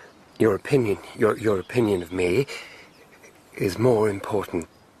your opinion of me is more important.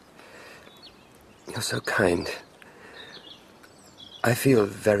 You're so kind. I feel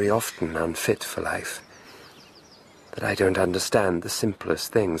very often unfit for life. That I don't understand the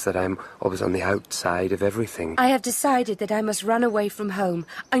simplest things, that I'm always on the outside of everything. I have decided that I must run away from home.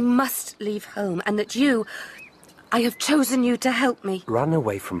 I must leave home, and that I have chosen you to help me. Run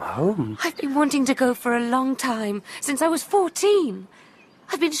away from home? I've been wanting to go for a long time, since I was 14.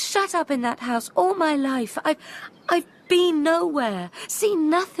 I've been shut up in that house all my life. I've been nowhere, seen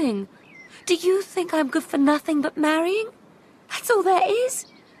nothing. Do you think I'm good for nothing but marrying? That's all there is?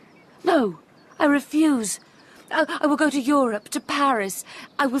 No, I refuse. I will go to Europe, to Paris.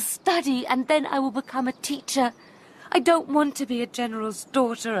 I will study, and then I will become a teacher. I don't want to be a general's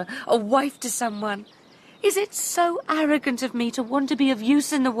daughter, a wife to someone. Is it so arrogant of me to want to be of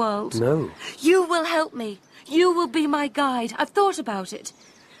use in the world? No. You will help me. You will be my guide. I've thought about it.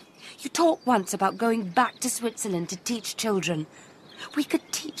 You talked once about going back to Switzerland to teach children. We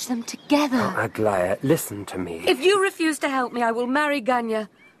could teach them together. Oh, Aglaya, listen to me. If you refuse to help me, I will marry Ganya.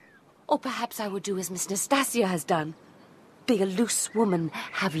 Or perhaps I would do as Miss Nastasia has done. Be a loose woman,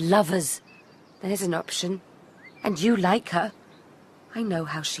 have lovers. There's an option. And you like her. I know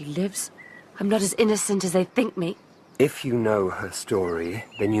how she lives. I'm not as innocent as they think me. If you know her story,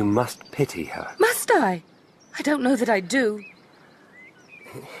 then you must pity her. Must I? I don't know that I do.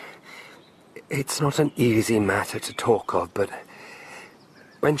 It's not an easy matter to talk of, but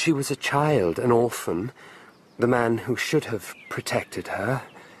when she was a child, an orphan, the man who should have protected her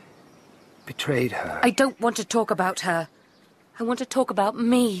betrayed her. I don't want to talk about her. I want to talk about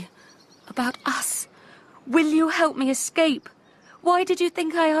me. About us. Will you help me escape? Why did you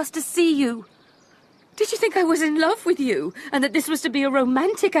think I asked to see you? Did you think I was in love with you, and that this was to be a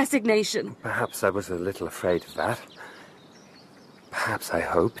romantic assignation? Perhaps I was a little afraid of that. Perhaps I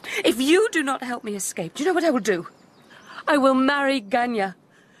hoped. If you do not help me escape, do you know what I will do? I will marry Ganya.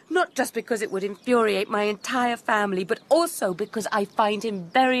 Not just because it would infuriate my entire family, but also because I find him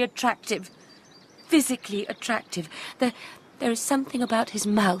very attractive. Physically attractive. There is something about his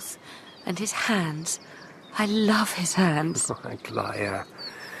mouth and his hands. I love his hands. Oh, Aglaya,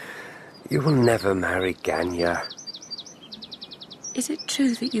 you will never marry Ganya. Is it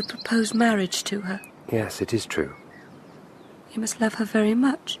true that you propose marriage to her? Yes, it is true. You must love her very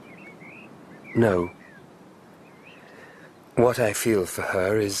much. No. What I feel for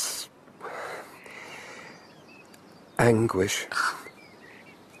her is anguish.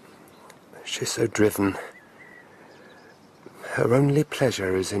 She's so driven Her only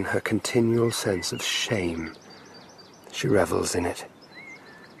pleasure is in her continual sense of shame. She revels in it.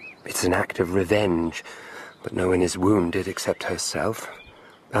 It's an act of revenge, but no one is wounded except herself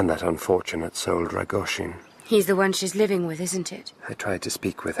and that unfortunate soul Dragoshin. He's the one she's living with, isn't it? I tried to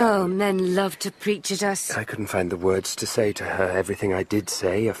speak with her. Oh, men love to preach at us. I couldn't find the words to say to her. Everything I did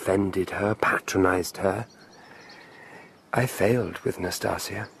say offended her, patronized her. I failed with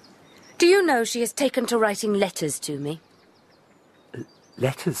Nastasia. Do you know she has taken to writing letters to me?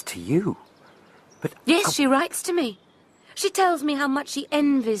 Letters to you? But yes, she writes to me. She tells me how much she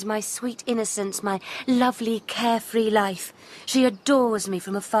envies my sweet innocence, my lovely, carefree life. She adores me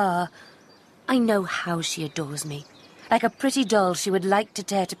from afar. I know how she adores me. Like a pretty doll she would like to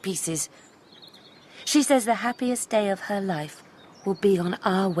tear to pieces. She says the happiest day of her life will be on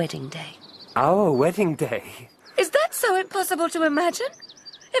our wedding day. Our wedding day? Is that so impossible to imagine?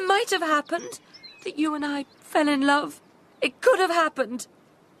 It might have happened that you and I fell in love. It could have happened.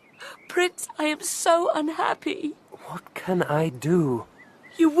 Prince, I am so unhappy. What can I do?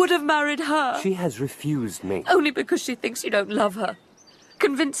 You would have married her. She has refused me. Only because she thinks you don't love her.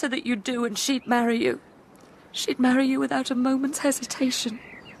 Convince her that you do and she'd marry you. She'd marry you without a moment's hesitation.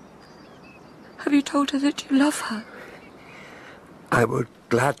 Have you told her that you love her? I would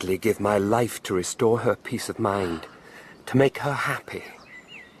gladly give my life to restore her peace of mind, to make her happy.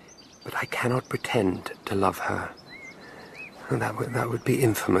 But I cannot pretend to love her. That would be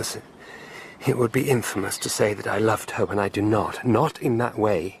infamous. It would be infamous to say that I loved her when I do not. Not in that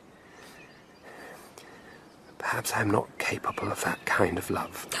way. Perhaps I'm not capable of that kind of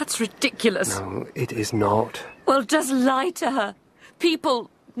love. That's ridiculous. No, it is not. Well, just lie to her.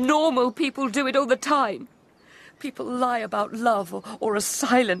 People, normal people, do it all the time. People lie about love or are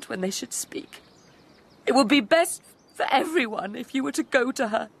silent when they should speak. It would be best for everyone if you were to go to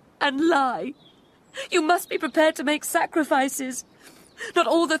her and lie. You must be prepared to make sacrifices. Not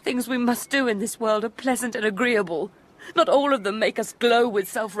all the things we must do in this world are pleasant and agreeable. Not all of them make us glow with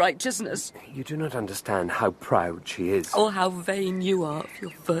self-righteousness. You do not understand how proud she is. Or how vain you are of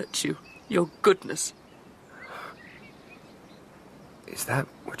your virtue, your goodness. Is that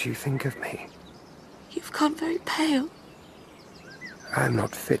what you think of me? You've gone very pale. I'm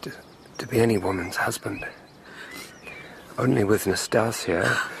not fit to be any woman's husband. Only with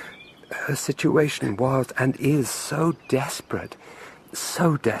Nastasia, her situation was and is so desperate.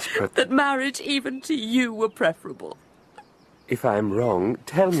 So desperate. That marriage even to you were preferable. If I'm wrong,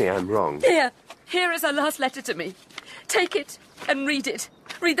 tell me I'm wrong. Here is her last letter to me. Take it and read it.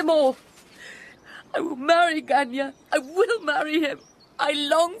 Read them all. I will marry Ganya. I will marry him. I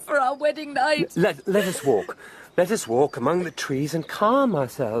long for our wedding night. Let us walk. Let us walk among the trees and calm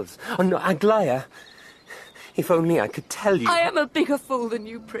ourselves. Oh, no, Aglaya, if only I could tell you... I am a bigger fool than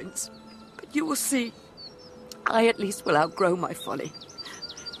you, Prince. But you will see. I at least will outgrow my folly.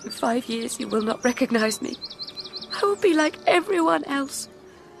 In 5 years you will not recognize me. I will be like everyone else.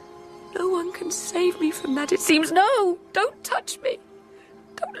 No one can save me from that, it seems. No, don't touch me.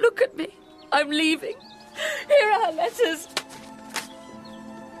 Don't look at me. I'm leaving. Here are her letters.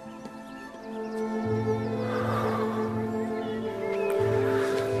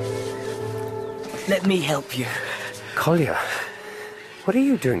 Let me help you. Kolya, what are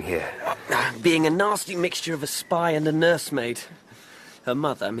you doing here? Being a nasty mixture of a spy and a nursemaid. Her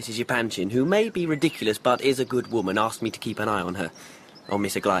mother, Mrs. Yapanchin, who may be ridiculous but is a good woman, asked me to keep an eye on her. On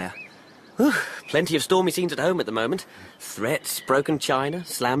Miss Aglaya. Plenty of stormy scenes at home at the moment. Threats, broken china,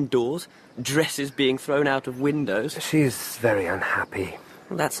 slammed doors, dresses being thrown out of windows. She is very unhappy.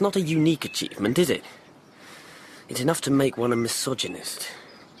 Well, that's not a unique achievement, is it? It's enough to make one a misogynist.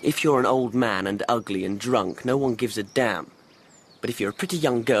 If you're an old man and ugly and drunk, no one gives a damn. But if you're a pretty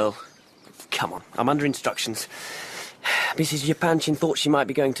young girl... Come on, I'm under instructions. Mrs. Yapanchin thought she might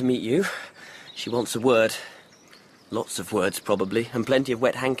be going to meet you. She wants a word. Lots of words, probably, and plenty of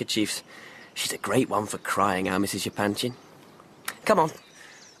wet handkerchiefs. She's a great one for crying, our Mrs. Yapanchin. Come on.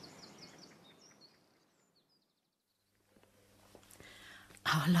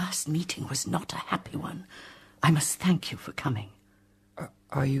 Our last meeting was not a happy one. I must thank you for coming.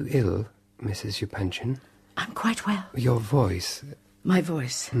 Are you ill, Mrs. Yapanchin? I'm quite well. Your voice... My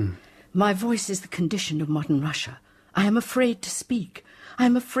voice. My voice is the condition of modern Russia. I am afraid to speak. I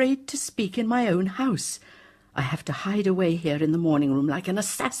am afraid to speak in my own house. I have to hide away here in the morning room like an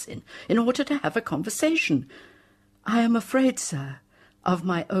assassin in order to have a conversation. I am afraid, sir, of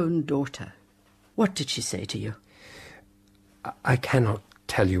my own daughter. What did she say to you? I cannot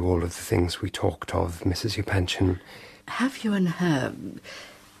tell you all of the things we talked of, Mrs. Yapanchin. Have you and her...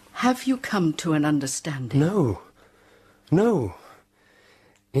 have you come to an understanding? No. No.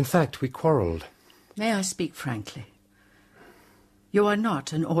 In fact, we quarrelled. May I speak frankly? You are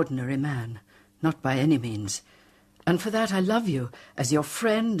not an ordinary man, not by any means. And for that I love you, as your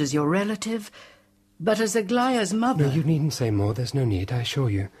friend, as your relative, but as Aglaya's mother... No, you needn't say more. There's no need, I assure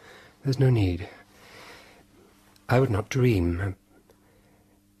you. There's no need. I would not dream.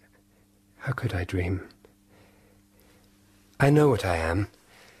 How could I dream? I know what I am.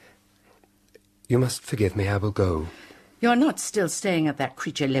 You must forgive me. I will go. You're not still staying at that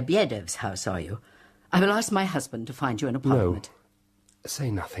creature Lebyedev's house, are you? I will ask my husband to find you an apartment. No.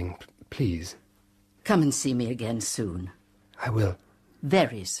 Say nothing, please. Come and see me again soon. I will.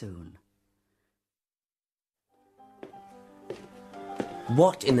 Very soon.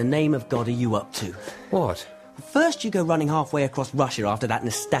 What in the name of God are you up to? What? First you go running halfway across Russia after that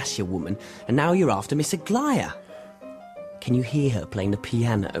Nastasia woman, and now you're after Miss Aglaya. Can you hear her playing the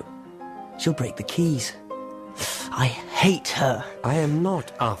piano? She'll break the keys. I hate her. I am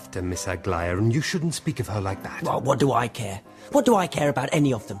not after Miss Aglaya, and you shouldn't speak of her like that. Well, what do I care? What do I care about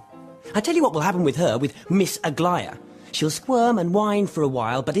any of them? I tell you what will happen with her, with Miss Aglaya. She'll squirm and whine for a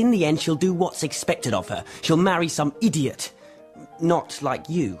while, but in the end she'll do what's expected of her. She'll marry some idiot. Not like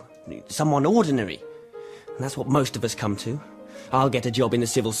you. Someone ordinary. And that's what most of us come to. I'll get a job in the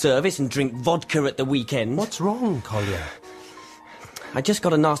civil service and drink vodka at the weekend. What's wrong, Kolya? I just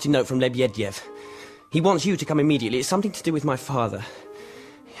got a nasty note from Lebediev. He wants you to come immediately. It's something to do with my father.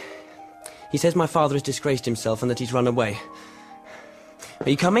 He says my father has disgraced himself and that he's run away. Are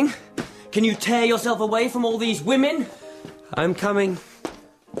you coming? Can you tear yourself away from all these women? I'm coming.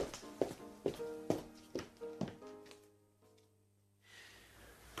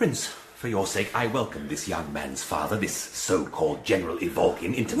 Prince, for your sake, I welcome this young man's father, this so-called General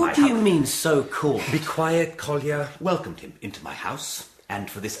Ivolgin, into my house. What do you mean, so-called? Be quiet, Kolya. Welcomed him into my house. And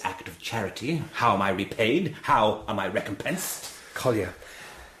for this act of charity, how am I repaid? How am I recompensed? Kolya,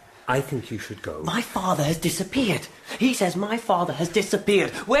 I think you should go. My father has disappeared. He says my father has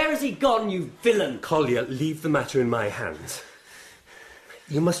disappeared. Where has he gone, you villain? Kolya, leave the matter in my hands.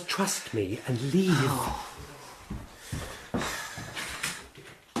 You must trust me and leave. Oh.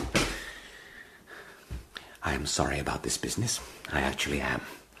 I am sorry about this business. I actually am.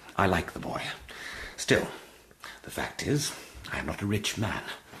 I like the boy. Still, the fact is, I am not a rich man.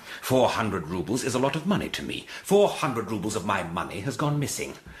 400 roubles is a lot of money to me. 400 roubles of my money has gone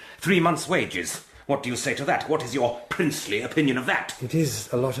missing. 3 months' wages. What do you say to that? What is your princely opinion of that? It is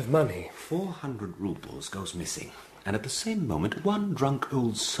a lot of money. 400 roubles goes missing. And at the same moment, one drunk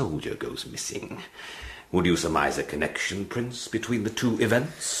old soldier goes missing. Would you surmise a connection, Prince, between the two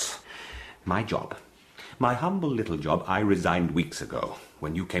events? My job. My humble little job I resigned weeks ago,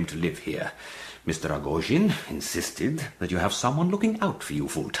 when you came to live here. Mr. Rogojin insisted that you have someone looking out for you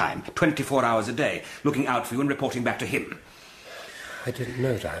full-time, 24 hours a day, looking out for you and reporting back to him. I didn't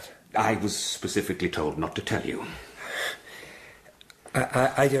know that. I was specifically told not to tell you.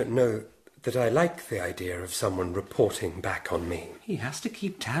 I don't know that I like the idea of someone reporting back on me. He has to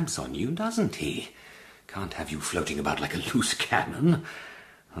keep tabs on you, doesn't he? Can't have you floating about like a loose cannon.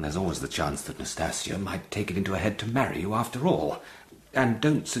 And there's always the chance that Nastasia might take it into her head to marry you after all. And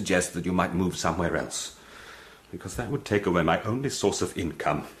don't suggest that you might move somewhere else, because that would take away my only source of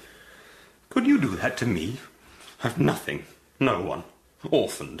income. Could you do that to me? I've nothing, no one,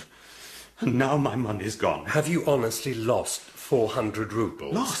 orphaned, and now my money's gone. Have you honestly lost 400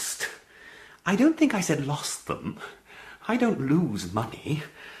 roubles? Lost? I don't think I said lost them. I don't lose money.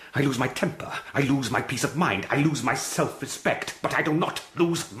 I lose my temper, I lose my peace of mind, I lose my self-respect, but I do not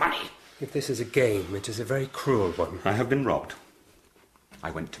lose money. If this is a game, it is a very cruel one. I have been robbed. I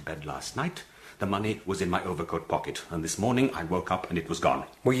went to bed last night. The money was in my overcoat pocket, and this morning I woke up and it was gone.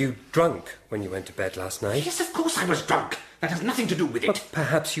 Were you drunk when you went to bed last night? Yes, of course I was drunk. That has nothing to do with it. But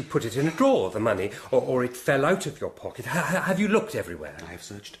perhaps you put it in a drawer, the money, or it fell out of your pocket. Have you looked everywhere? I have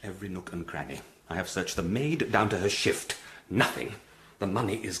searched every nook and cranny. I have searched the maid down to her shift. Nothing. The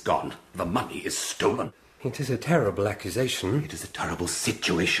money is gone. The money is stolen. It is a terrible accusation. It is a terrible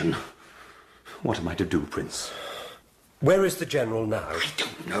situation. What am I to do, Prince? Where is the General now? I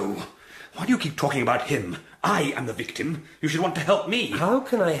don't know. Why do you keep talking about him? I am the victim. You should want to help me. How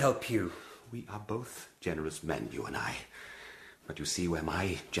can I help you? We are both generous men, you and I. But you see where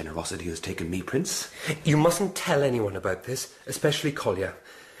my generosity has taken me, Prince? You mustn't tell anyone about this, especially Kolya.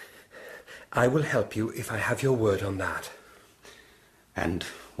 I will help you if I have your word on that. And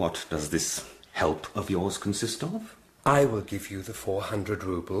what does this help of yours consist of? I will give you the 400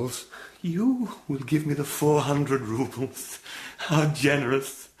 roubles. You will give me the 400 roubles? How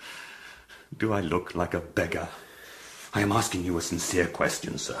generous. Do I look like a beggar? I am asking you a sincere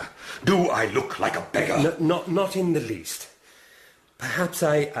question, sir. Do I look like a beggar? Not in the least. Perhaps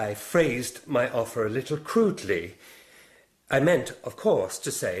I phrased my offer a little crudely. I meant, of course,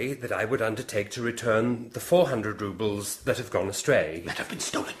 to say that I would undertake to return the 400 roubles that have gone astray. That have been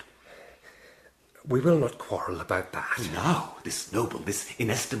stolen. We will not quarrel about that. Now, this noble, this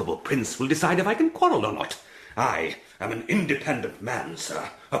inestimable prince will decide if I can quarrel or not. I am an independent man, sir.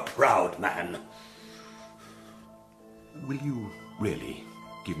 A proud man. Will you really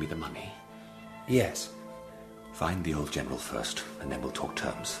give me the money? Yes. Find the old general first, and then we'll talk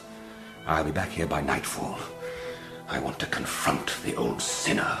terms. I'll be back here by nightfall. I want to confront the old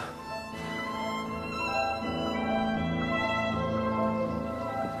sinner.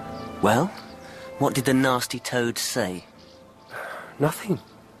 Well, what did the nasty toad say? Nothing.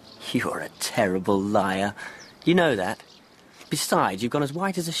 You're a terrible liar. You know that. Besides, you've gone as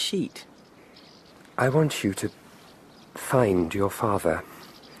white as a sheet. I want you to find your father.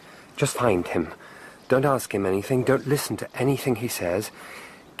 Just find him. Don't ask him anything. Don't listen to anything he says.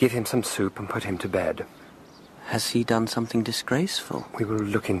 Give him some soup and put him to bed. Has he done something disgraceful? We will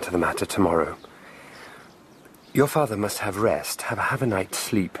look into the matter tomorrow. Your father must have rest, have a night's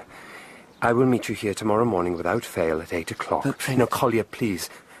sleep. I will meet you here tomorrow morning without fail at 8 o'clock. No, Collier, please,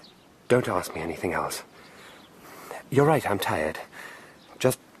 don't ask me anything else. You're right, I'm tired.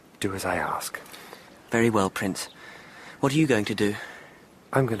 Just do as I ask. Very well, Prince. What are you going to do?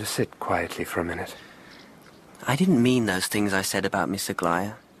 I'm going to sit quietly for a minute. I didn't mean those things I said about Miss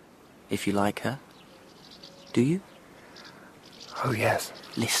Aglaya. If you like her. Do you? Oh, yes.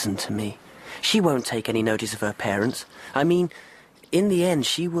 Listen to me. She won't take any notice of her parents. I mean, in the end,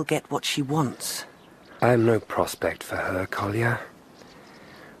 she will get what she wants. I am no prospect for her, Collier.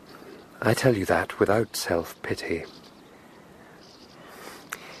 I tell you that without self-pity.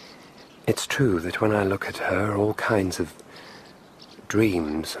 It's true that when I look at her, all kinds of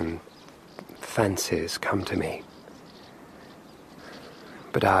dreams and fancies come to me.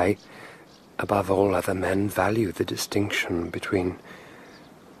 But I, above all other men, value the distinction between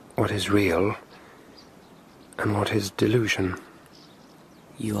what is real and what is delusion.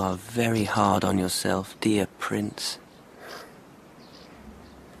 You are very hard on yourself, dear Prince.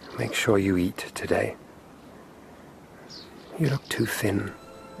 Make sure you eat today. You look too thin.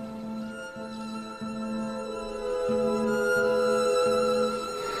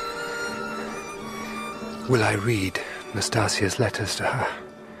 Will I read Nastasia's letters to her?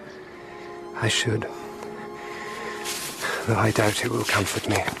 I should. Though I doubt it will comfort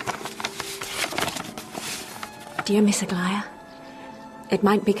me. Dear Miss Aglaya, it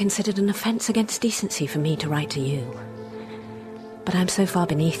might be considered an offence against decency for me to write to you. But I'm so far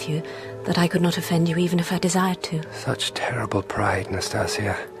beneath you that I could not offend you even if I desired to. Such terrible pride,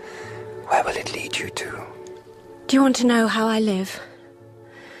 Nastasia. Where will it lead you to? Do you want to know how I live?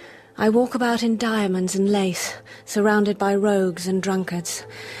 I walk about in diamonds and lace, surrounded by rogues and drunkards.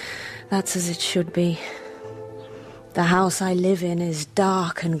 That's as it should be. The house I live in is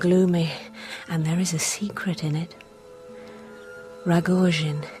dark and gloomy, and there is a secret in it.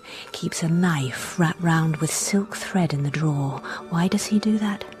 Ragozhin keeps a knife wrapped round with silk thread in the drawer. Why does he do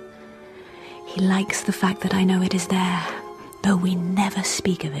that? He likes the fact that I know it is there, though we never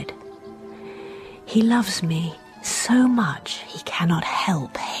speak of it. He loves me so much he cannot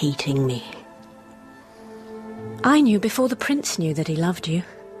help hating me. I knew before the prince knew that he loved you.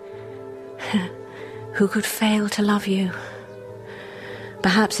 Who could fail to love you?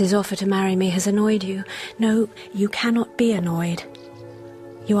 Perhaps his offer to marry me has annoyed you. No, you cannot be annoyed.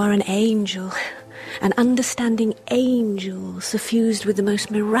 You are an angel, an understanding angel, suffused with the most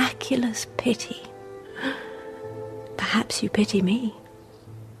miraculous pity. Perhaps you pity me.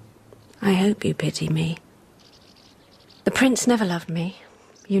 I hope you pity me. The prince never loved me.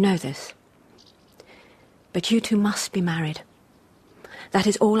 You know this. But you two must be married. That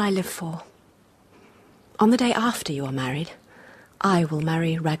is all I live for. On the day after you are married, I will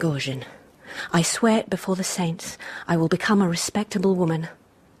marry Ragozhin. I swear it before the saints. I will become a respectable woman.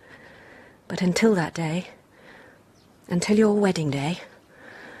 But until that day, until your wedding day,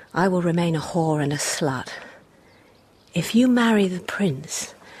 I will remain a whore and a slut. If you marry the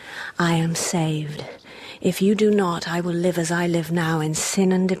prince, I am saved. If you do not, I will live as I live now, in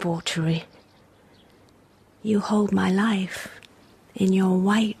sin and debauchery. You hold my life in your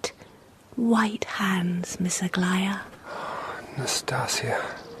white, white hands, Miss Aglaya. Nastasia.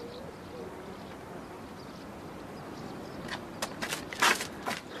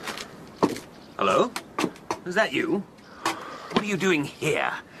 Hello? Is that you? What are you doing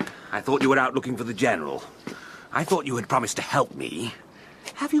here? I thought you were out looking for the general. I thought you had promised to help me.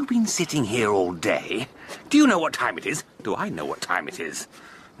 Have you been sitting here all day? Do you know what time it is? Do I know what time it is?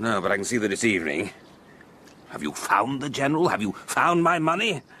 No, but I can see that it's evening. Have you found the General? Have you found my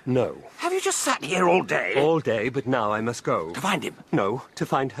money? No. Have you just sat here all day? All day, but now I must go. To find him? No, to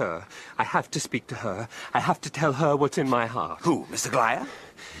find her. I have to speak to her. I have to tell her what's in my heart. Who, Mr. Glyer?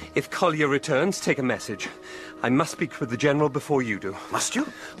 If Collier returns, take a message. I must speak with the General before you do. Must you?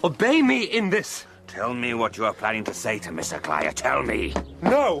 Obey me in this. Tell me what you are planning to say to Mr. Glyer. Tell me.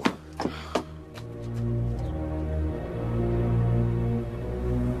 No!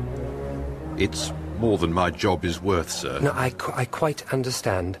 It's more than my job is worth, sir. No, I quite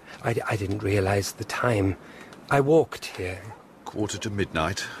understand. I didn't realize the time. I walked here.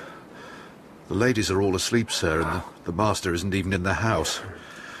 1:45. The ladies are all asleep, sir, and the master isn't even in the house.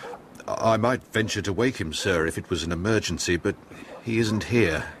 I might venture to wake him, sir, if it was an emergency, but he isn't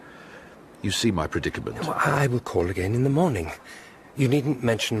here. You see my predicament. Well, I will call again in the morning. You needn't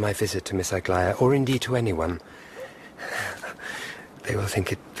mention my visit to Miss Aglaya, or indeed to anyone. They will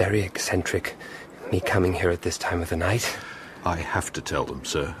think it very eccentric, me coming here at this time of the night. I have to tell them,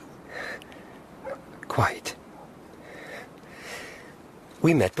 sir. Quite.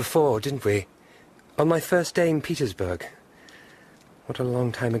 We met before, didn't we? On my first day in Petersburg. What a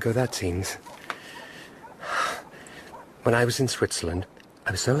long time ago that seems. When I was in Switzerland,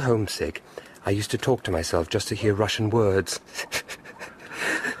 I was so homesick, I used to talk to myself just to hear Russian words.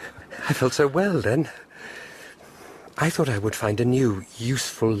 I felt so well then. I thought I would find a new,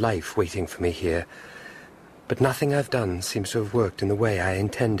 useful life waiting for me here. But nothing I've done seems to have worked in the way I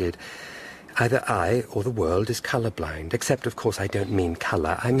intended. Either I or the world is colourblind, except, of course, I don't mean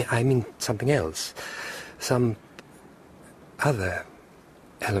colour. I mean something else. Some other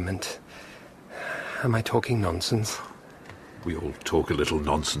element. Am I talking nonsense? We all talk a little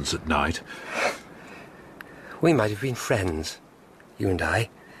nonsense at night. We might have been friends, you and I.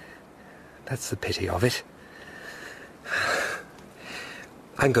 That's the pity of it.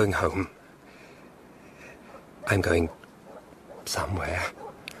 I'm going home. I'm going somewhere.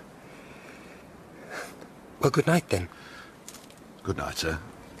 Well, good night, then. Good night, sir.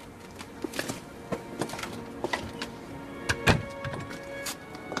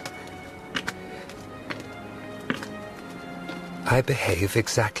 I behave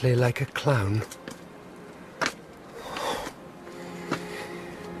exactly like a clown.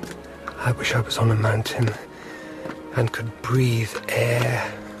 I wish I was on a mountain and could breathe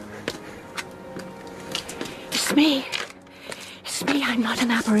air. It's me. It's me. I'm not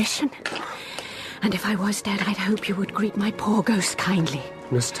an apparition. And if I was dead, I'd hope you would greet my poor ghost kindly.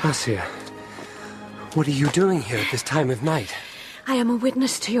 Nastasia, what are you doing here at this time of night? I am a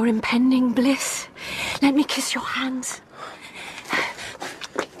witness to your impending bliss. Let me kiss your hands.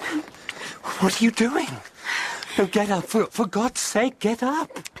 What are you doing? No, get up. For God's sake, get up.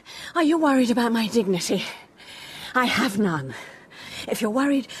 Are you worried about my dignity? I have none. If you're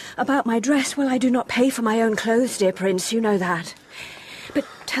worried about my dress, well, I do not pay for my own clothes, dear Prince. You know that. But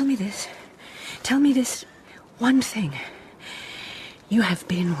tell me this. Tell me this one thing. You have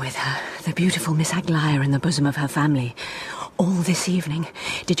been with her, the beautiful Miss Aglaya, in the bosom of her family, all this evening.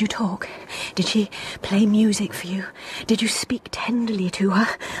 Did you talk? Did she play music for you? Did you speak tenderly to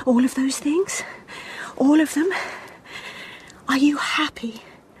her? All of those things? All of them? Are you happy?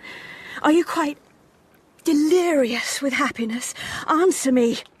 Are you quite delirious with happiness? Answer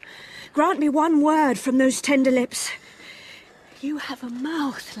me. Grant me one word from those tender lips. You have a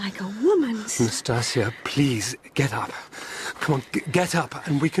mouth like a woman's. Nastasia, please, get up. Come on, get up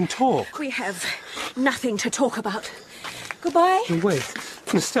and we can talk. We have nothing to talk about. Goodbye. No, wait.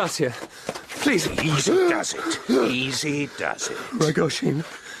 Nastasia, please. Easy does it. Easy does it. Rogoshin.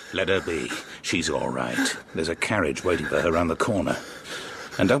 Let her be. She's all right. There's a carriage waiting for her round the corner.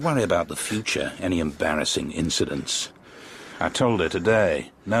 And don't worry about the future, any embarrassing incidents. I told her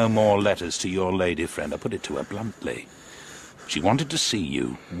today, no more letters to your lady friend. I put it to her bluntly. She wanted to see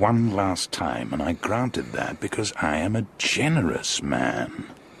you one last time, and I granted that because I am a generous man.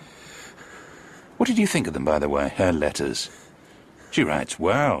 What did you think of them, by the way, her letters? She writes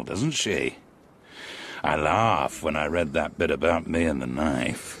well, doesn't she? I laughed when I read that bit about me and the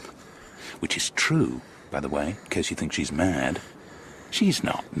knife. Which is true, by the way, in case you think she's mad. She's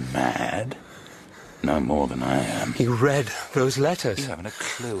not mad. No more than I am. You read those letters? You haven't a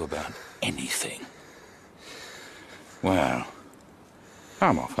clue about anything. Well,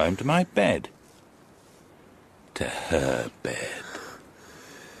 I'm off home to my bed. To her bed.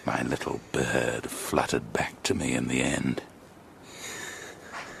 My little bird fluttered back to me in the end.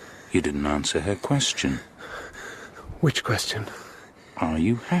 You didn't answer her question. Which question? Are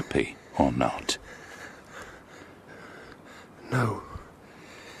you happy or not? No.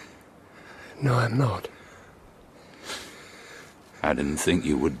 No, I'm not. I didn't think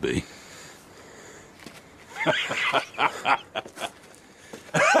you would be.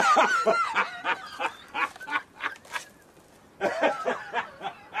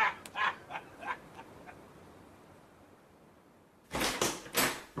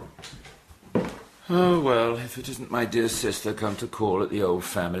 Oh, well, if it isn't my dear sister come to call at the old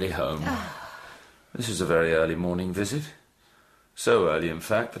family home. This is a very early morning visit. So early, in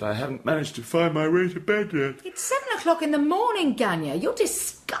fact, that I haven't managed to find my way to bed yet. It's 7 o'clock in the morning, Ganya. You're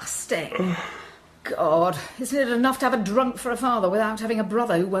disgusting. God, isn't it enough to have a drunk for a father without having a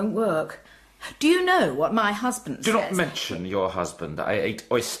brother who won't work? Do you know what my husband says? Do not mention your husband. I ate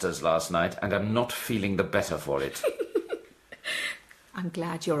oysters last night and am not feeling the better for it. I'm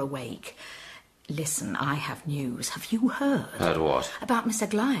glad you're awake. Listen, I have news. Have you heard? Heard what? About Miss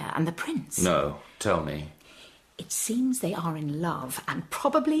Aglaya and the prince. No, tell me. It seems they are in love and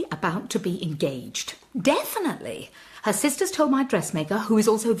probably about to be engaged. Definitely. Her sister's told my dressmaker, who is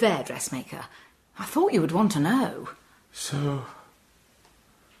also their dressmaker. I thought you would want to know. So...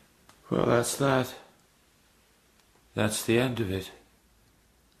 well, that's that. That's the end of it.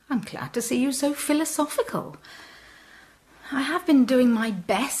 I'm glad to see you so philosophical. I have been doing my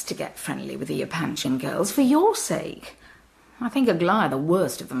best to get friendly with the Yapanchin girls for your sake. I think Aglaya the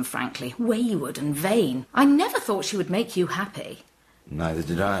worst of them, frankly. Wayward and vain. I never thought she would make you happy. Neither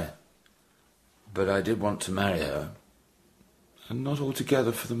did I. But I did want to marry her. And not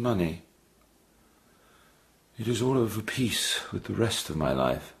altogether for the money. It is all of a piece with the rest of my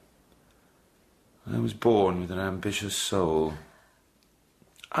life. I was born with an ambitious soul.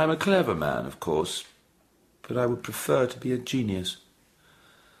 I'm a clever man, of course, but I would prefer to be a genius.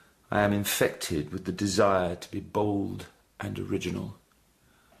 I am infected with the desire to be bold and original.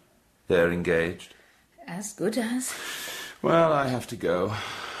 They're engaged. As good as. Well, I have to go.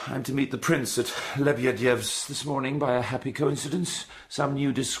 I'm to meet the prince at Lebedevy's this morning by a happy coincidence. Some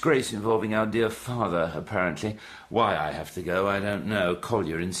new disgrace involving our dear father, apparently. Why I have to go, I don't know.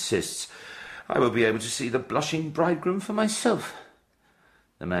 Collier insists. I will be able to see the blushing bridegroom for myself.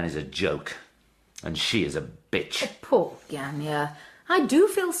 The man is a joke, and she is a bitch. Poor Ganya. I do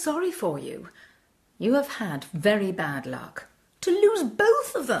feel sorry for you. You have had very bad luck. To lose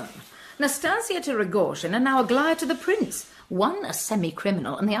both of them. Nastasia to Rigoshin and now Aglaya to the prince. One a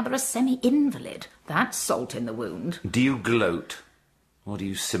semi-criminal and the other a semi-invalid. That's salt in the wound. Do you gloat, or do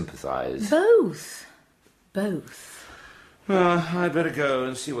you sympathise? Both. Both. Well, I'd better go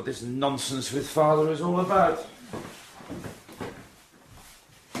and see what this nonsense with father is all about.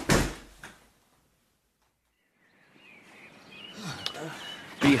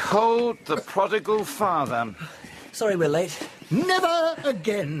 Behold the prodigal father. Sorry we're late. Never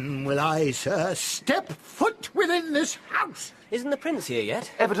again will I, sir, step foot within this house. Isn't the prince here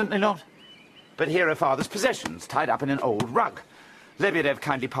yet? Evidently not. But here are father's possessions, tied up in an old rug. Lebedev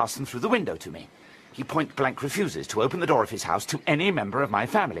kindly passed them through the window to me. He point-blank refuses to open the door of his house to any member of my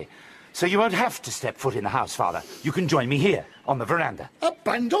family. So you won't have to step foot in the house, father. You can join me here, on the veranda. A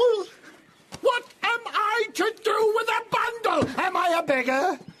bundle? What am I to do with a bundle? Am I a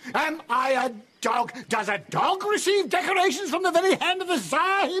beggar? Am I a dog? Does a dog receive decorations from the very hand of the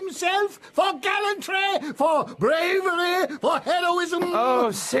Tsar himself? For gallantry? For bravery? For heroism?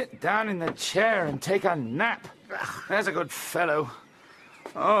 Oh, sit down in the chair and take a nap. There's a good fellow.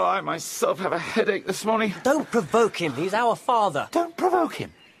 Oh, I myself have a headache this morning. Don't provoke him. He's our father. Don't provoke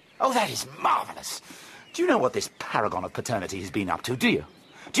him? Oh, that is marvellous. Do you know what this paragon of paternity has been up to, do you?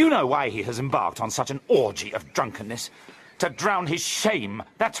 Do you know why he has embarked on such an orgy of drunkenness? To drown his shame,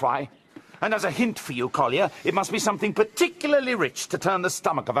 that's why. And as a hint for you, Collier, it must be something particularly rich to turn the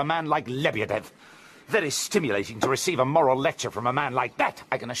stomach of a man like Lebedev. Very stimulating to receive a moral lecture from a man like that,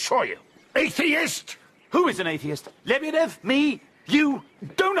 I can assure you. Atheist! Who is an atheist? Lebedev? Me? You?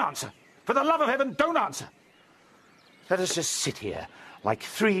 Don't answer. For the love of heaven, don't answer. Let us just sit here like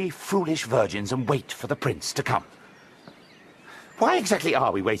three foolish virgins and wait for the prince to come. Why exactly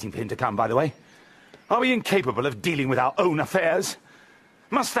are we waiting for him to come, by the way? Are we incapable of dealing with our own affairs?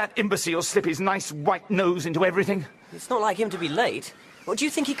 Must that imbecile slip his nice white nose into everything? It's not like him to be late. Or do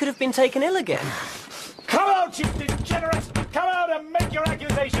you think he could have been taken ill again? Come out, you degenerates! Come out and make your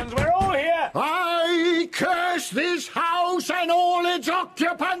accusations! We're all here! I curse this house and all its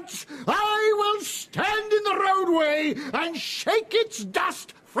occupants! I will stand in the roadway and shake its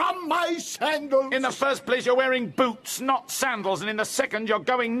dust from my sandals! In the first place, you're wearing boots, not sandals, and in the second, you're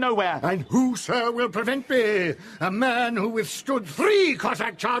going nowhere. And who, sir, will prevent me? A man who withstood 3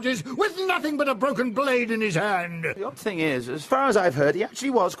 Cossack charges with nothing but a broken blade in his hand. The odd thing is, as far as I've heard, he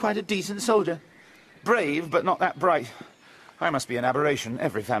actually was quite a decent soldier. Brave, but not that bright. I must be an aberration.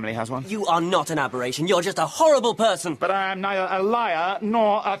 Every family has one. You are not an aberration. You're just a horrible person. But I am neither a liar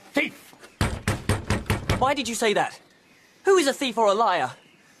nor a thief. Why did you say that? Who is a thief or a liar?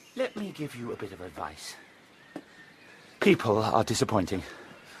 Let me give you a bit of advice. People are disappointing.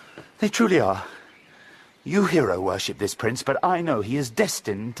 They truly are. You hero-worship this prince, but I know he is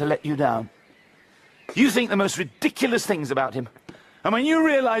destined to let you down. You think the most ridiculous things about him. And when you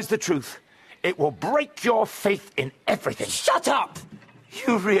realise the truth, it will break your faith in everything. Shut up!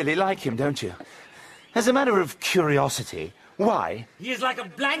 You really like him, don't you? As a matter of curiosity, why? He is like a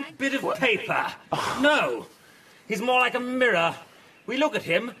blank bit of paper. No, he's more like a mirror. We look at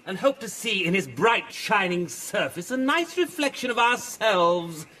him and hope to see in his bright, shining surface a nice reflection of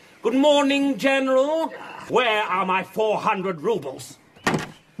ourselves. Good morning, General. Where are my 400 roubles?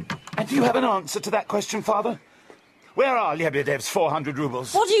 And do you have an answer to that question, Father? Where are Lebedev's 400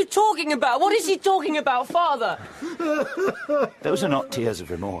 roubles? What are you talking about? What is he talking about, Father? Those are not tears of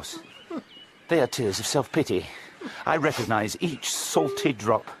remorse. They are tears of self-pity. I recognise each salty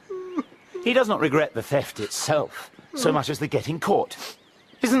drop. He does not regret the theft itself so much as the getting caught.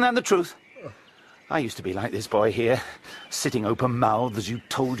 Isn't that the truth? I used to be like this boy here, sitting open-mouthed as you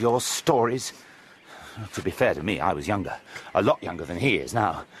told your stories. To be fair to me, I was younger. A lot younger than he is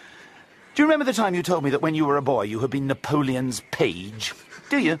now. Do you remember the time you told me that when you were a boy you had been Napoleon's page?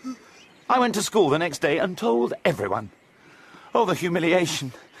 Do you? I went to school the next day and told everyone. Oh, the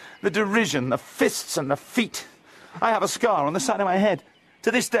humiliation, the derision, the fists and the feet. I have a scar on the side of my head,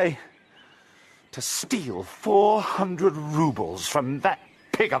 to this day. To steal 400 roubles from that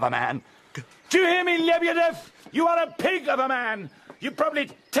pig of a man. Do you hear me, Lebedev? You are a pig of a man. You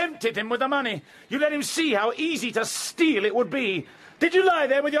probably tempted him with the money. You let him see how easy to steal it would be. Did you lie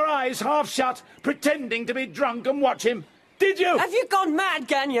there with your eyes half shut, pretending to be drunk and watch him? Did you? Have you gone mad,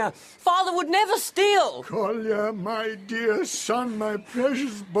 Ganya? Father would never steal. Kolya, my dear son, my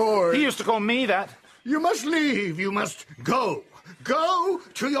precious boy. He used to call me that. You must leave. You must go. Go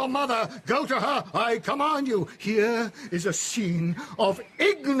to your mother. Go to her. I command you. Here is a scene of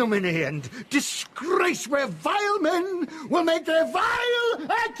ignominy and disgrace where vile men will make their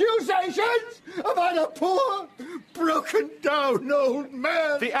vile accusations about a poor, broken-down old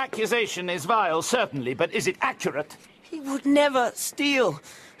man. The accusation is vile, certainly, but is it accurate? He would never steal.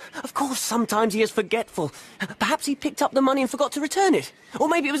 Of course, sometimes he is forgetful. Perhaps he picked up the money and forgot to return it. Or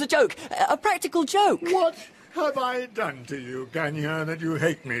maybe it was a joke, a practical joke. What have I done to you, Ganya, that you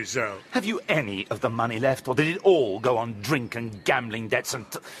hate me so? Have you any of the money left, or did it all go on drink and gambling debts and...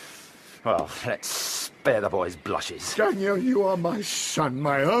 Well, let's spare the boy's blushes. Ganya, you are my son,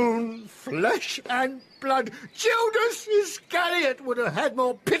 my own flesh and blood. Judas Iscariot would have had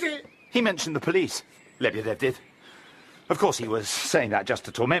more pity. He mentioned the police. Lebedev did. Of course, he was saying that just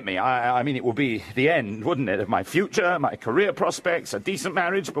to torment me. I mean, it would be the end, wouldn't it, of my future, my career prospects, a decent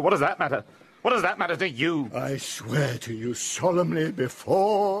marriage. But what does that matter? What does that matter to you? I swear to you solemnly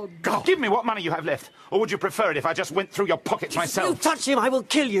before God. Give me what money you have left. Or would you prefer it if I just went through your pockets myself? If you touch him, I will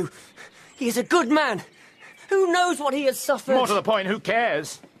kill you. He is a good man. Who knows what he has suffered? More to the point, who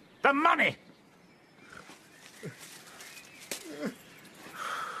cares? The money!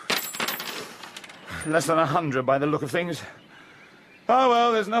 Less than 100 by the look of things. Oh,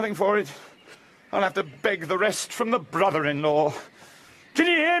 well, there's nothing for it. I'll have to beg the rest from the brother-in-law. Can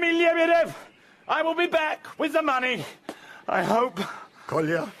you hear me, Lebedev? I will be back with the money. I hope.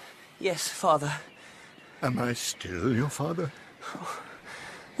 Kolya? Yes, Father. Am I still your father?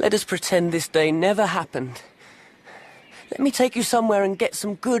 Let us pretend this day never happened. Let me take you somewhere and get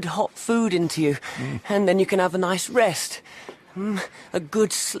some good hot food into you. And then you can have a nice rest. A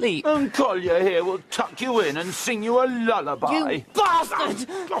good sleep. And Kolya here will tuck you in and sing you a lullaby. You bastard!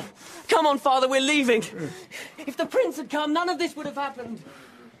 Come on, Father, we're leaving. If the prince had come, none of this would have happened.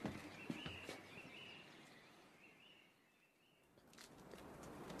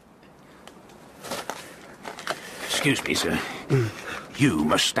 Excuse me, sir. You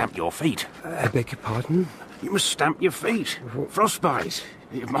must stamp your feet. I beg your pardon? You must stamp your feet. Frostbite.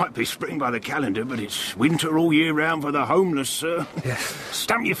 It might be spring by the calendar, but it's winter all year round for the homeless, sir. Yes.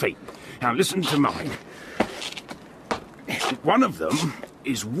 Stamp your feet. Now listen to mine. One of them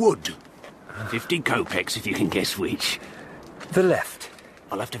is wood. 50 kopecks, if you can guess which. The left.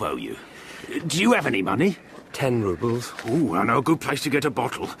 I'll have to owe you. Do you have any money? 10 roubles. Oh, I know a good place to get a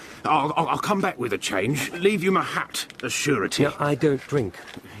bottle. I'll come back with a change. Leave you my hat as surety. No, I don't drink.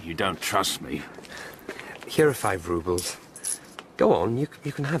 You don't trust me. Here are 5 roubles. Go on, you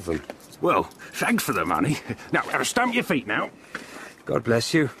can have them. Well, thanks for the money. Now, stamp your feet now. God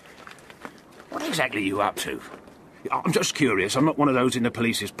bless you. What exactly are you up to? I'm just curious. I'm not one of those in the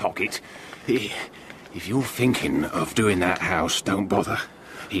police's pocket. If you're thinking of doing that house, don't bother.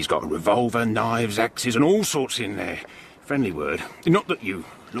 He's got a revolver, knives, axes, and all sorts in there. Friendly word. Not that you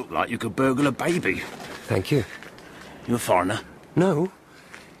look like you could burgle a baby. Thank you. You a foreigner? No.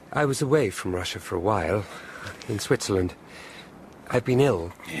 I was away from Russia for a while, in Switzerland. I've been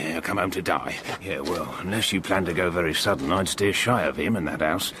ill. Yeah, come home to die. Yeah, well, unless you plan to go very sudden, I'd steer shy of him and that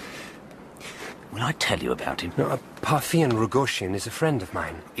house. Will I tell you about him? No, Parfian Rogoshin is a friend of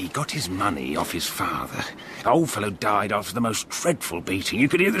mine. He got his money off his father. The old fellow died after the most dreadful beating. You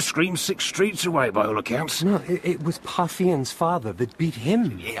could hear the screams 6 streets away, by all accounts. No, it was Parfian's father that beat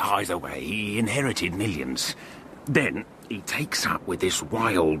him. Yeah, either way, he inherited millions. Then he takes up with this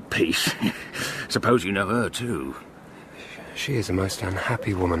wild piece. Suppose you know her, too. She is a most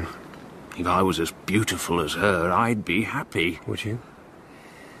unhappy woman. If I was as beautiful as her, I'd be happy. Would you?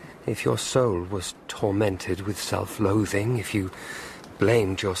 If your soul was tormented with self-loathing, if you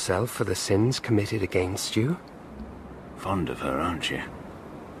blamed yourself for the sins committed against you? Fond of her, aren't you?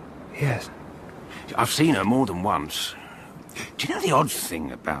 Yes. I've seen her more than once. Do you know the odd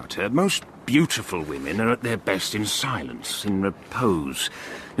thing about her? Most beautiful women are at their best in silence, in repose.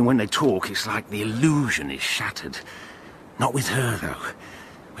 And when they talk, it's like the illusion is shattered. Not with her, though.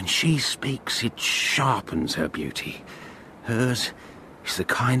 When she speaks, it sharpens her beauty. Hers is the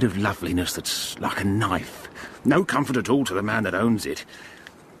kind of loveliness that's like a knife. No comfort at all to the man that owns it.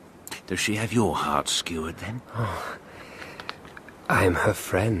 Does she have your heart skewered, then? Oh, I am her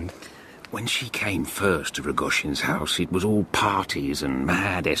friend. When she came first to Rogoshin's house, it was all parties and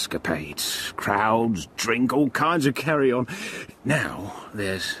mad escapades. Crowds, drink, all kinds of carry-on. Now,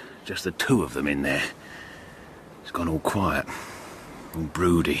 there's just the 2 of them in there. It's gone all quiet, all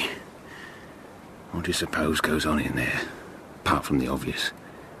broody. What do you suppose goes on in there? Apart from the obvious.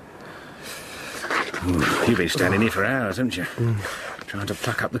 Ooh, you've been standing here for hours, haven't you? Trying to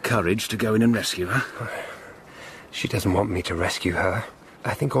pluck up the courage to go in and rescue her. She doesn't want me to rescue her.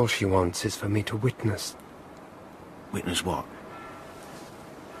 I think all she wants is for me to witness. Witness what?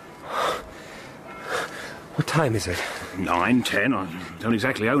 What time is it? 9, 10. I don't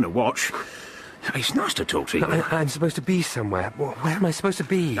exactly own a watch. It's nice to talk to you. I'm supposed to be somewhere. Where am I supposed to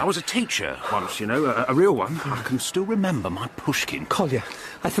be? I was a teacher once, you know, a real one. I can still remember my Pushkin. Kolya,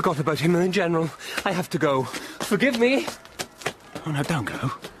 I forgot about him in general. I have to go. Forgive me. Oh, no, don't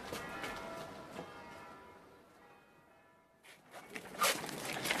go.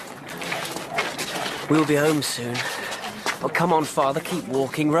 We'll be home soon. Oh, come on, Father, keep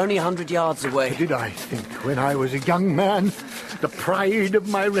walking. We're only 100 yards away. Did I think when I was a young man, the pride of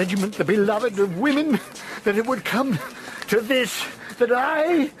my regiment, the beloved of women, that it would come to this, that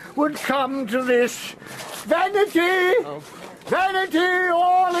I would come to this? Vanity! Oh. Vanity,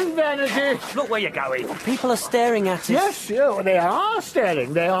 all is vanity. Look where you're going. People are staring at us. Yes, they are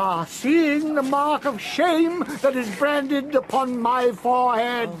staring. They are seeing the mark of shame that is branded upon my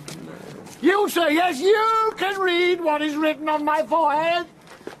forehead. Oh, no. You, sir, yes, you can read what is written on my forehead.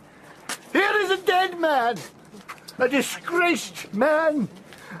 Here is a dead man, a disgraced man,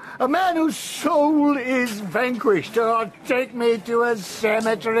 a man whose soul is vanquished. Oh, take me to a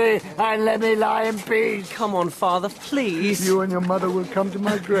cemetery and let me lie in peace. Come on, Father, please. You and your mother will come to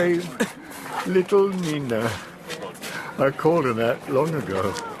my grave. Little Nina. I called her that long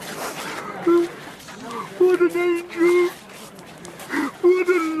ago. What an angel. What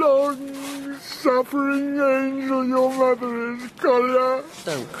a long-suffering angel your mother is, Kolya.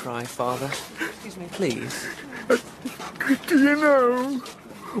 Don't cry, Father. Please. Do you know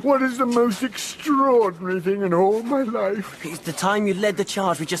what is the most extraordinary thing in all my life? It's the time you led the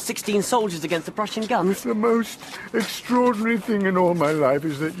charge with just 16 soldiers against the Prussian guns. The most extraordinary thing in all my life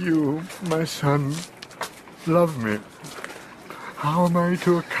is that you, my son, love me. How am I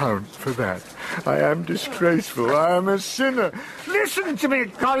to account for that? I am disgraceful. I am a sinner. Listen to me,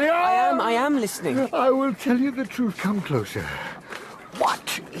 Kolya! I am listening. I will tell you the truth. Come closer.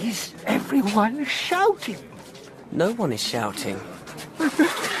 What is everyone shouting? No one is shouting.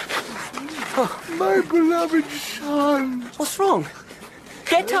 Oh, my beloved son. What's wrong?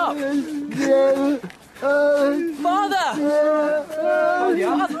 Get up! Father!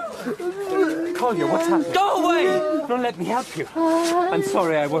 Kolya, what's happened? Go away! No, let me help you. I'm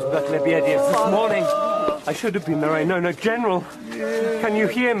sorry I wasn't at Lebedev this morning. I should have been there. No, General. Can you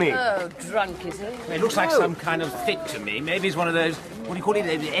hear me? Oh, drunk, is he? It looks like some kind of fit to me. Maybe it's one of those, what do you call it,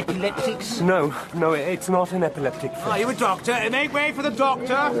 epileptics? No, it's not an epileptic fit. Are you a doctor? Make way for the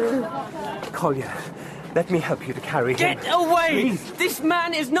doctor. Kolya, let me help you to carry him. Get away! Please. This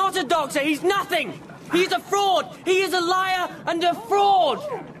man is not a doctor. He's nothing. He's a fraud. He is a liar and a fraud.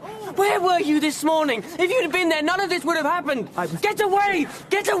 Where were you this morning? If you'd have been there, none of this would have happened. Get away!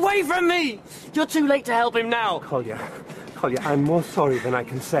 Get away from me! You're too late to help him now. Kolya, Collier, I'm more sorry than I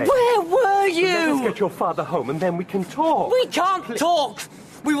can say. Where were you? Let us get your father home and then we can talk. We can't talk.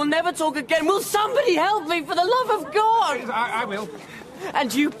 We will never talk again. Will somebody help me, for the love of God? I will.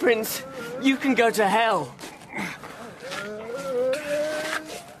 And you, Prince, you can go to hell.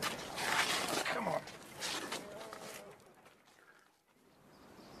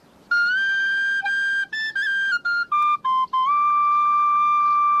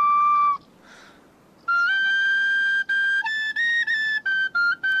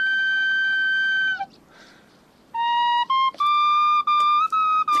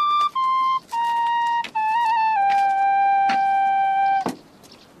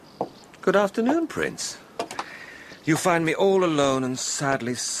 Good afternoon, Prince. You find me all alone and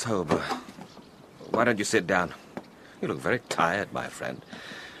sadly sober. Why don't you sit down? You look very tired, my friend.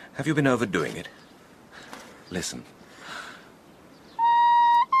 Have you been overdoing it? Listen.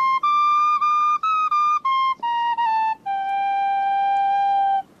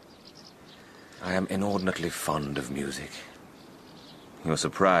 I am inordinately fond of music. You are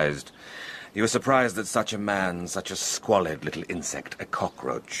surprised. You were surprised that such a man, such a squalid little insect, a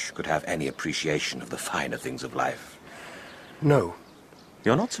cockroach, could have any appreciation of the finer things of life. No.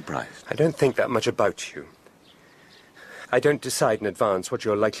 You're not surprised? I don't think that much about you. I don't decide in advance what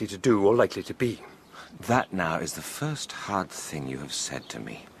you're likely to do or likely to be. That now is the first hard thing you have said to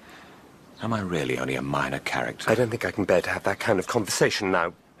me. Am I really only a minor character? I don't think I can bear to have that kind of conversation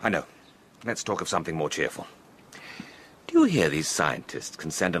now. I know. Let's talk of something more cheerful. Do you hear these scientists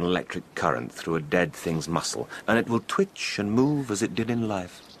can send an electric current through a dead thing's muscle, and it will twitch and move as it did in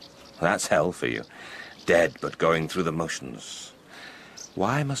life? That's hell for you. Dead, but going through the motions.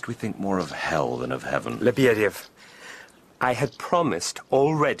 Why must we think more of hell than of heaven? Lebediev, I had promised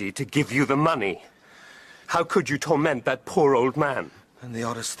already to give you the money. How could you torment that poor old man? And the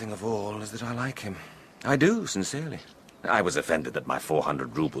oddest thing of all is that I like him. I do, sincerely. I was offended that my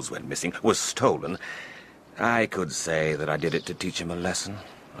 400 rubles went missing, was stolen. I could say that I did it to teach him a lesson.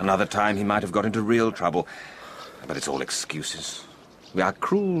 Another time he might have got into real trouble. But it's all excuses. We are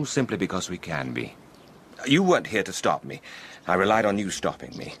cruel simply because we can be. You weren't here to stop me. I relied on you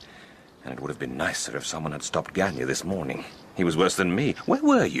stopping me. And it would have been nicer if someone had stopped Ganya this morning. He was worse than me. Where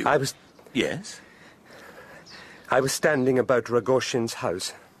were you? I was... Yes? I was standing about Rogoshin's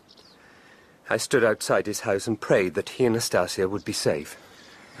house. I stood outside his house and prayed that he and Nastasia would be safe.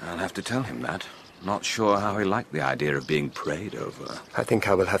 I'll have to tell him that. Not sure how he liked the idea of being prayed over. I think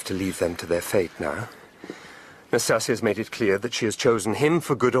I will have to leave them to their fate now. Nastasia's made it clear that she has chosen him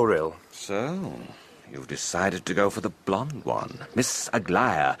for good or ill. So, you've decided to go for the blonde one. Miss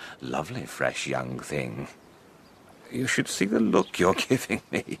Aglaya. Lovely, fresh young thing. You should see the look you're giving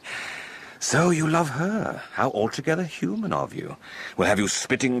me. So you love her. How altogether human of you. We'll have you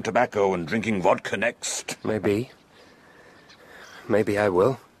spitting tobacco and drinking vodka next. Maybe. Maybe I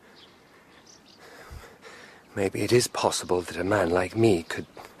will. Maybe it is possible that a man like me could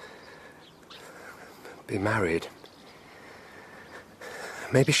be married.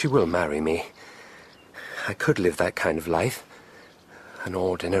 Maybe she will marry me. I could live that kind of life. An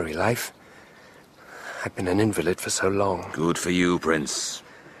ordinary life. I've been an invalid for so long. Good for you, Prince.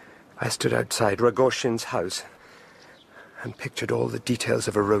 I stood outside Rogoshin's house and pictured all the details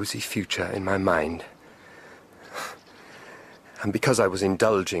of a rosy future in my mind. And because I was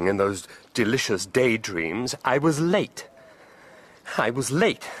indulging in those delicious daydreams, I was late. I was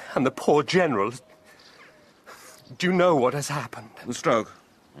late, and the poor general... Do you know what has happened? The stroke?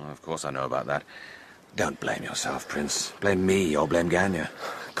 Well, of course I know about that. Don't blame yourself, Prince. Blame me or blame Ganya.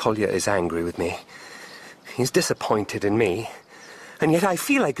 Collier is angry with me. He's disappointed in me. And yet I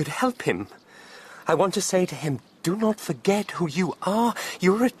feel I could help him. I want to say to him, do not forget who you are.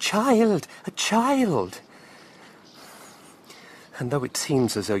 You're a child. A child. And though it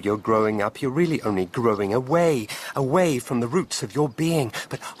seems as though you're growing up, you're really only growing away from the roots of your being.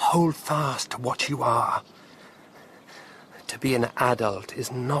 But hold fast to what you are. To be an adult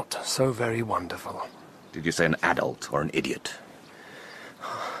is not so very wonderful. Did you say an adult or an idiot?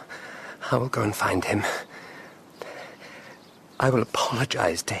 I will go and find him. I will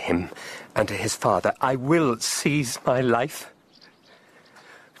apologize to him and to his father. I will seize my life.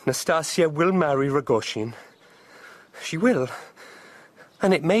 Nastasia will marry Rogoshin. She will.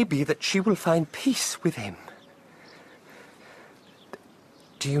 And it may be that she will find peace with him.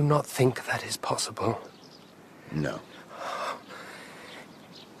 Do you not think that is possible? No.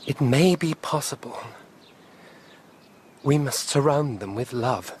 It may be possible. We must surround them with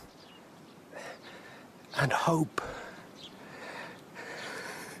love and hope.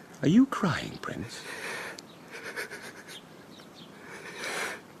 Are you crying, Prince?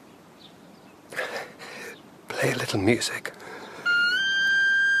 Play a little music.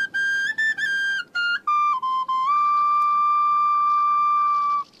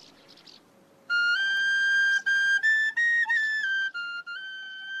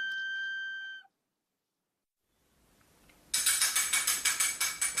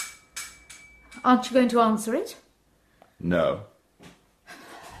 Aren't you going to answer it? No.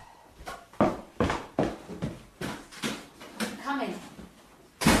 Come in.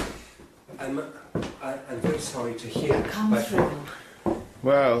 I'm very sorry to hear. Come through.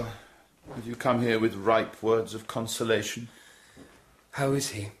 Well, have you come here with ripe words of consolation? How is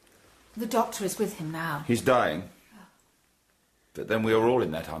he? The doctor is with him now. He's dying. But then we are all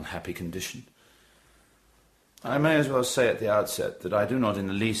in that unhappy condition. I may as well say at the outset that I do not in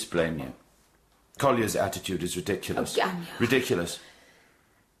the least blame you. Collier's attitude is ridiculous. Oh, Ganya. Ridiculous.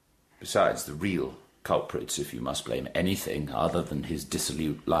 Besides, the real culprits, if you must blame anything other than his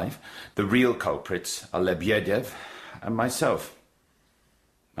dissolute life, the real culprits are Lebediev and myself.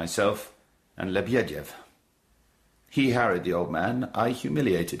 Myself and Lebediev. He harried the old man, I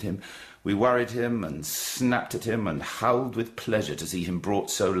humiliated him. We worried him and snapped at him and howled with pleasure to see him brought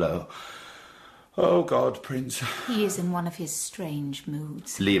so low. Oh, God, Prince. He is in one of his strange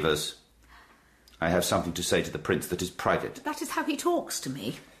moods. Leave us. I have something to say to the Prince that is private. That is how he talks to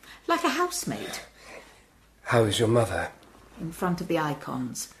me, like a housemaid. How is your mother? In front of the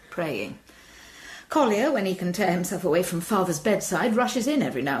icons, praying. Collier, when he can tear himself away from Father's bedside, rushes in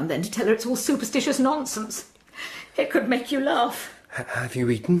every now and then to tell her it's all superstitious nonsense. It could make you laugh. Have you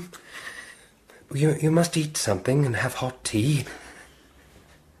eaten? You must eat something and have hot tea.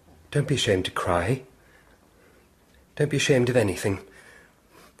 Don't be ashamed to cry. Don't be ashamed of anything.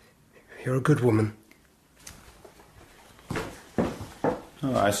 You're a good woman.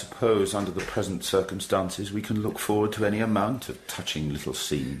 Oh, I suppose under the present circumstances we can look forward to any amount of touching little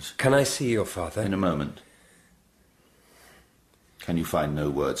scenes. Can I see your father? In a moment. Can you find no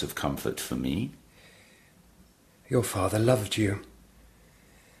words of comfort for me? Your father loved you.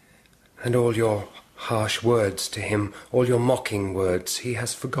 And all your harsh words to him, all your mocking words, he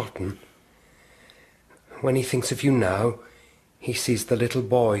has forgotten. When he thinks of you now, he sees the little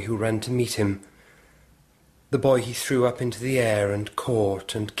boy who ran to meet him, the boy he threw up into the air and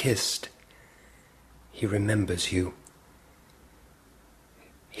caught and kissed. He remembers you.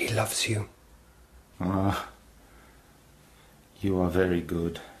 He loves you. Ah, you are very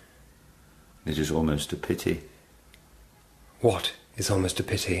good. It is almost a pity. What is almost a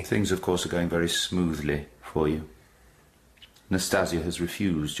pity? Things, of course, are going very smoothly for you. Nastasia has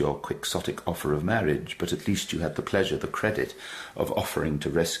refused your quixotic offer of marriage, but at least you had the pleasure, the credit, of offering to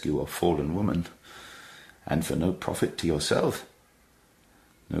rescue a fallen woman. And for no profit to yourself.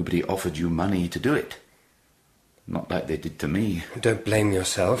 Nobody offered you money to do it. Not like they did to me. Don't blame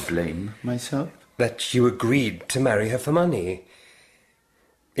yourself. Blame myself? That you agreed to marry her for money.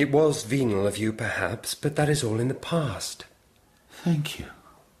 It was venal of you, perhaps, but that is all in the past. Thank you.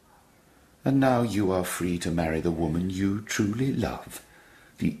 And now you are free to marry the woman you truly love.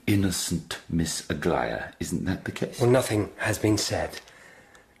 The innocent Miss Aglaya. Isn't that the case? Well, nothing has been said.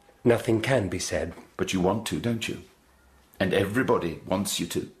 Nothing can be said. But you want to, don't you? And everybody wants you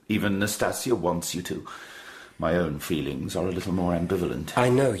to. Even Nastasia wants you to. My own feelings are a little more ambivalent. I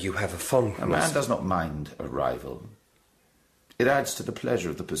know you have a fondness. A man does not mind a rival. It adds to the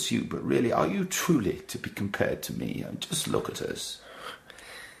pleasure of the pursuit, but really, are you truly to be compared to me? And just look at us.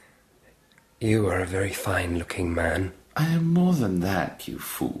 You are a very fine-looking man. I am more than that, you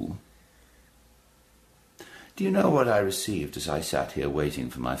fool. Do you know what I received as I sat here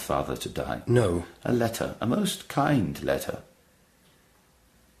waiting for my father to die? No. A letter, a most kind letter.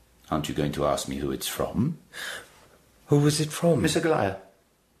 Aren't you going to ask me who it's from? Who was it from? Miss Aglaya.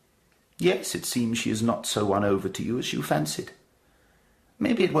 Yes, it seems she is not so won over to you as you fancied.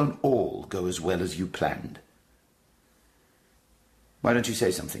 Maybe it won't all go as well as you planned. Why don't you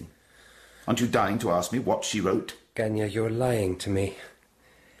say something? Aren't you dying to ask me what she wrote? Ganya, you're lying to me.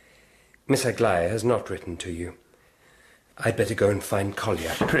 Miss Aglaya has not written to you. I'd better go and find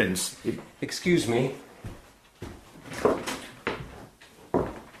Collier. Prince, Excuse me.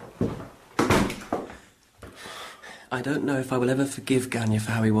 I don't know if I will ever forgive Ganya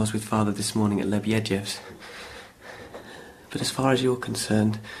for how he was with Father this morning at Lebedyev's. But as far as you're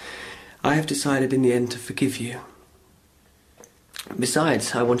concerned, I have decided in the end to forgive you.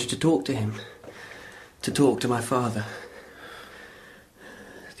 Besides, I want you to talk to him. To talk to my father.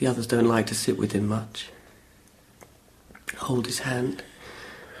 The others don't like to sit with him much. Hold his hand.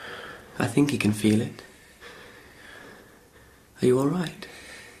 I think he can feel it. Are you all right?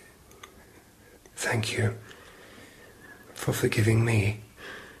 Thank you for forgiving me.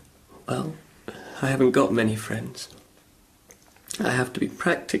 Well, I haven't got many friends. I have to be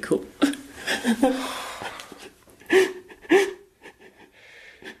practical.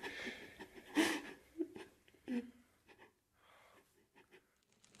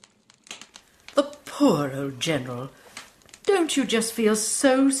 The poor old General. Don't you just feel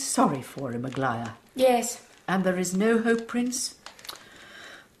so sorry for him, Aglaya? Yes. And there is no hope, Prince?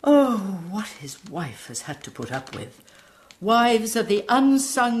 Oh, what his wife has had to put up with. Wives are the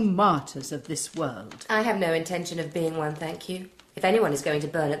unsung martyrs of this world. I have no intention of being one, thank you. If anyone is going to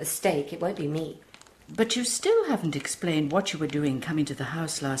burn at the stake, it won't be me. But you still haven't explained what you were doing coming to the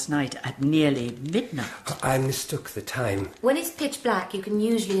house last night at nearly midnight. I mistook the time. When it's pitch black, you can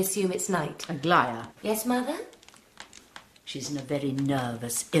usually assume it's night. Aglaya. Yes, Mother? She's in a very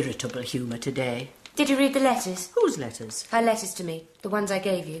nervous, irritable humour today. Did you read the letters? Whose letters? Her letters to me, the ones I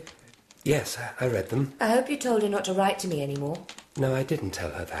gave you. Yes, I read them. I hope you told her not to write to me anymore. No, I didn't tell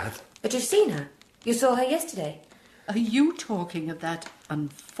her that. But you've seen her. You saw her yesterday. Are you talking of that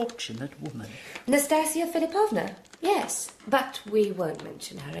unfortunate woman? Nastasia Filipovna? Yes, but we won't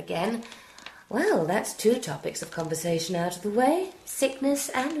mention her again. Well, that's 2 topics of conversation out of the way. Sickness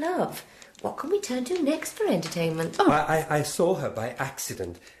and love. What can we turn to next for entertainment? Oh. I saw her by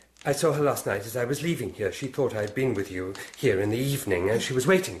accident. I saw her last night as I was leaving here. She thought I'd been with you here in the evening, and she was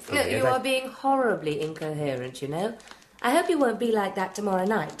waiting for me. You are being horribly incoherent, you know. I hope you won't be like that tomorrow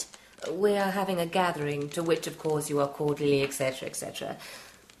night. We are having a gathering, to which, of course, you are cordially, etc., etc.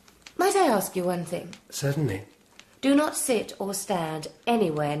 Might I ask you one thing? Certainly. Do not sit or stand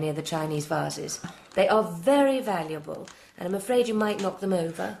anywhere near the Chinese vases. They are very valuable, and I'm afraid you might knock them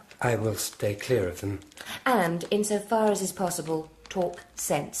over. I will stay clear of them. And, insofar as is possible, talk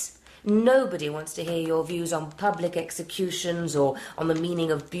sense. Nobody wants to hear your views on public executions or on the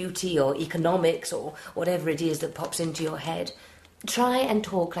meaning of beauty or economics or whatever it is that pops into your head. Try and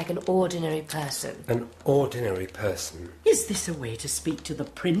talk like an ordinary person. An ordinary person? Is this a way to speak to the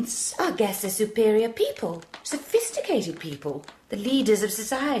Prince? Our guests are superior people, sophisticated people, the leaders of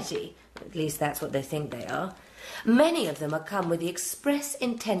society. At least that's what they think they are. Many of them are come with the express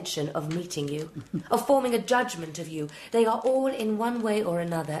intention of meeting you, of forming a judgment of you. They are all in one way or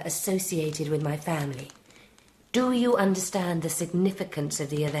another associated with my family. Do you understand the significance of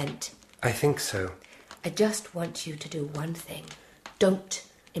the event? I think so. I just want you to do one thing. Don't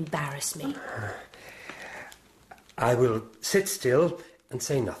embarrass me. I will sit still and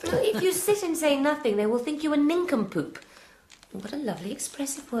say nothing. Well, if you sit and say nothing, they will think you a nincompoop. What a lovely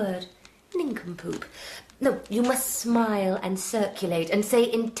expressive word. Nincompoop. No, you must smile and circulate and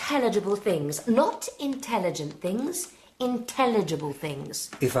say intelligible things. Not intelligent things, intelligible things.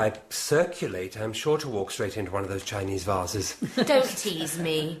 If I circulate, I'm sure to walk straight into one of those Chinese vases. Don't tease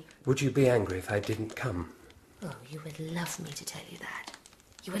me. Would you be angry if I didn't come? Oh, you would love me to tell you that.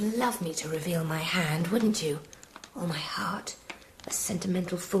 You would love me to reveal my hand, wouldn't you? Or my heart. A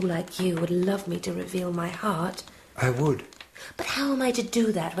sentimental fool like you would love me to reveal my heart. I would. But how am I to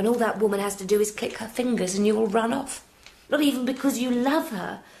do that when all that woman has to do is click her fingers and you will run off? Not even because you love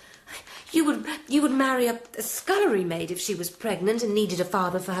her. You would marry a scullery maid if she was pregnant and needed a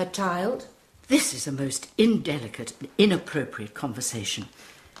father for her child. This is a most indelicate and inappropriate conversation.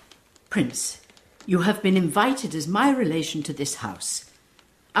 Prince, you have been invited as my relation to this house.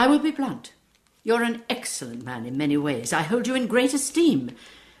 I will be blunt. You're an excellent man in many ways. I hold you in great esteem.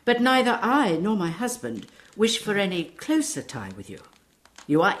 But neither I nor my husband wish for any closer tie with you.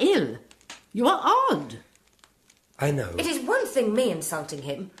 You are ill. You are odd. I know. It is one thing me insulting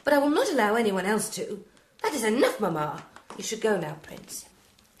him, but I will not allow anyone else to. That is enough, Mamma. You should go now, Prince.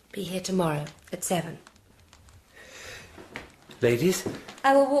 Be here tomorrow at 7. Ladies?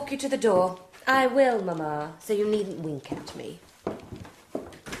 I will walk you to the door. I will, Mamma, so you needn't wink at me.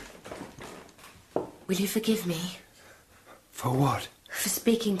 Will you forgive me? For what? For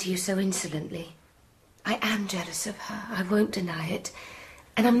speaking to you so insolently. I am jealous of her, I won't deny it.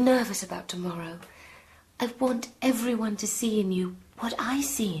 And I'm nervous about tomorrow. I want everyone to see in you what I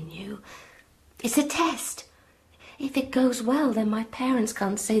see in you. It's a test. If it goes well, then my parents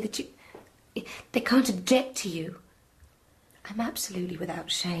can't say that you... They can't object to you. I'm absolutely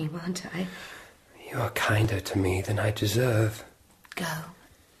without shame, aren't I? You are kinder to me than I deserve. Go.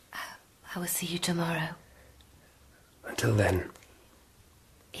 I will see you tomorrow. Until then.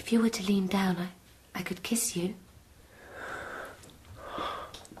 If you were to lean down, I could kiss you.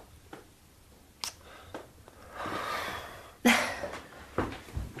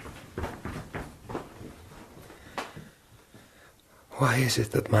 Why is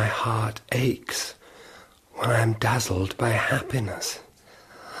it that my heart aches when I am dazzled by happiness?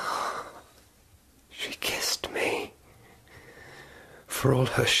 She kissed me. for all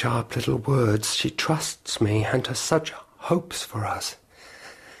her sharp little words, she trusts me and has such hopes for us.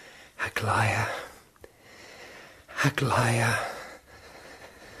 Aglaya. Aglaya.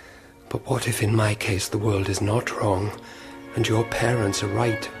 But what if in my case the world is not wrong, and your parents are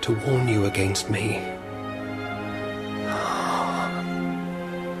right to warn you against me?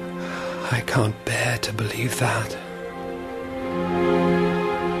 I can't bear to believe that.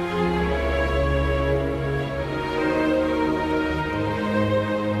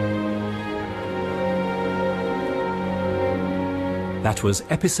 That was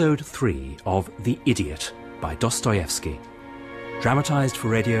episode 3 of The Idiot by Dostoevsky, dramatised for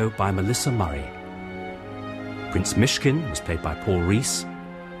radio by Melissa Murray. Prince Mishkin was played by Paul Rhys,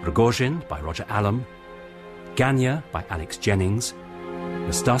 Rogozhin by Roger Allam, Ganya by Alex Jennings,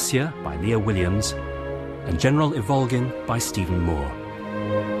 Nastasia by Leah Williams, and General Ivolgin by Stephen Moore.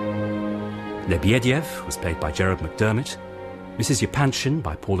 Lebediev was played by Gerard McDermott, Mrs. Yupanshin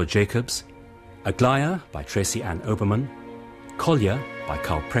by Paula Jacobs, Aglaya by Tracey Ann Oberman, Kolya by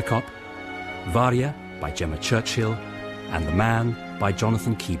Karl Prekop, Varya by Gemma Churchill, and The Man by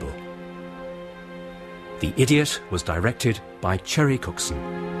Jonathan Keeble. The Idiot was directed by Cherry Cookson.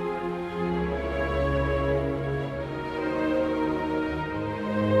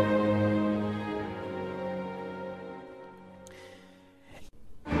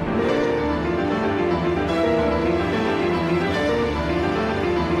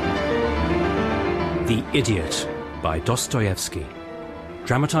 The Idiot by Dostoevsky,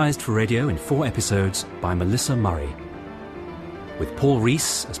 dramatised for radio in 4 episodes by Melissa Murray, with Paul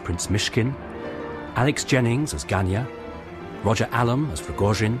Rhys as Prince Mishkin, Alex Jennings as Ganya, Roger Allam as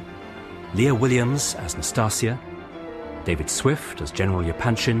Rogozhin, Leah Williams as Nastasia, David Swift as General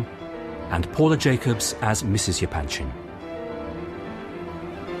Yupanshin, and Paula Jacobs as Mrs. Yupanshin.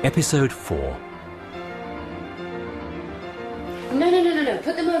 Episode 4. No.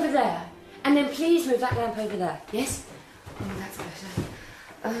 Put them over there. And then please move that lamp over there. Yes? Oh, that's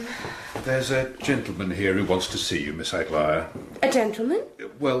better. There's a gentleman here who wants to see you, Miss Aglaya. A gentleman?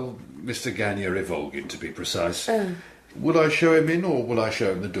 Well, Mr. Ganya Ivolgin, to be precise. Oh. Will I show him in, or will I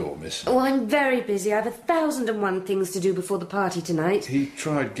show him the door, miss? Oh, I'm very busy. I have 1,001 things to do before the party tonight. He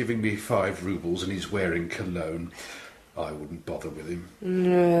tried giving me 5 roubles, and he's wearing cologne. I wouldn't bother with him.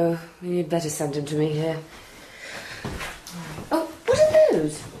 No, you'd better send him to me here. Oh, what are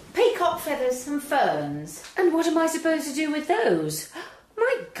those? Peacock feathers and ferns. And what am I supposed to do with those?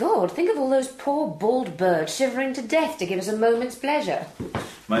 My God, think of all those poor bald birds shivering to death to give us a moment's pleasure.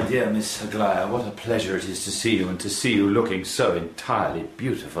 My dear Miss Aglaya, what a pleasure it is to see you, and to see you looking so entirely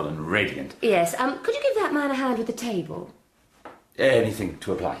beautiful and radiant. Yes, could you give that man a hand with the table? Anything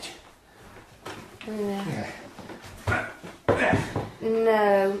to oblige.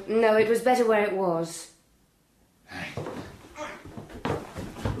 No, it was better where it was.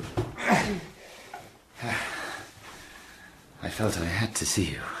 I felt I had to see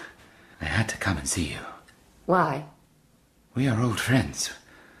you. I had to come and see you. Why? We are old friends.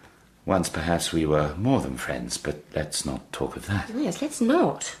 Once perhaps we were more than friends, but let's not talk of that. Yes, let's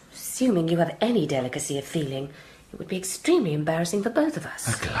not. Assuming you have any delicacy of feeling, it would be extremely embarrassing for both of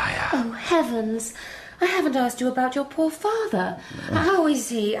us. Aglaya. Oh, heavens. I haven't asked you about your poor father. How is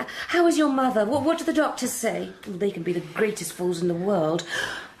he? How is your mother? What do the doctors say? They can be the greatest fools in the world.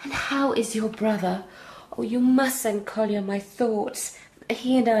 And how is your brother? Oh, you must send Kolya my thoughts.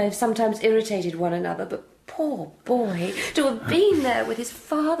 He and I have sometimes irritated one another, but poor boy, to have been there with his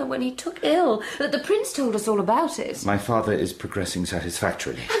father when he took ill. The prince told us all about it. My father is progressing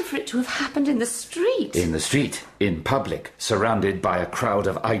satisfactorily. And for it to have happened in the street. In the street, in public, surrounded by a crowd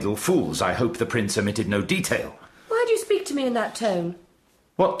of idle fools. I hope the prince omitted no detail. Why do you speak to me in that tone?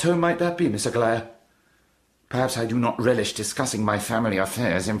 What tone might that be, Miss Aglaya? Perhaps I do not relish discussing my family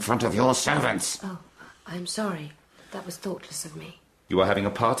affairs in front of your servants. Oh, I'm sorry. That was thoughtless of me. You are having a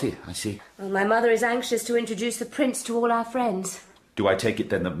party, I see. Well, my mother is anxious to introduce the prince to all our friends. Do I take it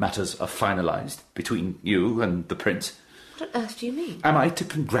then that matters are finalised between you and the prince? What on earth do you mean? Am I to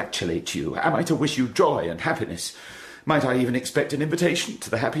congratulate you? Am I to wish you joy and happiness? Might I even expect an invitation to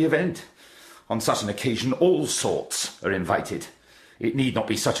the happy event? On such an occasion, all sorts are invited. It need not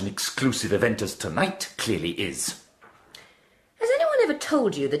be such an exclusive event as tonight clearly is. Has anyone ever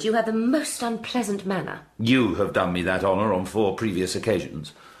told you that you have the most unpleasant manner? You have done me that honour on 4 previous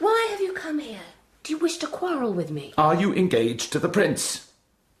occasions. Why have you come here? Do you wish to quarrel with me? Are you engaged to the prince?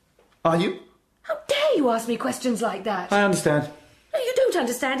 Are you? How dare you ask me questions like that? I understand. No, you don't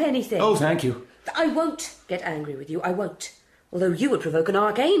understand anything. Oh, thank you. I won't get angry with you. I won't. Although you would provoke an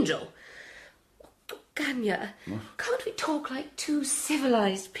archangel. Ganya, can't we talk like 2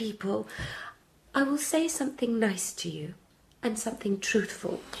 civilised people? I will say something nice to you. and something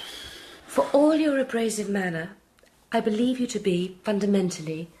truthful. For all your abrasive manner, I believe you to be,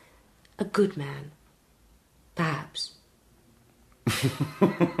 fundamentally, a good man. Perhaps.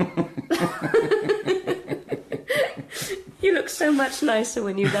 You look so much nicer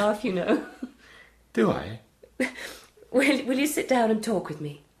when you laugh, you know. Do I? Will you sit down and talk with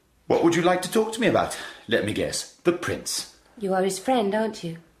me? What would you like to talk to me about? Let me guess. The Prince. You are his friend, aren't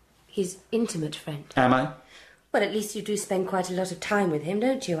you? His intimate friend. Am I? Well, at least you do spend quite a lot of time with him,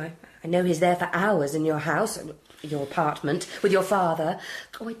 don't you? I know he's there for hours in your house, your apartment, with your father.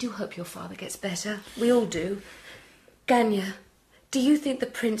 Oh, I do hope your father gets better. We all do. Ganya, do you think the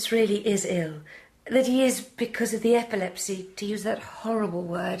Prince really is ill? That he is, because of the epilepsy, to use that horrible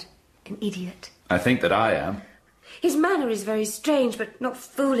word, an idiot? I think that I am. His manner is very strange, but not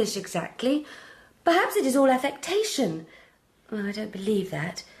foolish exactly. Perhaps it is all affectation. Well, I don't believe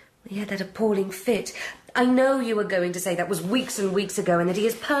that. He had that appalling fit. I know you were going to say that was weeks and weeks ago and that he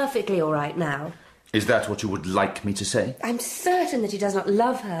is perfectly all right now. Is that what you would like me to say? I'm certain that he does not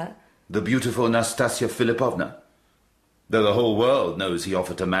love her. The beautiful Nastasia Philippovna? Though the whole world knows he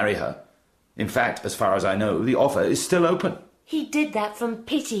offered to marry her. In fact, as far as I know, the offer is still open. He did that from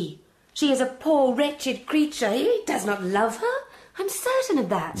pity. She is a poor, wretched creature. He does not love her. I'm certain of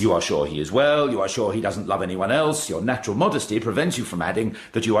that. You are sure he is well, you are sure he doesn't love anyone else. Your natural modesty prevents you from adding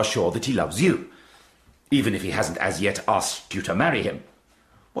that you are sure that he loves you. Even if he hasn't as yet asked you to marry him.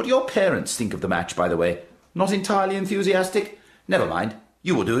 What do your parents think of the match, by the way? Not entirely enthusiastic? Never mind.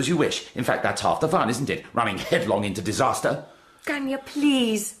 You will do as you wish. In fact, that's half the fun, isn't it? Running headlong into disaster. Ganya,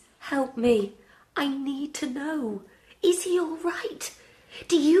 please, help me. I need to know. Is he all right?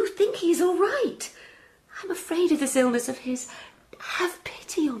 Do you think he's all right? I'm afraid of this illness of his. Have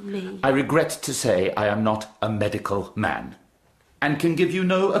pity on me. I regret to say I am not a medical man, and can give you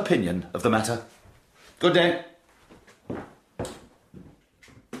no opinion of the matter. Good day.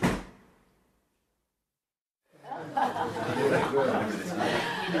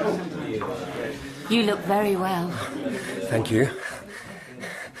 You look very well. Thank you.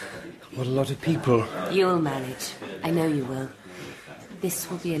 What a lot of people. You'll manage. I know you will. This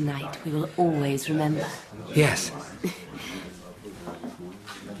will be a night we will always remember. Yes.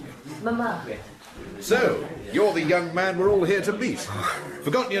 Mama. So, you're the young man we're all here to meet.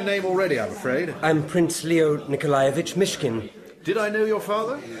 Forgotten your name already, I'm afraid. I'm Prince Leo Nikolaevich Mishkin. Did I know your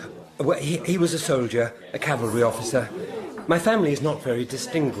father? Well, he was a soldier, a cavalry officer. My family is not very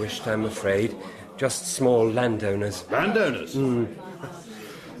distinguished, I'm afraid. Just small landowners. Landowners?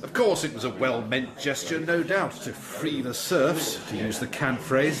 Of course, it was a well-meant gesture, no doubt, to free the serfs, to use the cant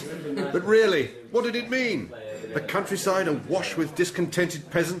phrase. But really, what did it mean? The countryside awash with discontented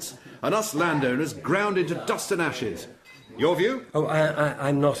peasants, and us landowners ground into dust and ashes. Your view? Oh,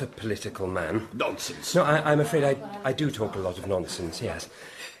 I'm not a political man. Nonsense. No, I'm afraid I do talk a lot of nonsense, yes.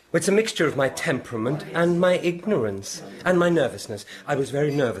 It's a mixture of my temperament and my ignorance and my nervousness. I was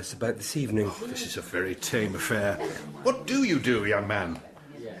very nervous about this evening. This is a very tame affair. What do you do, young man?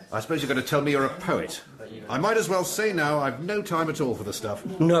 I suppose you're going to tell me you're a poet. I might as well say now I've no time at all for the stuff.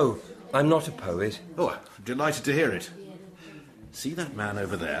 No, I'm not a poet. Oh, I'm delighted to hear it. See that man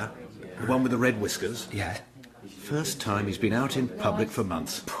over there? The one with the red whiskers? Yeah. First time he's been out in public for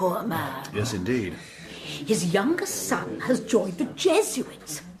months. Poor man. Yes, indeed. His youngest son has joined the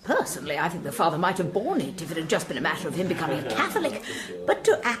Jesuits. Personally, I think the father might have borne it if it had just been a matter of him becoming a Catholic. But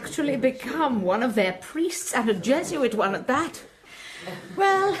to actually become one of their priests, and a Jesuit one at that...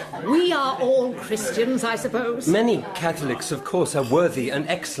 Well, we are all Christians, I suppose. Many Catholics, of course, are worthy and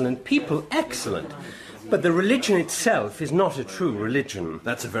excellent people, excellent. But the religion itself is not a true religion.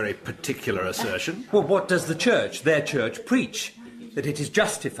 That's a very particular assertion. Well, what does the church, their church, preach? That it is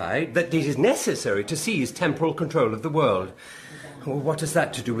justified, that it is necessary to seize temporal control of the world. Well, what has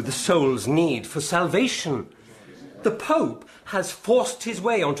that to do with the soul's need for salvation? The Pope has forced his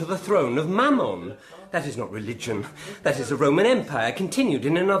way onto the throne of Mammon. That is not religion. That is a Roman Empire continued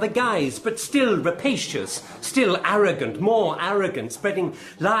in another guise, but still rapacious, still arrogant, more arrogant, spreading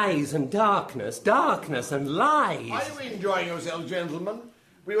lies and darkness, darkness and lies. Are you enjoying yourselves, gentlemen?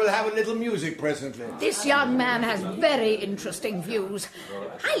 We will have a little music presently. This young man has very interesting views.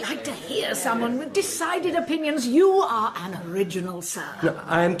 I like to hear someone with decided opinions. You are an original, sir. No,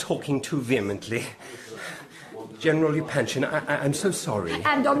 I am talking too vehemently. General Lupanchen, I'm so sorry.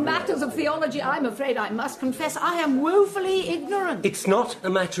 And on matters of theology, I'm afraid I must confess I am woefully ignorant. It's not a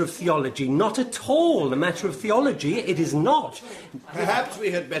matter of theology, not at all a matter of theology. It is not. Perhaps we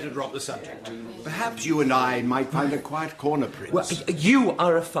had better drop the subject. Perhaps you and I might find a quiet corner, Prince. Well, you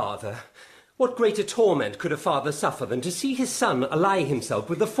are a father. What greater torment could a father suffer than to see his son ally himself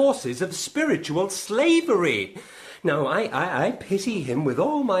with the forces of spiritual slavery? No, I pity him with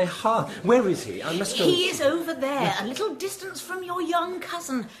all my heart. Where is he? I must go... He is over there, a little distance from your young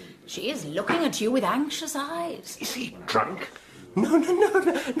cousin. She is looking at you with anxious eyes. Is he drunk? No,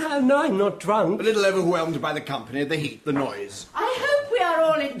 I'm not drunk. A little overwhelmed by the company, the heat, the noise. I hope we are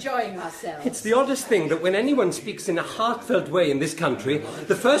all enjoying ourselves. It's the oddest thing that when anyone speaks in a heartfelt way in this country,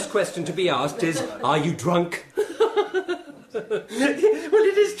 the first question to be asked is, are you drunk? Well,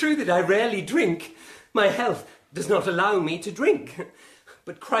 it is true that I rarely drink. My health does not allow me to drink.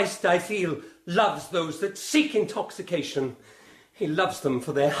 But Christ, I feel, loves those that seek intoxication. He loves them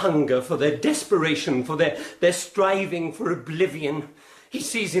for their hunger, for their desperation, for their striving for oblivion. He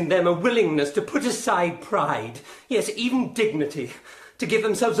sees in them a willingness to put aside pride, yes, even dignity, to give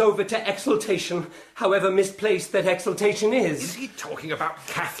themselves over to exaltation, however misplaced that exaltation is. Is he talking about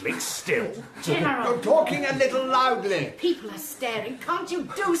Catholics still? General! You're talking a little loudly. People are staring. Can't you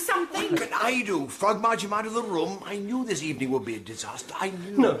do something? What can I do? Frog march him out of the room. I knew this evening would be a disaster. I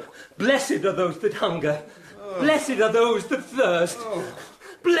knew. No, blessed are those that hunger. Blessed are those that thirst.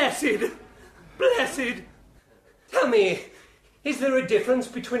 Blessed. Tell me, is there a difference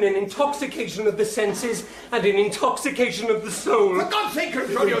between an intoxication of the senses and an intoxication of the soul? For God's sake,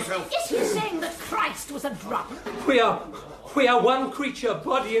 control yourself! Is he saying that Christ was a drunk? We are one creature,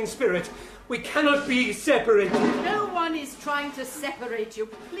 body and spirit. We cannot be separated. No one is trying to separate you.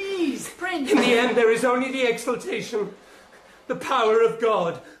 Please, Prince. In the end, there is only the exaltation, the power of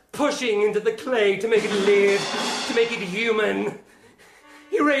God, pushing into the clay to make it live, to make it human.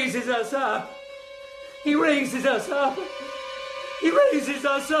 He raises us up. He raises us up. He raises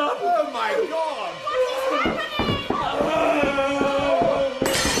us up. Oh, my God! What is happening?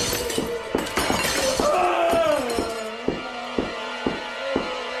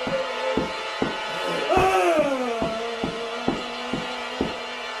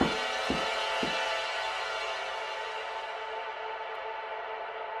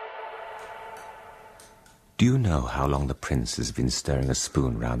 Do you know how long the prince has been stirring a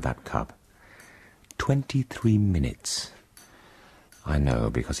spoon round that cup? 23 minutes. I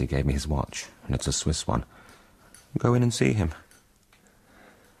know, because he gave me his watch, and it's a Swiss one. Go in and see him.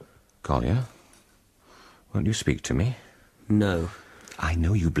 Collier, won't you speak to me? No. I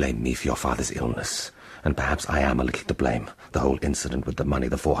know you blame me for your father's illness, and perhaps I am a little to blame. The whole incident with the money,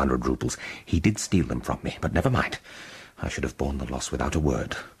 the 400 roubles. He did steal them from me, but never mind. I should have borne the loss without a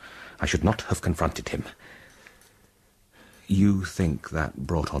word. I should not have confronted him. You think that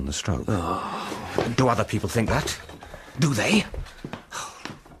brought on the stroke? Oh. Do other people think that? Do they?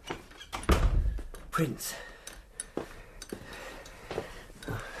 Prince.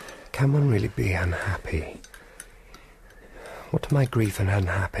 Can one really be unhappy? What do my grief and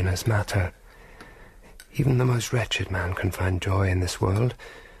unhappiness matter? Even the most wretched man can find joy in this world.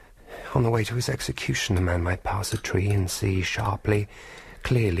 On the way to his execution, a man might pass a tree and see sharply,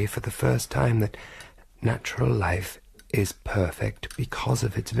 clearly, for the first time, that natural life is perfect because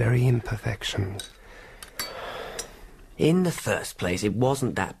of its very imperfections. In the first place, it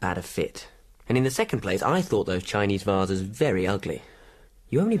wasn't that bad a fit. And in the second place, I thought those Chinese vases very ugly.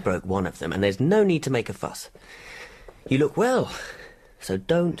 You only broke one of them, and there's no need to make a fuss. You look well, so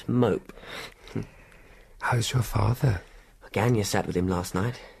don't mope. How's your father? Ganya sat with him last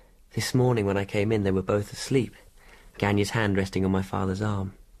night. This morning when I came in, they were both asleep. Ganya's hand resting on my father's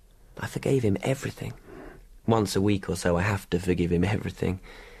arm. I forgave him everything. Once a week or so, I have to forgive him everything.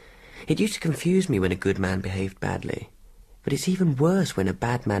 It used to confuse me when a good man behaved badly. But it's even worse when a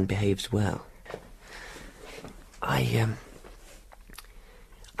bad man behaves well. I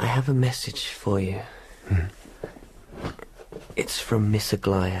have a message for you. It's from Miss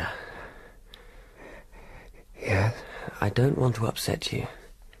Aglaya. Yes? I don't want to upset you.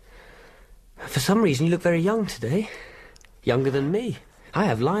 For some reason, you look very young today. Younger than me. I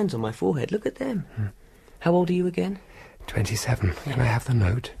have lines on my forehead. Look at them. How old are you again? 27. Can I have the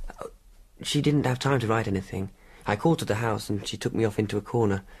note? She didn't have time to write anything. I called to the house and she took me off into a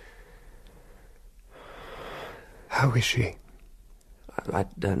corner. How is she? I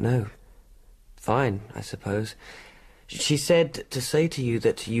don't know. Fine, I suppose. She said to say to you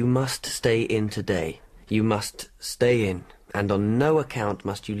that you must stay in today. You must stay in, and on no account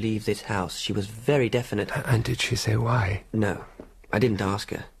must you leave this house. She was very definite. And did she say why? No, I didn't ask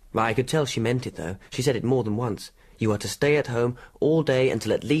her. I could tell she meant it, though. She said it more than once. You are to stay at home all day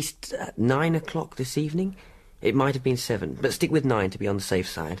until at least 9 o'clock this evening. It might have been 7, but stick with 9 to be on the safe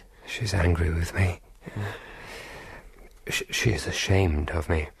side. She's angry with me. She is ashamed of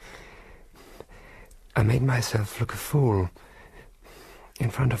me. I made myself look a fool in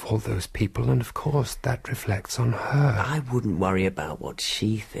front of all those people, and of course that reflects on her. I wouldn't worry about what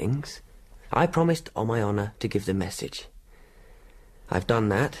she thinks. I promised on my honour to give the message. I've done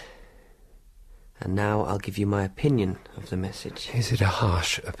that, and now I'll give you my opinion of the message. Is it a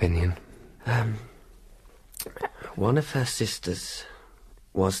harsh opinion? One of her sisters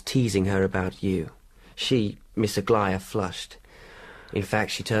was teasing her about you. She, Miss Aglaia, flushed. In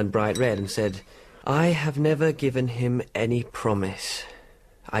fact, she turned bright red and said, "I have never given him any promise.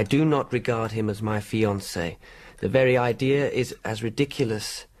 I do not regard him as my fiancé. The very idea is as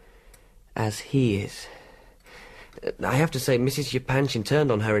ridiculous as he is." I have to say, Mrs. Yapanchin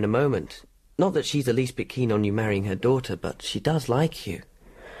turned on her in a moment. Not that she's the least bit keen on you marrying her daughter, but she does like you.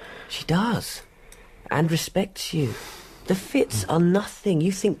 She does. And respects you. The fits are nothing.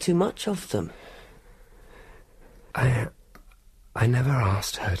 You think too much of them. I never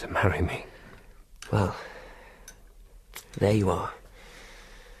asked her to marry me. Well, there you are.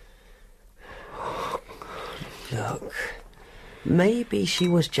 Look, maybe she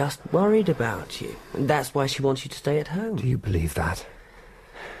was just worried about you, and that's why she wants you to stay at home. Do you believe that?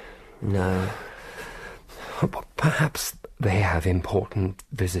 No. Perhaps they have important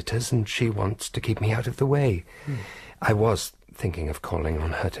visitors and she wants to keep me out of the way. I was thinking of calling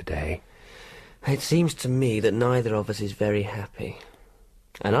on her today. It seems to me that neither of us is very happy.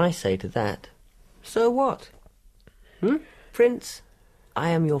 And I say to that, so what? Prince, I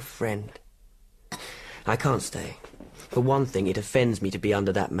am your friend. I can't stay. For one thing, it offends me to be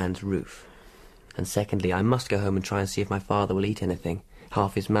under that man's roof. And secondly, I must go home and try and see if my father will eat anything.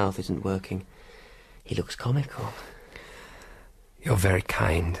 Half his mouth isn't working. He looks comical. You're very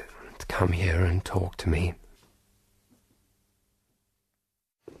kind to come here and talk to me.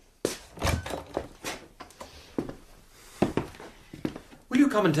 Will you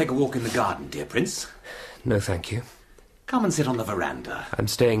come and take a walk in the garden, dear Prince? No, thank you. Come and sit on the veranda. I'm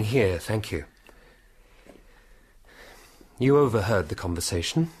staying here, thank you. You overheard the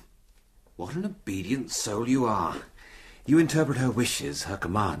conversation. What an obedient soul you are. You interpret her wishes, her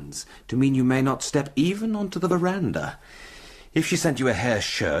commands, to mean you may not step even onto the veranda. If she sent you a hair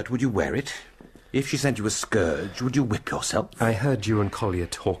shirt, would you wear it? If she sent you a scourge, would you whip yourself? I heard you and Collier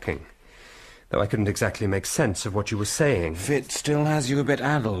talking, though I couldn't exactly make sense of what you were saying. Fit still has you a bit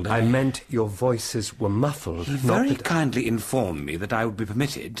addled. I meant your voices were muffled. He very kindly informed me that I would be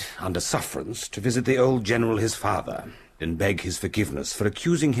permitted, under sufferance, to visit the old general his father, and beg his forgiveness for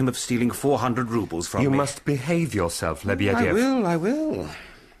accusing him of stealing 400 roubles from me. You must behave yourself, Lebedev. I will.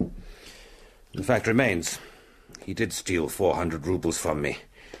 The fact remains, he did steal 400 roubles from me.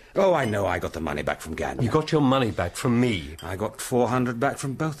 Oh, I know, I got the money back from Ganya. You got your money back from me. I got 400 back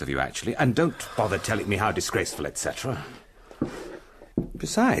from both of you, actually, and don't bother telling me how disgraceful, etc.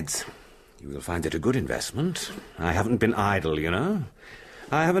 Besides, you will find it a good investment. I haven't been idle, you know.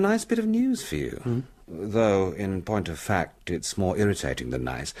 I have a nice bit of news for you. Though, in point of fact, it's more irritating than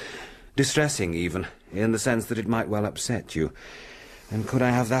nice. Distressing, even, in the sense that it might well upset you. And could I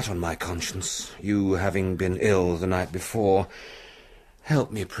have that on my conscience, you having been ill the night before?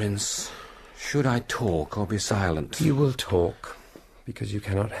 Help me, Prince. Should I talk or be silent? You will talk, because you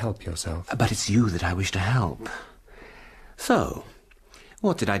cannot help yourself. But it's you that I wish to help. So,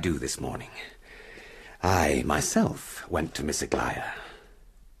 what did I do this morning? I, myself, went to Miss Aglaia.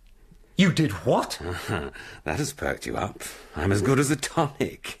 You did what? That has perked you up. I'm as good as a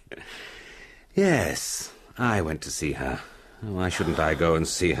tonic. Yes, I went to see her. Why shouldn't I go and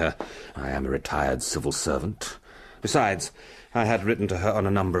see her? I am a retired civil servant. Besides, I had written to her on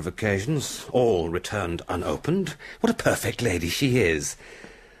a number of occasions, all returned unopened. What a perfect lady she is.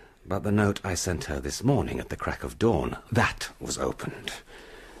 But the note I sent her this morning at the crack of dawn, that was opened.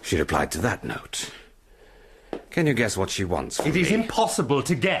 She replied to that note. Can you guess what she wants from me? It is impossible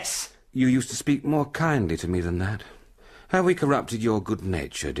to guess. You used to speak more kindly to me than that. Have we corrupted your good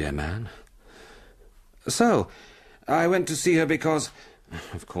nature, dear man? So, I went to see her because...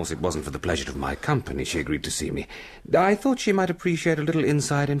 Of course, it wasn't for the pleasure of my company she agreed to see me. I thought she might appreciate a little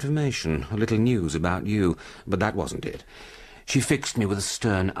inside information, a little news about you, but that wasn't it. She fixed me with a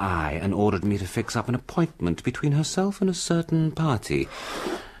stern eye and ordered me to fix up an appointment between herself and a certain party.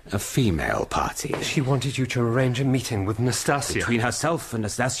 A female party. She wanted you to arrange a meeting with Nastasia. Between herself and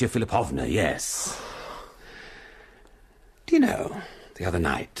Nastasia Philipovna, yes. Do you know, the other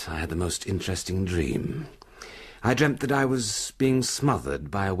night I had the most interesting dream. I dreamt that I was being smothered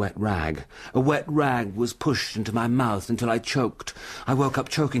by a wet rag. A wet rag was pushed into my mouth until I choked. I woke up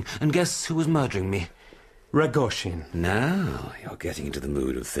choking, and guess who was murdering me? Ragoshin. Now, you're getting into the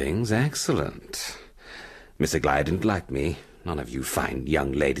mood of things. Excellent. Miss Aglaia didn't like me. None of you fine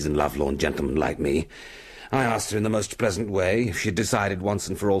young ladies and lovelorn gentlemen like me. I asked her in the most pleasant way if she'd decided once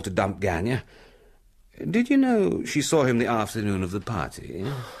and for all to dump Ganya. Did you know she saw him the afternoon of the party?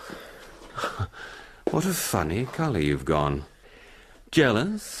 What a funny colour you've gone.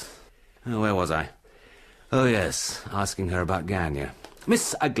 Jealous? Oh, where was I? Oh, yes, asking her about Ganya.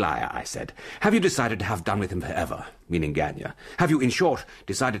 Miss Aglaya, I said, have you decided to have done with him forever, meaning Ganya? Have you, in short,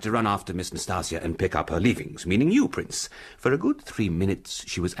 decided to run after Miss Nastasia and pick up her leavings, meaning you, Prince? For a good 3 minutes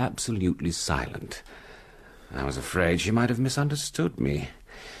she was absolutely silent. I was afraid she might have misunderstood me.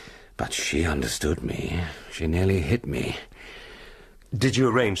 But she understood me. She nearly hit me. Did you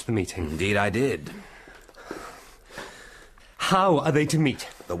arrange the meeting? Indeed I did. How are they to meet?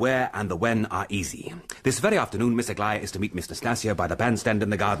 The where and the when are easy. This very afternoon, Miss Aglaya is to meet Miss Nastasia by the bandstand in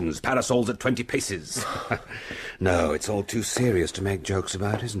the gardens, parasols at 20 paces. No, it's all too serious to make jokes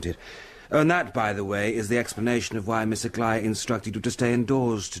about, isn't it? And that, by the way, is the explanation of why Miss Aglaya instructed you to stay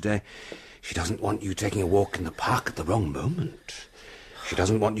indoors today. She doesn't want you taking a walk in the park at the wrong moment. She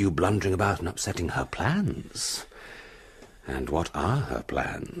doesn't want you blundering about and upsetting her plans. And what are her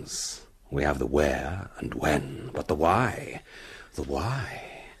plans? We have the where and when, but the why? The why?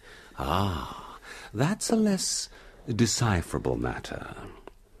 Ah, that's a less decipherable matter.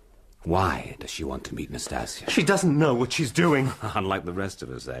 Why does she want to meet Nastasia? She doesn't know what she's doing. Unlike the rest of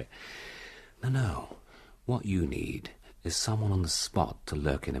us, eh? No. What you need is someone on the spot to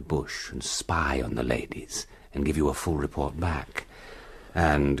lurk in a bush and spy on the ladies and give you a full report back.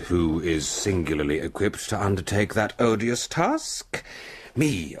 And who is singularly equipped to undertake that odious task?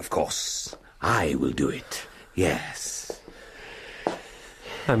 Me, of course. I will do it. Yes.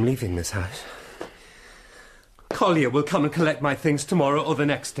 I'm leaving this house. Collier will come and collect my things tomorrow or the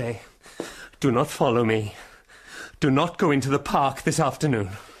next day. Do not follow me. Do not go into the park this afternoon.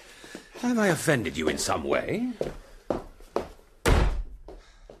 Have I offended you in some way?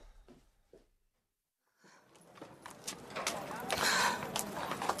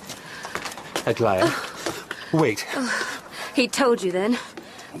 Aglaya, wait. He told you then?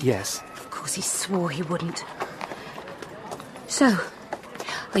 Yes. Of course he swore he wouldn't. So,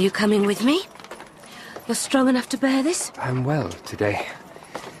 are you coming with me? You're strong enough to bear this? I'm well today.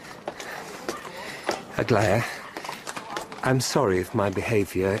 Aglaya, I'm sorry if my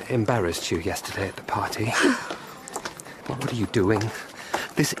behaviour embarrassed you yesterday at the party. What are you doing?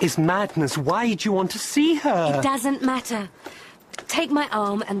 This is madness. Why do you want to see her? It doesn't matter. Take my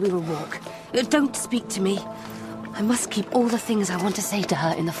arm and we will walk. Don't speak to me. I must keep all the things I want to say to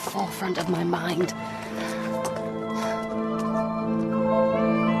her in the forefront of my mind.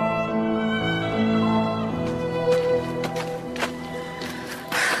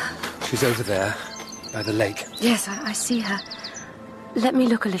 She's over there, by the lake. Yes, I see her. Let me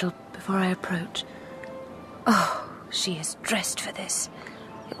look a little before I approach. Oh, she is dressed for this.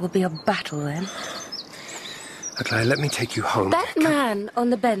 It will be a battle then. Aglaya, let me take you home. That man on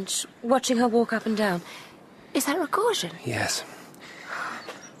the bench, watching her walk up and down, is that Rogozhin? Yes.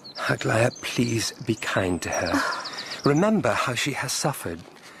 Aglaya, please be kind to her. Remember how she has suffered.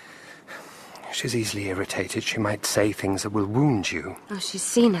 She's easily irritated. She might say things that will wound you. Oh, she's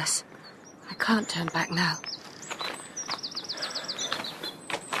seen us. I can't turn back now.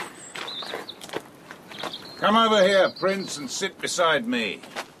 Come over here, Prince, and sit beside me.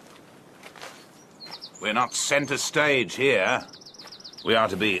 We're not centre stage here. We are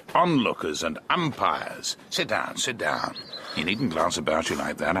to be onlookers and umpires. Sit down, sit down. You needn't glance about you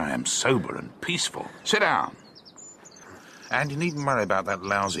like that. I am sober and peaceful. Sit down. And you needn't worry about that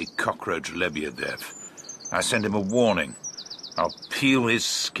lousy cockroach Lebyadev. I sent him a warning. I'll peel his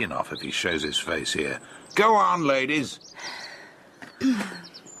skin off if he shows his face here. Go on, ladies.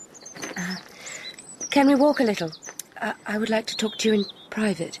 Can we walk a little? I would like to talk to you in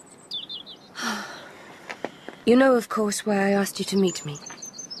private. You know, of course, why I asked you to meet me.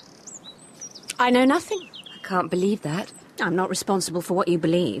 I know nothing. I can't believe that. I'm not responsible for what you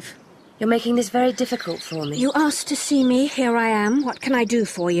believe. You're making this very difficult for me. You asked to see me. Here I am. What can I do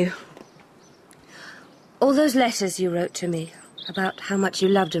for you? All those letters you wrote to me about how much you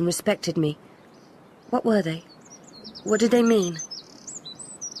loved and respected me. What were they? What did they mean?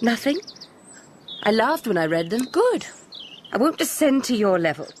 Nothing? I laughed when I read them. Good. I won't descend to your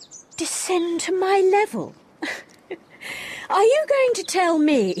level. Descend to my level? Are you going to tell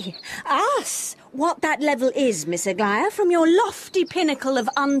me, us, what that level is, Miss Aglaya, from your lofty pinnacle of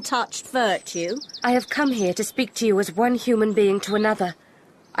untouched virtue? I have come here to speak to you as one human being to another.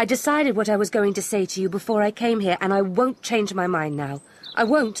 I decided what I was going to say to you before I came here, and I won't change my mind now. I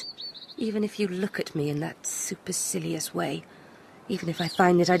won't. Even if you look at me in that supercilious way. Even if I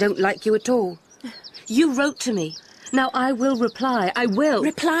find that I don't like you at all. You wrote to me. Now I will reply. I will.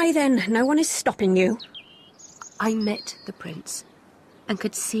 Reply then. No one is stopping you. I met the prince and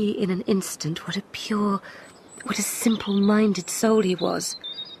could see in an instant what a pure, what a simple-minded soul he was.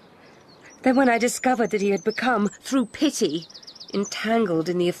 Then when I discovered that he had become, through pity, entangled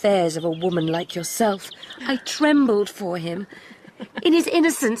in the affairs of a woman like yourself, I trembled for him. In his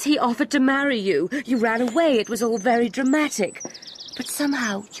innocence, he offered to marry you. You ran away. It was all very dramatic. But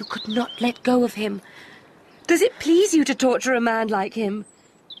somehow you could not let go of him. Does it please you to torture a man like him?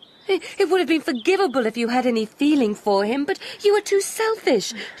 It would have been forgivable if you had any feeling for him, but you are too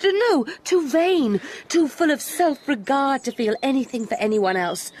selfish, too vain, too full of self-regard to feel anything for anyone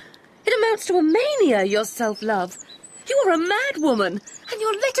else. It amounts to a mania, your self-love. You are a mad woman, and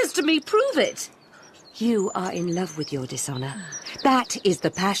your letters to me prove it. You are in love with your dishonour. That is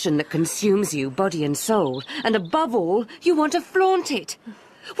the passion that consumes you, body and soul, and above all, you want to flaunt it.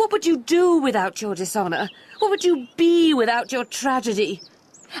 What would you do without your dishonour? What would you be without your tragedy?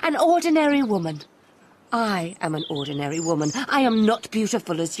 An ordinary woman. I am an ordinary woman. I am not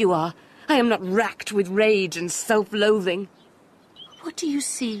beautiful as you are. I am not racked with rage and self-loathing. What do you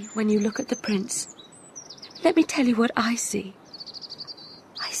see when you look at the prince? Let me tell you what I see.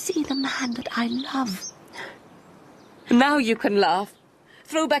 I see the man that I love. Now you can laugh.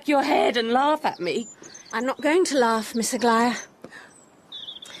 Throw back your head and laugh at me. I'm not going to laugh, Miss Aglaia.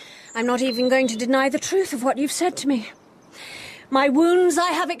 I'm not even going to deny the truth of what you've said to me. My wounds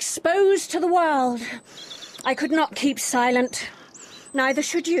I have exposed to the world. I could not keep silent. Neither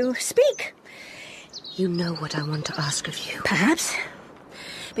should you. Speak. You know what I want to ask of you. Perhaps.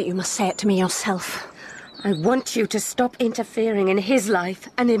 But you must say it to me yourself. I want you to stop interfering in his life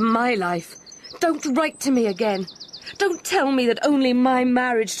and in my life. Don't write to me again. Don't tell me that only my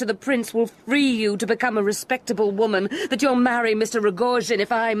marriage to the prince will free you to become a respectable woman, that you'll marry Mr. Rogozhin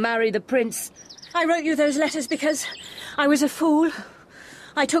if I marry the prince. I wrote you those letters because I was a fool.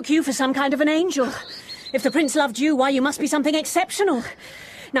 I took you for some kind of an angel. If the prince loved you, why, you must be something exceptional.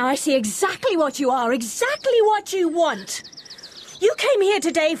 Now I see exactly what you are, exactly what you want. You came here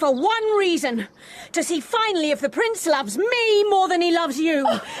today for one reason. To see finally if the prince loves me more than he loves you.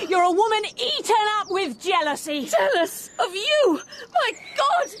 You're a woman eaten up with jealousy. Jealous of you? My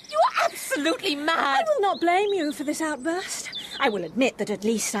God, you are absolutely mad. I will not blame you for this outburst. I will admit that at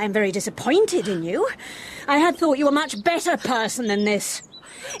least I am very disappointed in you. I had thought you a much better person than this.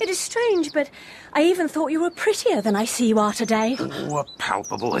 It is strange, but I even thought you were prettier than I see you are today. Oh, a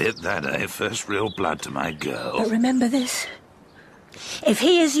palpable hit that, eh? First real blood to my girl. But remember this. If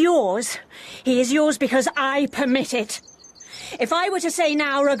he is yours because I permit it. If I were to say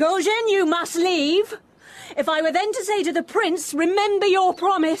now, Rogozhin, you must leave. If I were then to say to the prince, remember your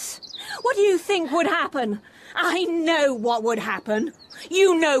promise. What do you think would happen? I know what would happen.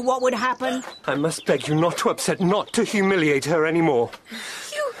 You know what would happen. I must beg you not to upset, not to humiliate her anymore.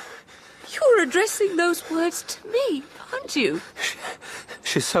 You're addressing those words to me, aren't you?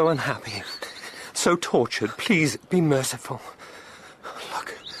 She's so unhappy, so tortured. Please be merciful.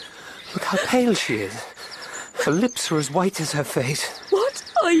 Look how pale she is. Her lips are as white as her face. What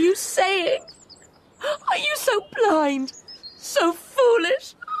are you saying? Are you so blind? So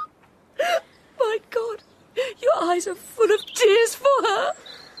foolish? My God, your eyes are full of tears for her.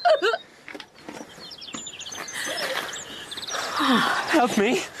 Help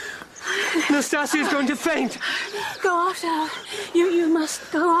me. Nastasia's going to faint. Go after her. You must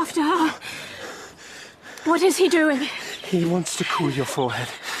go after her. What is he doing? He wants to cool your forehead.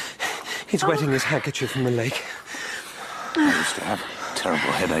 He's wetting his handkerchief in the lake. I used to have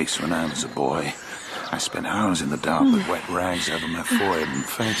terrible headaches when I was a boy. I spent hours in the dark with wet rags over my forehead and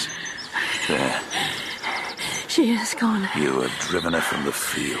face. There. She is gone. You have driven her from the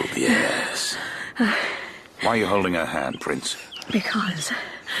field, yes. Why are you holding her hand, Prince? Because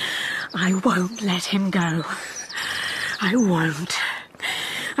I won't let him go. I won't.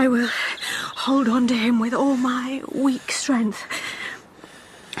 I will hold on to him with all my weak strength.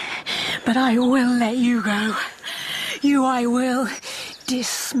 But I will let you go. You I will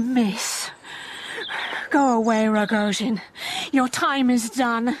dismiss. Go away, Rogozhin. Your time is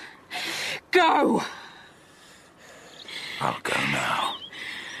done. Go! I'll go now.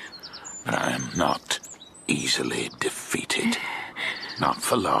 But I am not easily defeated. Not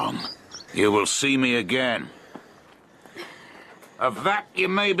for long. You will see me again. Of that you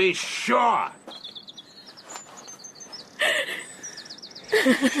may be sure.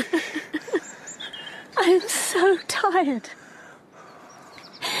 I'm so tired.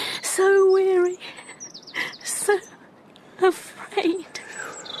 So weary. So afraid.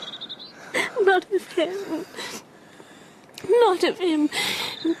 Not of him. Not of him.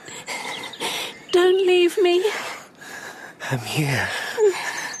 Don't leave me. I'm here.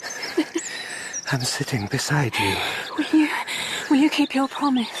 I'm sitting beside you. Will you keep your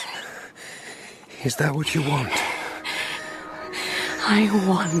promise? Is that what you want? I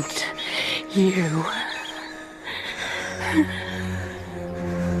want You.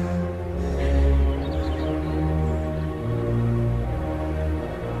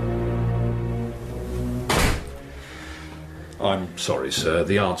 I'm sorry, sir.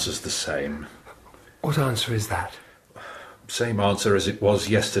 The answer's the same. What answer is that? Same answer as it was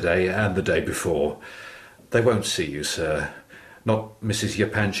yesterday and the day before. They won't see you, sir. Not Mrs.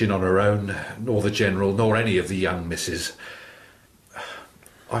 Yapanchin on her own, nor the General, nor any of the young misses.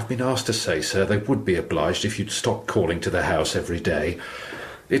 I've been asked to say, sir, they would be obliged if you'd stop calling to the house every day.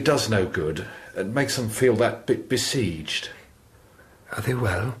 It does no good. It makes them feel that bit besieged. Are they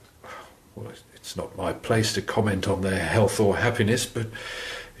well? Well, it's not my place to comment on their health or happiness, but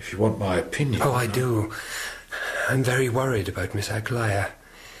if you want my opinion... Oh, I do. I'm very worried about Miss Aglaya.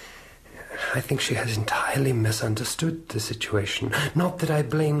 I think she has entirely misunderstood the situation. Not that I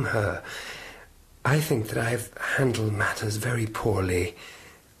blame her. I think that I've handled matters very poorly.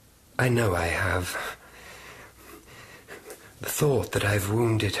 I know I have. The thought that I've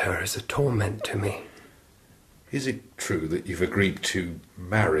wounded her is a torment to me. Is it true that you've agreed to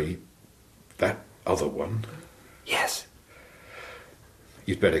marry that other one? Yes.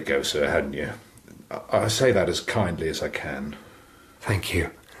 You'd better go, sir, hadn't you? I say that as kindly as I can. Thank you.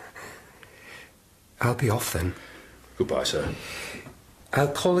 I'll be off then. Goodbye, sir. I'll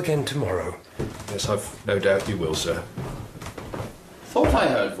call again tomorrow. Yes, I've no doubt you will, sir. Thought I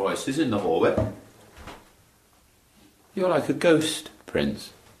heard voices in the hallway. You're like a ghost,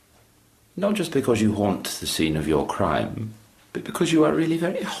 Prince. Not just because you haunt the scene of your crime, but because you are really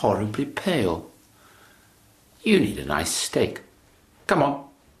very horribly pale. You need a nice steak. Come on.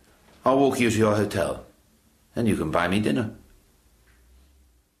 I'll walk you to your hotel, and you can buy me dinner.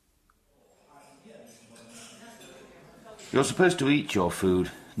 You're supposed to eat your food,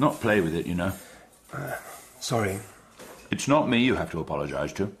 not play with it, you know. Sorry. It's not me you have to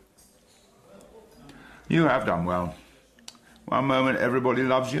apologise to. You have done well. One moment everybody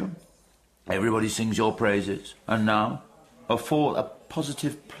loves you, everybody sings your praises, and now a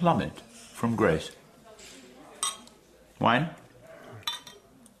positive plummet from grace. Wine?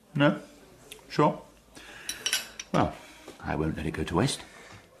 No? Sure? Well, I won't let it go to waste.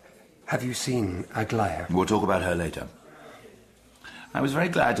 Have you seen Aglaya? We'll talk about her later. I was very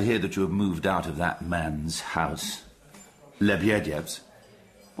glad to hear that you have moved out of that man's house. Lebedeev's.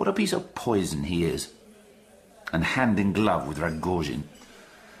 What a piece of poison he is. And hand in glove with Rogojin.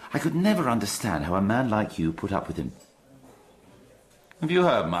 I could never understand how a man like you put up with him. Have you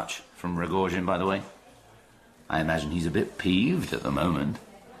heard much from Rogojin, by the way? I imagine he's a bit peeved at the moment.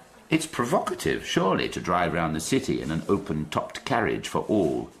 It's provocative, surely, to drive round the city in an open-topped carriage for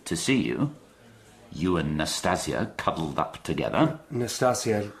all to see you. You and Nastasia cuddled up together.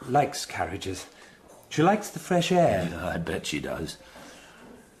 Nastasia likes carriages. She likes the fresh air. Yeah, I bet she does.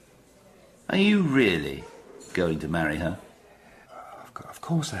 Are you really going to marry her? Of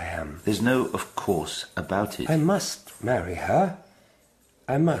course I am. There's no of course about it. I must marry her.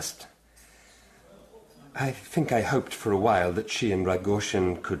 I must. I think I hoped for a while that she and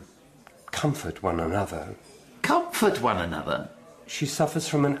Rogojin could comfort one another. Comfort one another? She suffers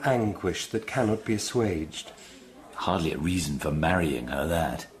from an anguish that cannot be assuaged. Hardly a reason for marrying her,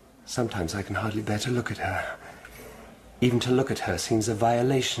 that. Sometimes I can hardly bear to look at her. Even to look at her seems a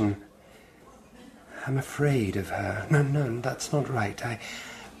violation. I'm afraid of her. No, that's not right.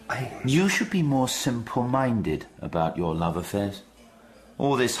 You should be more simple-minded about your love affairs.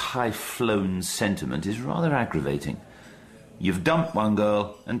 All this high-flown sentiment is rather aggravating. You've dumped one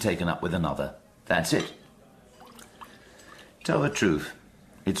girl and taken up with another. That's it. Tell the truth.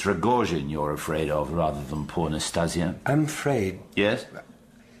 It's Rogojin you're afraid of rather than poor Nastasia. I'm afraid... Yes?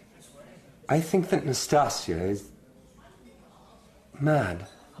 I think that Nastasia is... mad.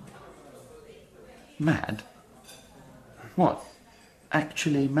 Mad? What?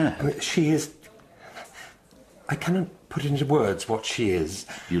 Actually mad? She is... I cannot put into words what she is.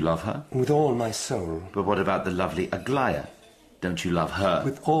 You love her? With all my soul. But what about the lovely Aglaya? Don't you love her?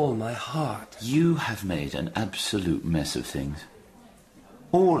 With all my heart. You have made an absolute mess of things.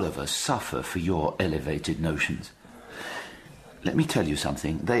 All of us suffer for your elevated notions. Let me tell you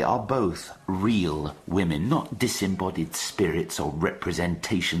something. They are both real women, not disembodied spirits or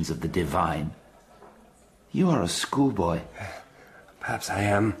representations of the divine. You are a schoolboy. Perhaps I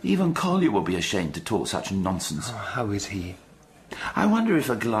am. Even Collier will be ashamed to talk such nonsense. Oh, how is he? I wonder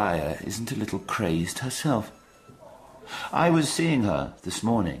if Aglaya isn't a little crazed herself. I was seeing her this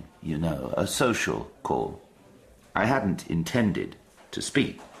morning, you know, a social call. I hadn't intended to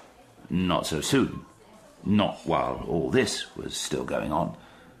speak. Not so soon. Not while all this was still going on.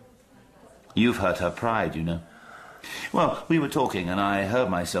 You've hurt her pride, you know. Well, we were talking, and I heard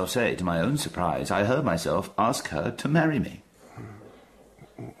myself say, to my own surprise, I heard myself ask her to marry me.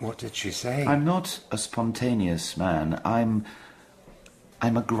 What did she say? I'm not a spontaneous man. I'm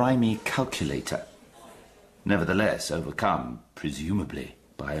a grimy calculator. Nevertheless, overcome, presumably,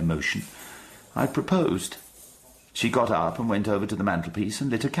 by emotion, I proposed. She got up and went over to the mantelpiece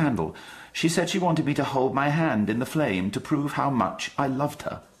and lit a candle. She said she wanted me to hold my hand in the flame to prove how much I loved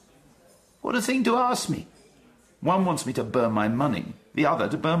her. What a thing to ask me! One wants me to burn my money, the other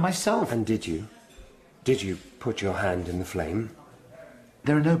to burn myself. And did you? Did you put your hand in the flame?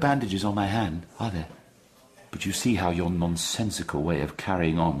 There are no bandages on my hand, are there? But you see how your nonsensical way of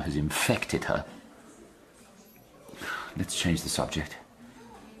carrying on has infected her. Let's change the subject.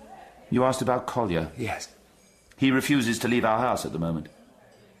 You asked about Collier. Yes. He refuses to leave our house at the moment.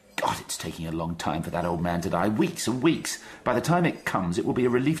 God, it's taking a long time for that old man to die. Weeks and weeks. By the time it comes, it will be a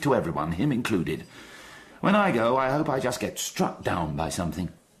relief to everyone, him included. When I go, I hope I just get struck down by something.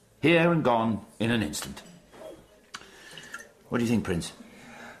 Here and gone in an instant. What do you think, Prince?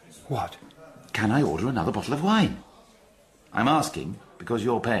 What? Can I order another bottle of wine? I'm asking because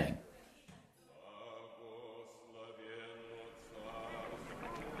you're paying.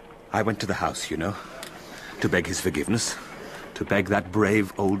 I went to the house, you know, to beg his forgiveness. To beg that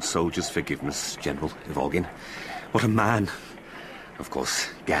brave old soldier's forgiveness, General Ivolgin. What a man. Of course,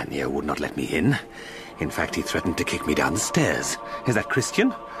 Ganya would not let me in. In fact, he threatened to kick me down the stairs. Is that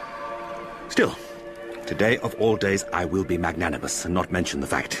Christian? Still, today of all days I will be magnanimous and not mention the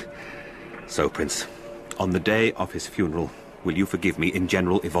fact. So, Prince, on the day of his funeral, will you forgive me in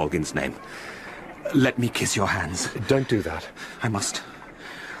General Ivolgin's name? Let me kiss your hands. Don't do that. I must.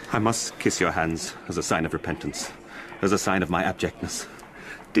 I must kiss your hands as a sign of repentance, as a sign of my abjectness.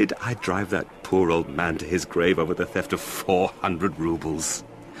 Did I drive that poor old man to his grave over the theft of 400 roubles?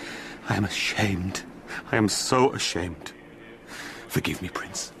 I am ashamed. I am so ashamed. Forgive me,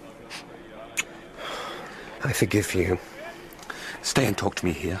 Prince. I forgive you. Stay and talk to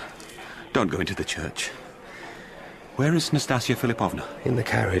me here. Don't go into the church. Where is Nastasia Philipovna? In the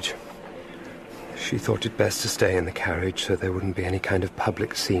carriage. She thought it best to stay in the carriage so there wouldn't be any kind of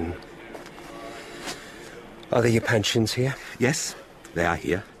public scene. Are the Yapanchins here? Yes, they are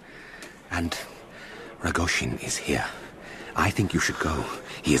here. And Rogoshin is here. I think you should go.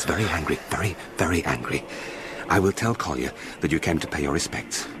 He is very angry, very, very angry. I will tell Collier that you came to pay your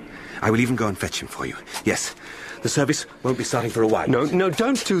respects. I will even go and fetch him for you. Yes, the service won't be starting for a while. No,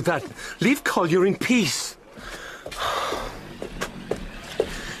 don't do that. Leave Collier in peace.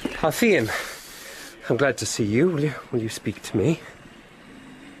 Hafian, I'm glad to see you. Will you speak to me?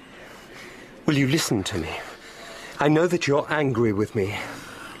 Will you listen to me? I know that you're angry with me.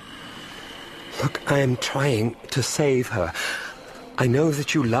 Look, I am trying to save her. I know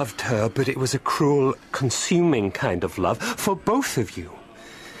that you loved her, but it was a cruel, consuming kind of love for both of you.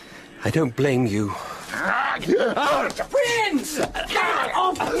 I don't blame you. Prince!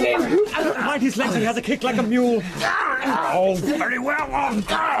 Off him! Mind his legs, he has a kick like a mule. Oh, very well.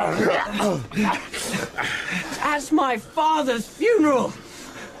 At my father's funeral,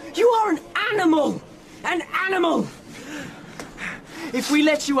 you are an animal! An animal! If we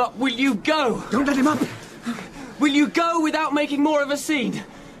let you up, will you go? Don't let him up! Will you go without making more of a scene?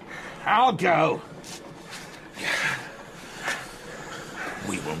 I'll go.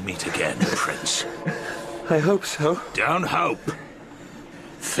 We will meet again, Prince. I hope so. Don't hope.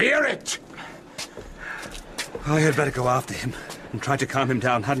 Fear it! I had better go after him and try to calm him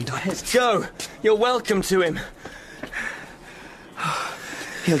down, hadn't I? Let's go. You're welcome to him.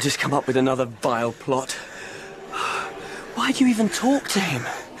 He'll just come up with another vile plot. Why do you even talk to him?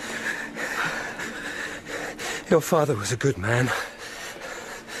 Your father was a good man.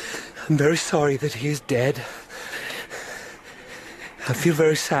 I'm very sorry that he is dead. I feel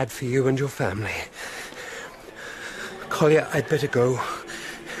very sad for you and your family. Collier, I'd better go.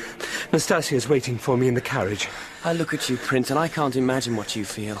 Nastasia's waiting for me in the carriage. I look at you, Prince, and I can't imagine what you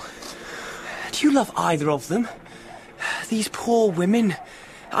feel. Do you love either of them? These poor women.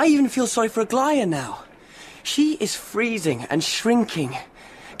 I even feel sorry for Aglaya now. She is freezing and shrinking,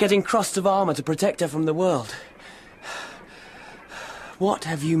 getting crust of armour to protect her from the world. What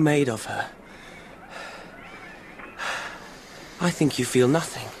have you made of her? I think you feel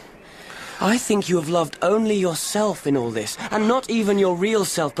nothing. I think you have loved only yourself in all this, and not even your real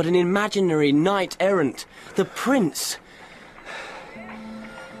self, but an imaginary knight-errant, the prince.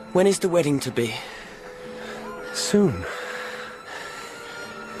 When is the wedding to be? Soon.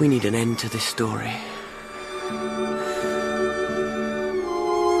 We need an end to this story.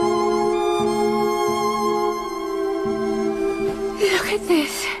 Look at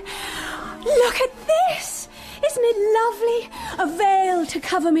this. Look at this. Isn't it to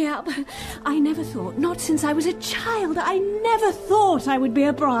cover me up. I never thought, not since I was a child, I never thought I would be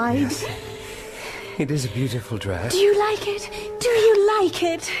a bride. Yes. It is a beautiful dress. Do you like it? Do you like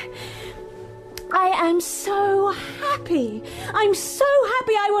it? I am so happy. I'm so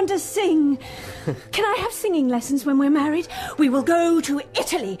happy I want to sing. Can I have singing lessons when we're married? We will go to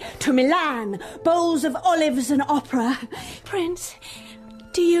Italy, to Milan, bowls of olives and opera. Prince,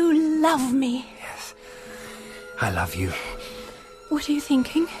 do you love me? Yes. I love you. What are you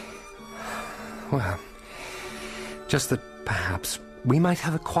thinking? Well, just that perhaps we might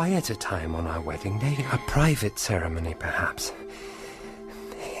have a quieter time on our wedding day. A private ceremony, perhaps.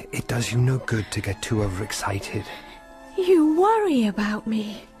 It does you no good to get too overexcited. You worry about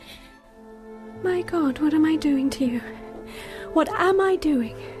me. My God, what am I doing to you? What am I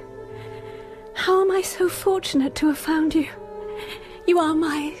doing? How am I so fortunate to have found you? You are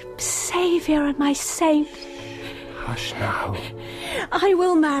my saviour and my saint. Hush now. I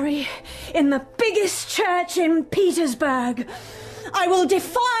will marry in the biggest church in Petersburg. I will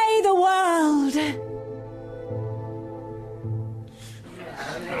defy the world.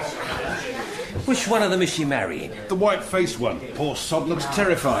 Which one of them is she marrying? The white-faced one. Poor sod looks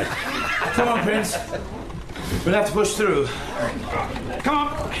terrified. Come on, Prince. We'll have to push through. Come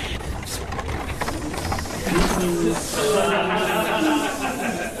on.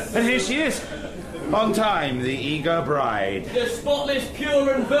 And here she is. On time, the eager bride. The spotless, pure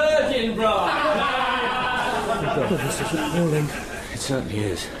and virgin bride. Oh, this is appalling. It certainly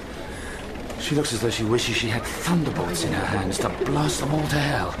is. She looks as though she wishes she had thunderbolts in her hands to blast them all to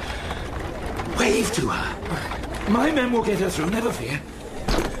hell. Wave to her. My men will get her through, never fear.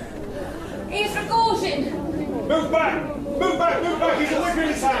 Here's Rogozhin. Move back! Move back! Move back! He's a whip in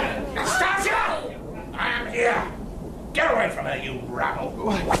his hand! Nastasia! I am here! Get away from her, you rabble!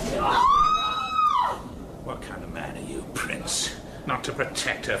 What kind of man are you, Prince? Not to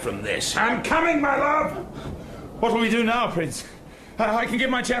protect her from this. I'm coming, my love! What will we do now, Prince? I can give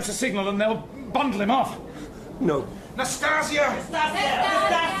my chaps a signal and they'll bundle him off. No. Nastasia!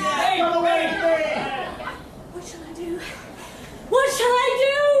 Hey, Run away! What shall I do? What shall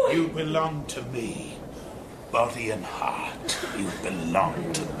I do? You belong to me. Body and heart. You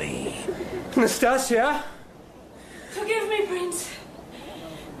belong to me. Nastasia? Forgive me, Prince.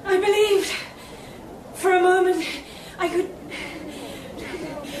 I believed. For a moment, I could...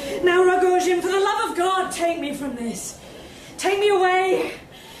 Now, Rogozhin, for the love of God, take me from this. Take me away.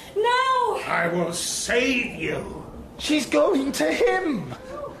 No! I will save you. She's going to him.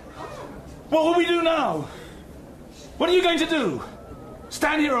 What will we do now? What are you going to do?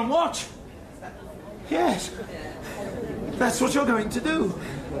 Stand here and watch? Yes. That's what you're going to do.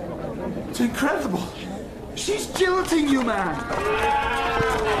 It's incredible. She's jilting you, man.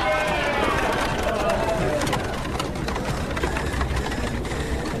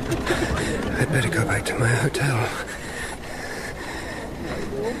 I'd better go back to my hotel.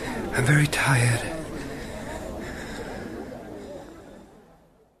 I'm very tired.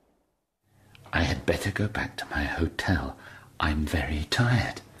 I had better go back to my hotel. I'm very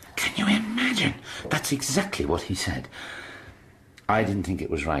tired. Can you imagine? That's exactly what he said. I didn't think it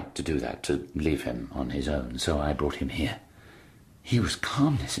was right to do that, to leave him on his own, so I brought him here. He was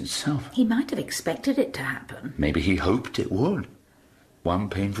calmness itself. He might have expected it to happen. Maybe he hoped it would. One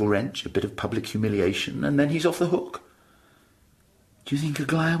painful wrench, a bit of public humiliation, and then he's off the hook. Do you think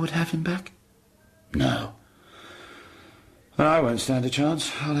Aglaya would have him back? No. I won't stand a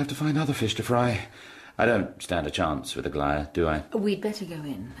chance. I'll have to find other fish to fry. I don't stand a chance with Aglaya, do I? We'd better go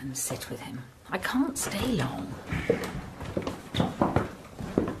in and sit with him. I can't stay long.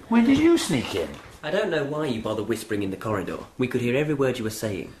 When did you sneak in? I don't know why you bother whispering in the corridor. We could hear every word you were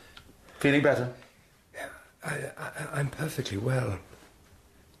saying. Feeling better? I'm perfectly well.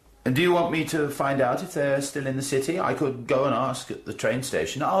 And do you want me to find out if they're still in the city? I could go and ask at the train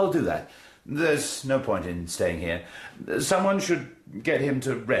station. I'll do that. There's no point in staying here. Someone should get him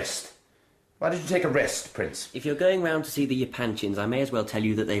to rest. Why don't you take a rest, Prince? If you're going round to see the Yapanchins, I may as well tell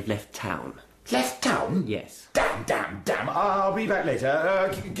you that they've left town. Left town? Yes. Damn. I'll be back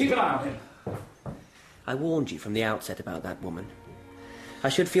later. Keep an eye on him. I warned you from the outset about that woman. I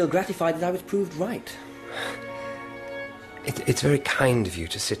should feel gratified that I was proved right. It's very kind of you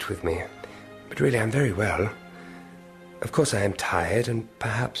to sit with me, but really I'm very well. Of course I am tired, and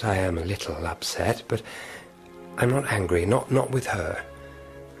perhaps I am a little upset, but I'm not angry, not with her.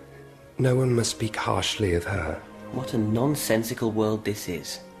 No one must speak harshly of her. What a nonsensical world this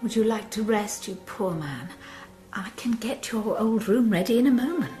is. Would you like to rest, you poor man? I can get your old room ready in a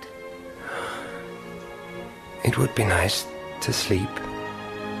moment. It would be nice to sleep.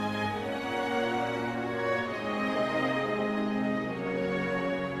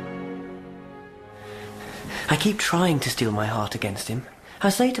 keep trying to steel my heart against him. I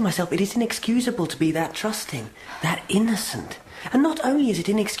say to myself, it is inexcusable to be that trusting, that innocent. And not only is it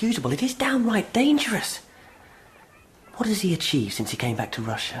inexcusable, it is downright dangerous. What has he achieved since he came back to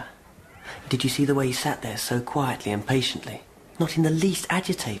Russia? Did you see the way he sat there so quietly and patiently, not in the least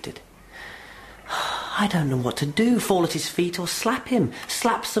agitated? I don't know what to do, fall at his feet or slap him,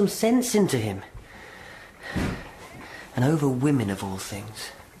 slap some sense into him. And over women of all things.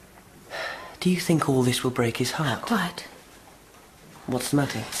 Do you think all this will break his heart? Quiet. What's the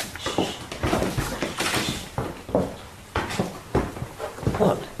matter?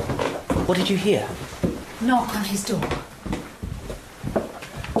 What? What did you hear? Knock on his door.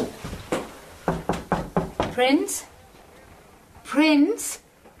 Prince? Prince?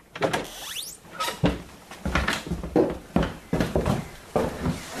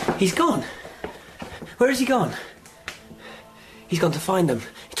 He's gone. Where has he gone? He's gone to find them.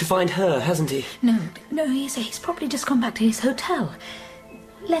 To find her, hasn't he? No, he's probably just gone back to his hotel.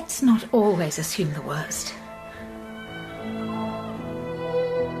 Let's not always assume the worst.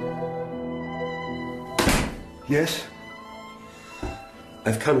 Yes?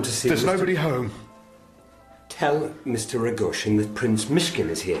 I've come to see... There's nobody home. Tell Mr. Rogoshin that Prince Mishkin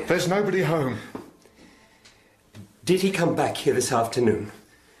is here. There's nobody home. Did he come back here this afternoon?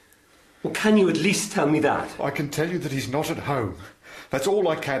 Well, can you at least tell me that? I can tell you that he's not at home. That's all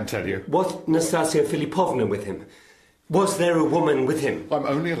I can tell you. Was Nastasia Filipovna with him? Was there a woman with him? I'm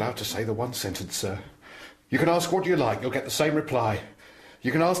only allowed to say the one sentence, sir. You can ask what you like, you'll get the same reply.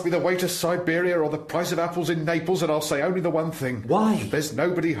 You can ask me the way to Siberia or the price of apples in Naples, and I'll say only the one thing. Why? There's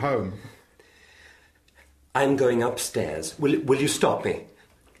nobody home. I'm going upstairs. Will you stop me?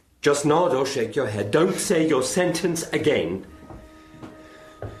 Just nod or shake your head. Don't say your sentence again.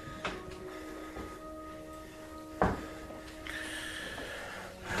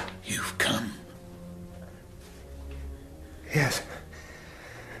 You've come. Yes.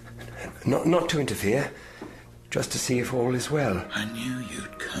 Not to interfere. Just to see if all is well. I knew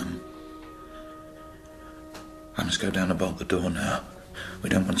you'd come. I must go down and bolt the door now. We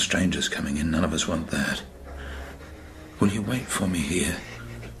don't want strangers coming in. None of us want that. Will you wait for me here?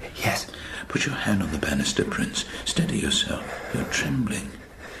 Yes. Put your hand on the banister, Prince. Steady yourself. You're trembling.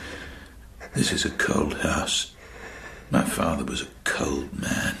 This is a cold house. My father was a cold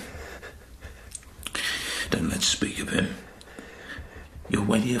man. Don't let's speak of him. You'll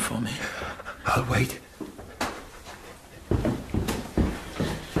wait here for me? I'll wait.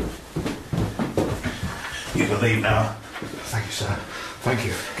 You can leave now. Thank you, sir. Thank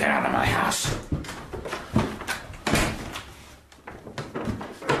you. Get out of my house.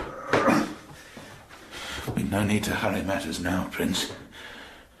 We've no need to hurry matters now, Prince.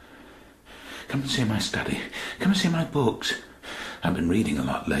 Come and see my study. Come and see my books. I've been reading a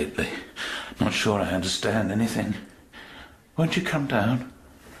lot lately. Not sure I understand anything. Won't you come down?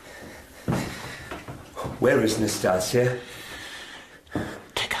 Where is Nastasia?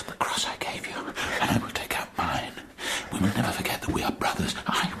 Take out the cross I gave you, and I will take out mine. We will never forget that we are brothers.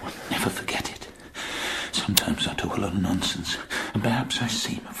 I will never forget it. Sometimes I talk a lot of nonsense, and perhaps I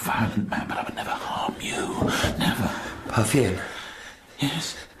seem a violent man, but I would never harm you. Never. Parfien.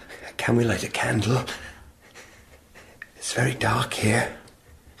 Yes? Can we light a candle? It's very dark here.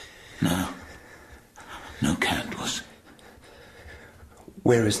 No. No candles.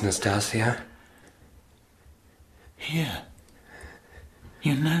 Where is Nastasia? Here.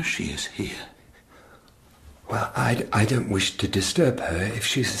 You know she is here. Well, I don't wish to disturb her if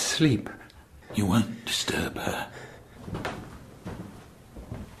she's asleep. You won't disturb her.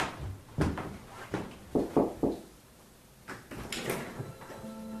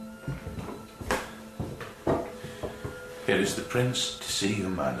 Here is the Prince to see you,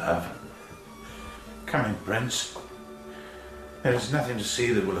 my love. Come in, Prince. There is nothing to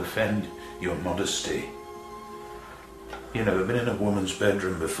see that will offend your modesty. You've never been in a woman's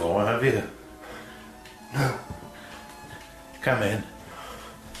bedroom before, have you? No. Come in.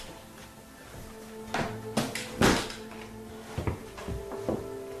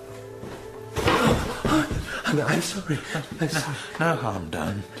 I'm sorry. I'm sorry. No harm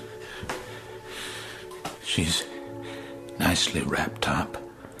done. She's nicely wrapped up.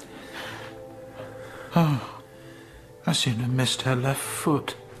 Oh, I seem to have missed her left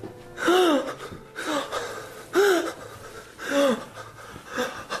foot.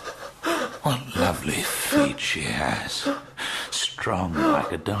 What lovely feet she has. Strong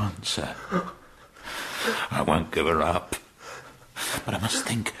like a dancer. I won't give her up. But I must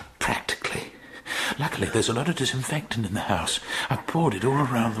think practically. Luckily, there's a lot of disinfectant in the house. I've poured it all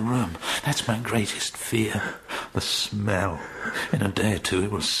around the room. That's my greatest fear. The smell. In a day or two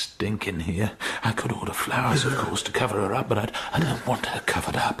it will stink in here. I could order flowers, of course, to cover her up, but I don't want her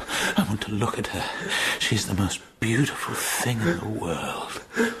covered up. I want to look at her. She's the most beautiful thing in the world.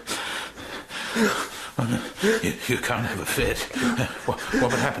 You can't have a fit. What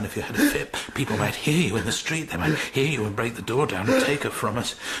would happen if you had a fit? People might hear you in the street. They might hear you and break the door down and take her from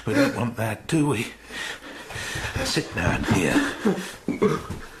us. We don't want that, do we? Sit down here.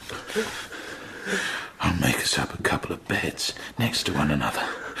 I'll make us up a couple of beds next to one another,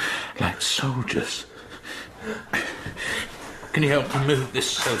 like soldiers. Can you help me move this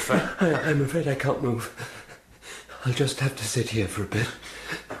sofa? I'm afraid I can't move. I'll just have to sit here for a bit.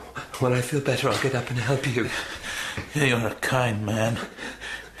 When I feel better, I'll get up and help you. You're a kind man.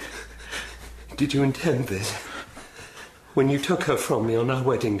 Did you intend this? When you took her from me on our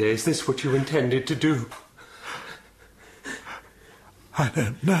wedding day, is this what you intended to do? I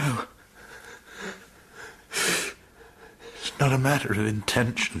don't know. It's not a matter of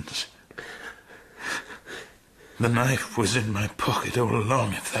intentions. The knife was in my pocket all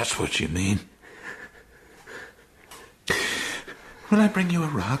along, if that's what you mean. Will I bring you a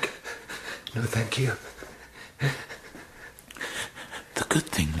rug? No, thank you. The good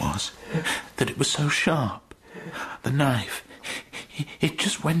thing was that it was so sharp. The knife, it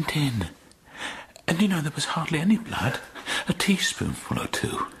just went in. And you know, there was hardly any blood. A teaspoonful or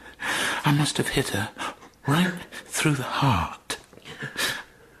two. I must have hit her right through the heart.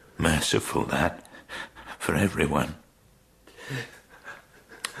 Merciful, that, for everyone.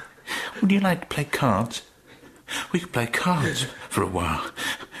 Would you like to play cards? We could play cards for a while.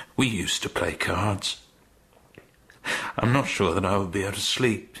 We used to play cards. I'm not sure that I will be able to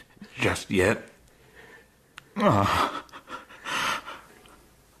sleep just yet. I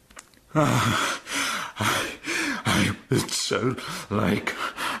would so like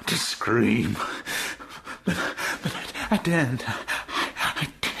to scream. But I daren't. I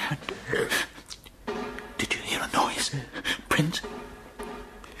daren't. Did you hear a noise? Prince?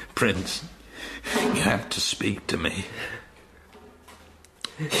 Prince, you have to speak to me.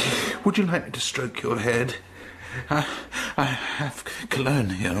 Would you like me to stroke your head? I have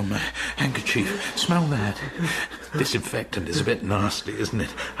cologne here on my handkerchief. Smell that. Disinfectant is a bit nasty, isn't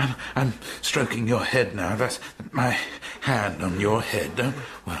it? I'm stroking your head now. That's my hand on your head. Don't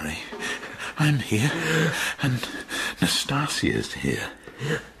worry. I'm here, and Nastasia's here.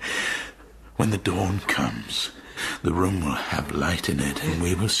 When the dawn comes, the room will have light in it, and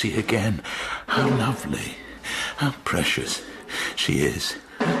we will see again how lovely, how precious she is.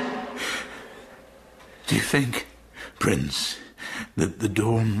 Do you think, Prince, that the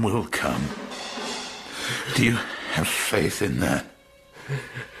dawn will come? Do you have faith in that?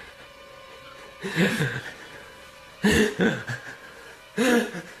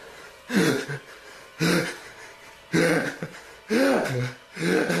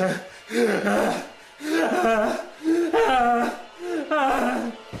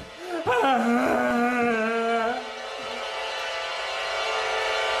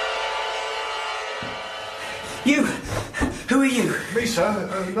 You! Who are you? Me,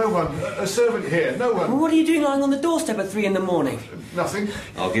 sir. No one. A servant here. No one. Well, what are you doing lying on the doorstep at 3 a.m? Nothing.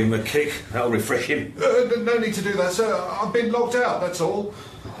 I'll give him a kick. That'll refresh him. No need to do that, sir. I've been locked out, that's all.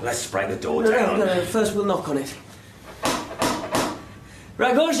 Let's break the door down. No. First we'll knock on it.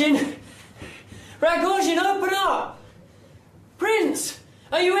 Ragozhin! Ragozhin, open up! Prince!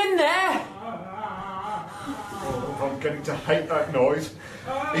 Are you in there? Oh, I'm getting to hate that noise.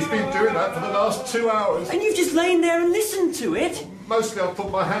 He's been doing that for the last 2 hours. And you've just lain there and listened to it? Mostly I've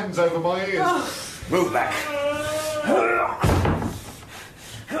put my hands over my ears. Oh. Move back.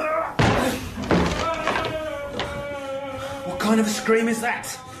 What kind of a scream is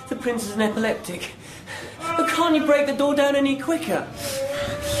that? The prince is an epileptic. Oh, can't you break the door down any quicker?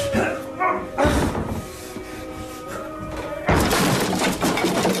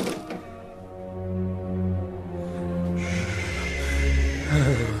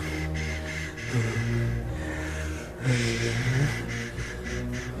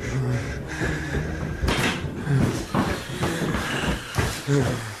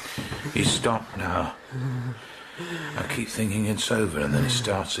 He's stopped now. I keep thinking it's over, and then he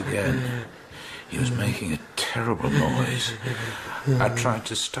starts again. He was making a terrible noise. I tried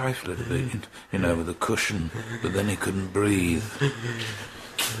to stifle it a bit, you know, with a cushion, but then he couldn't breathe.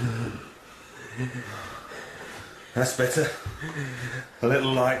 That's better. A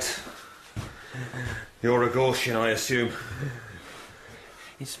little light. You're a Gaussian, I assume.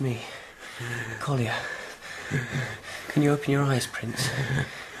 It's me, Collier. Can you open your eyes, Prince?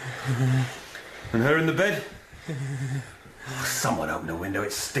 And her in the bed? Someone open a window,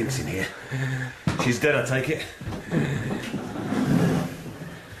 it stinks in here. She's dead, I take it.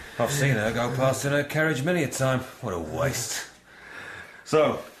 I've seen her go past in her carriage many a time. What a waste.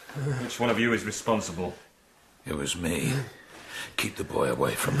 So, which one of you is responsible? It was me. Keep the boy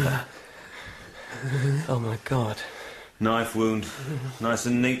away from her. Oh, my God. Knife wound. Nice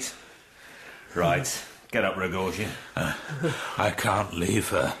and neat. Right. Get up, Rogozhin. I can't leave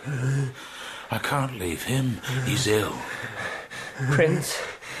her. I can't leave him. He's ill. Prince,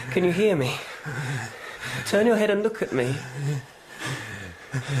 can you hear me? Turn your head and look at me.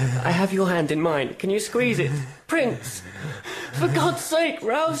 I have your hand in mine. Can you squeeze it? Prince! For God's sake,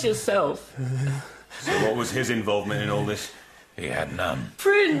 rouse yourself. So what was his involvement in all this? He had none.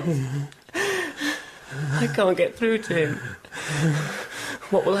 Prince! I can't get through to him.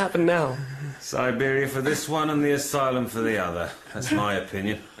 What will happen now? Siberia for this one and the asylum for the other. That's my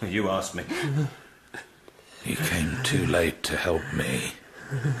opinion. You asked me. He came too late to help me.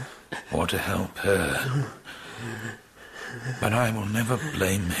 Or to help her. But I will never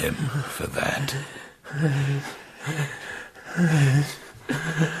blame him for that.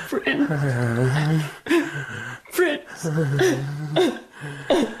 Prince! Prince!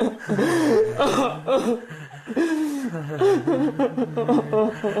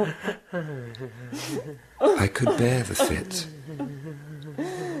 I could bear the fits.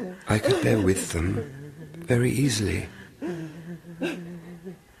 I could bear with them very easily.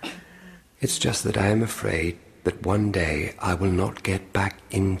 It's just that I am afraid that one day I will not get back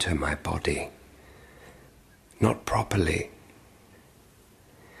into my body. Not properly.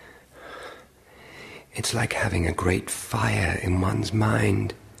 It's like having a great fire in one's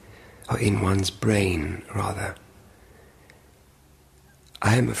mind, or in one's brain, rather.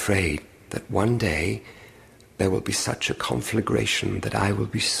 I am afraid that one day there will be such a conflagration that I will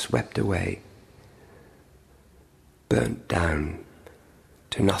be swept away, burnt down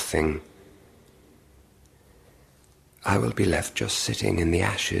to nothing. I will be left just sitting in the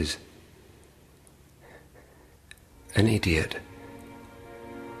ashes, an idiot,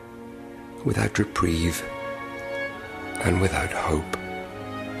 without reprieve and without hope.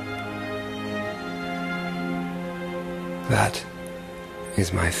 That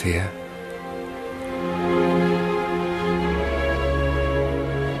is my fear.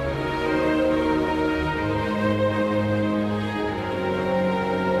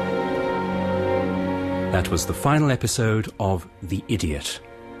 That was the final episode of The Idiot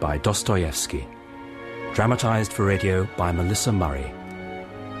by Dostoevsky, dramatised for radio by Melissa Murray.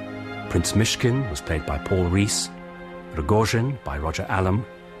 Prince Mishkin was played by Paul Rhys, Rogozhin by Roger Allam,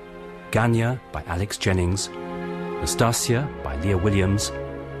 Ganya by Alex Jennings, Nastasia by Leah Williams,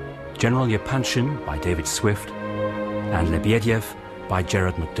 General Yapanshin by David Swift, and Lebediev by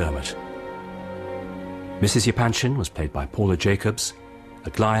Gerard McDermott. Mrs. Yapanshin was played by Paula Jacobs,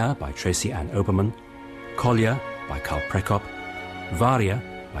 Aglaya by Tracey Ann Oberman, Kolya by Karl Prekop, Varia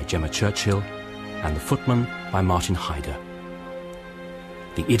by Gemma Churchill, and The Footman by Martin Hyder.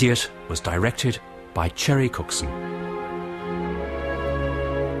 The Idiot was directed by Cherry Cookson.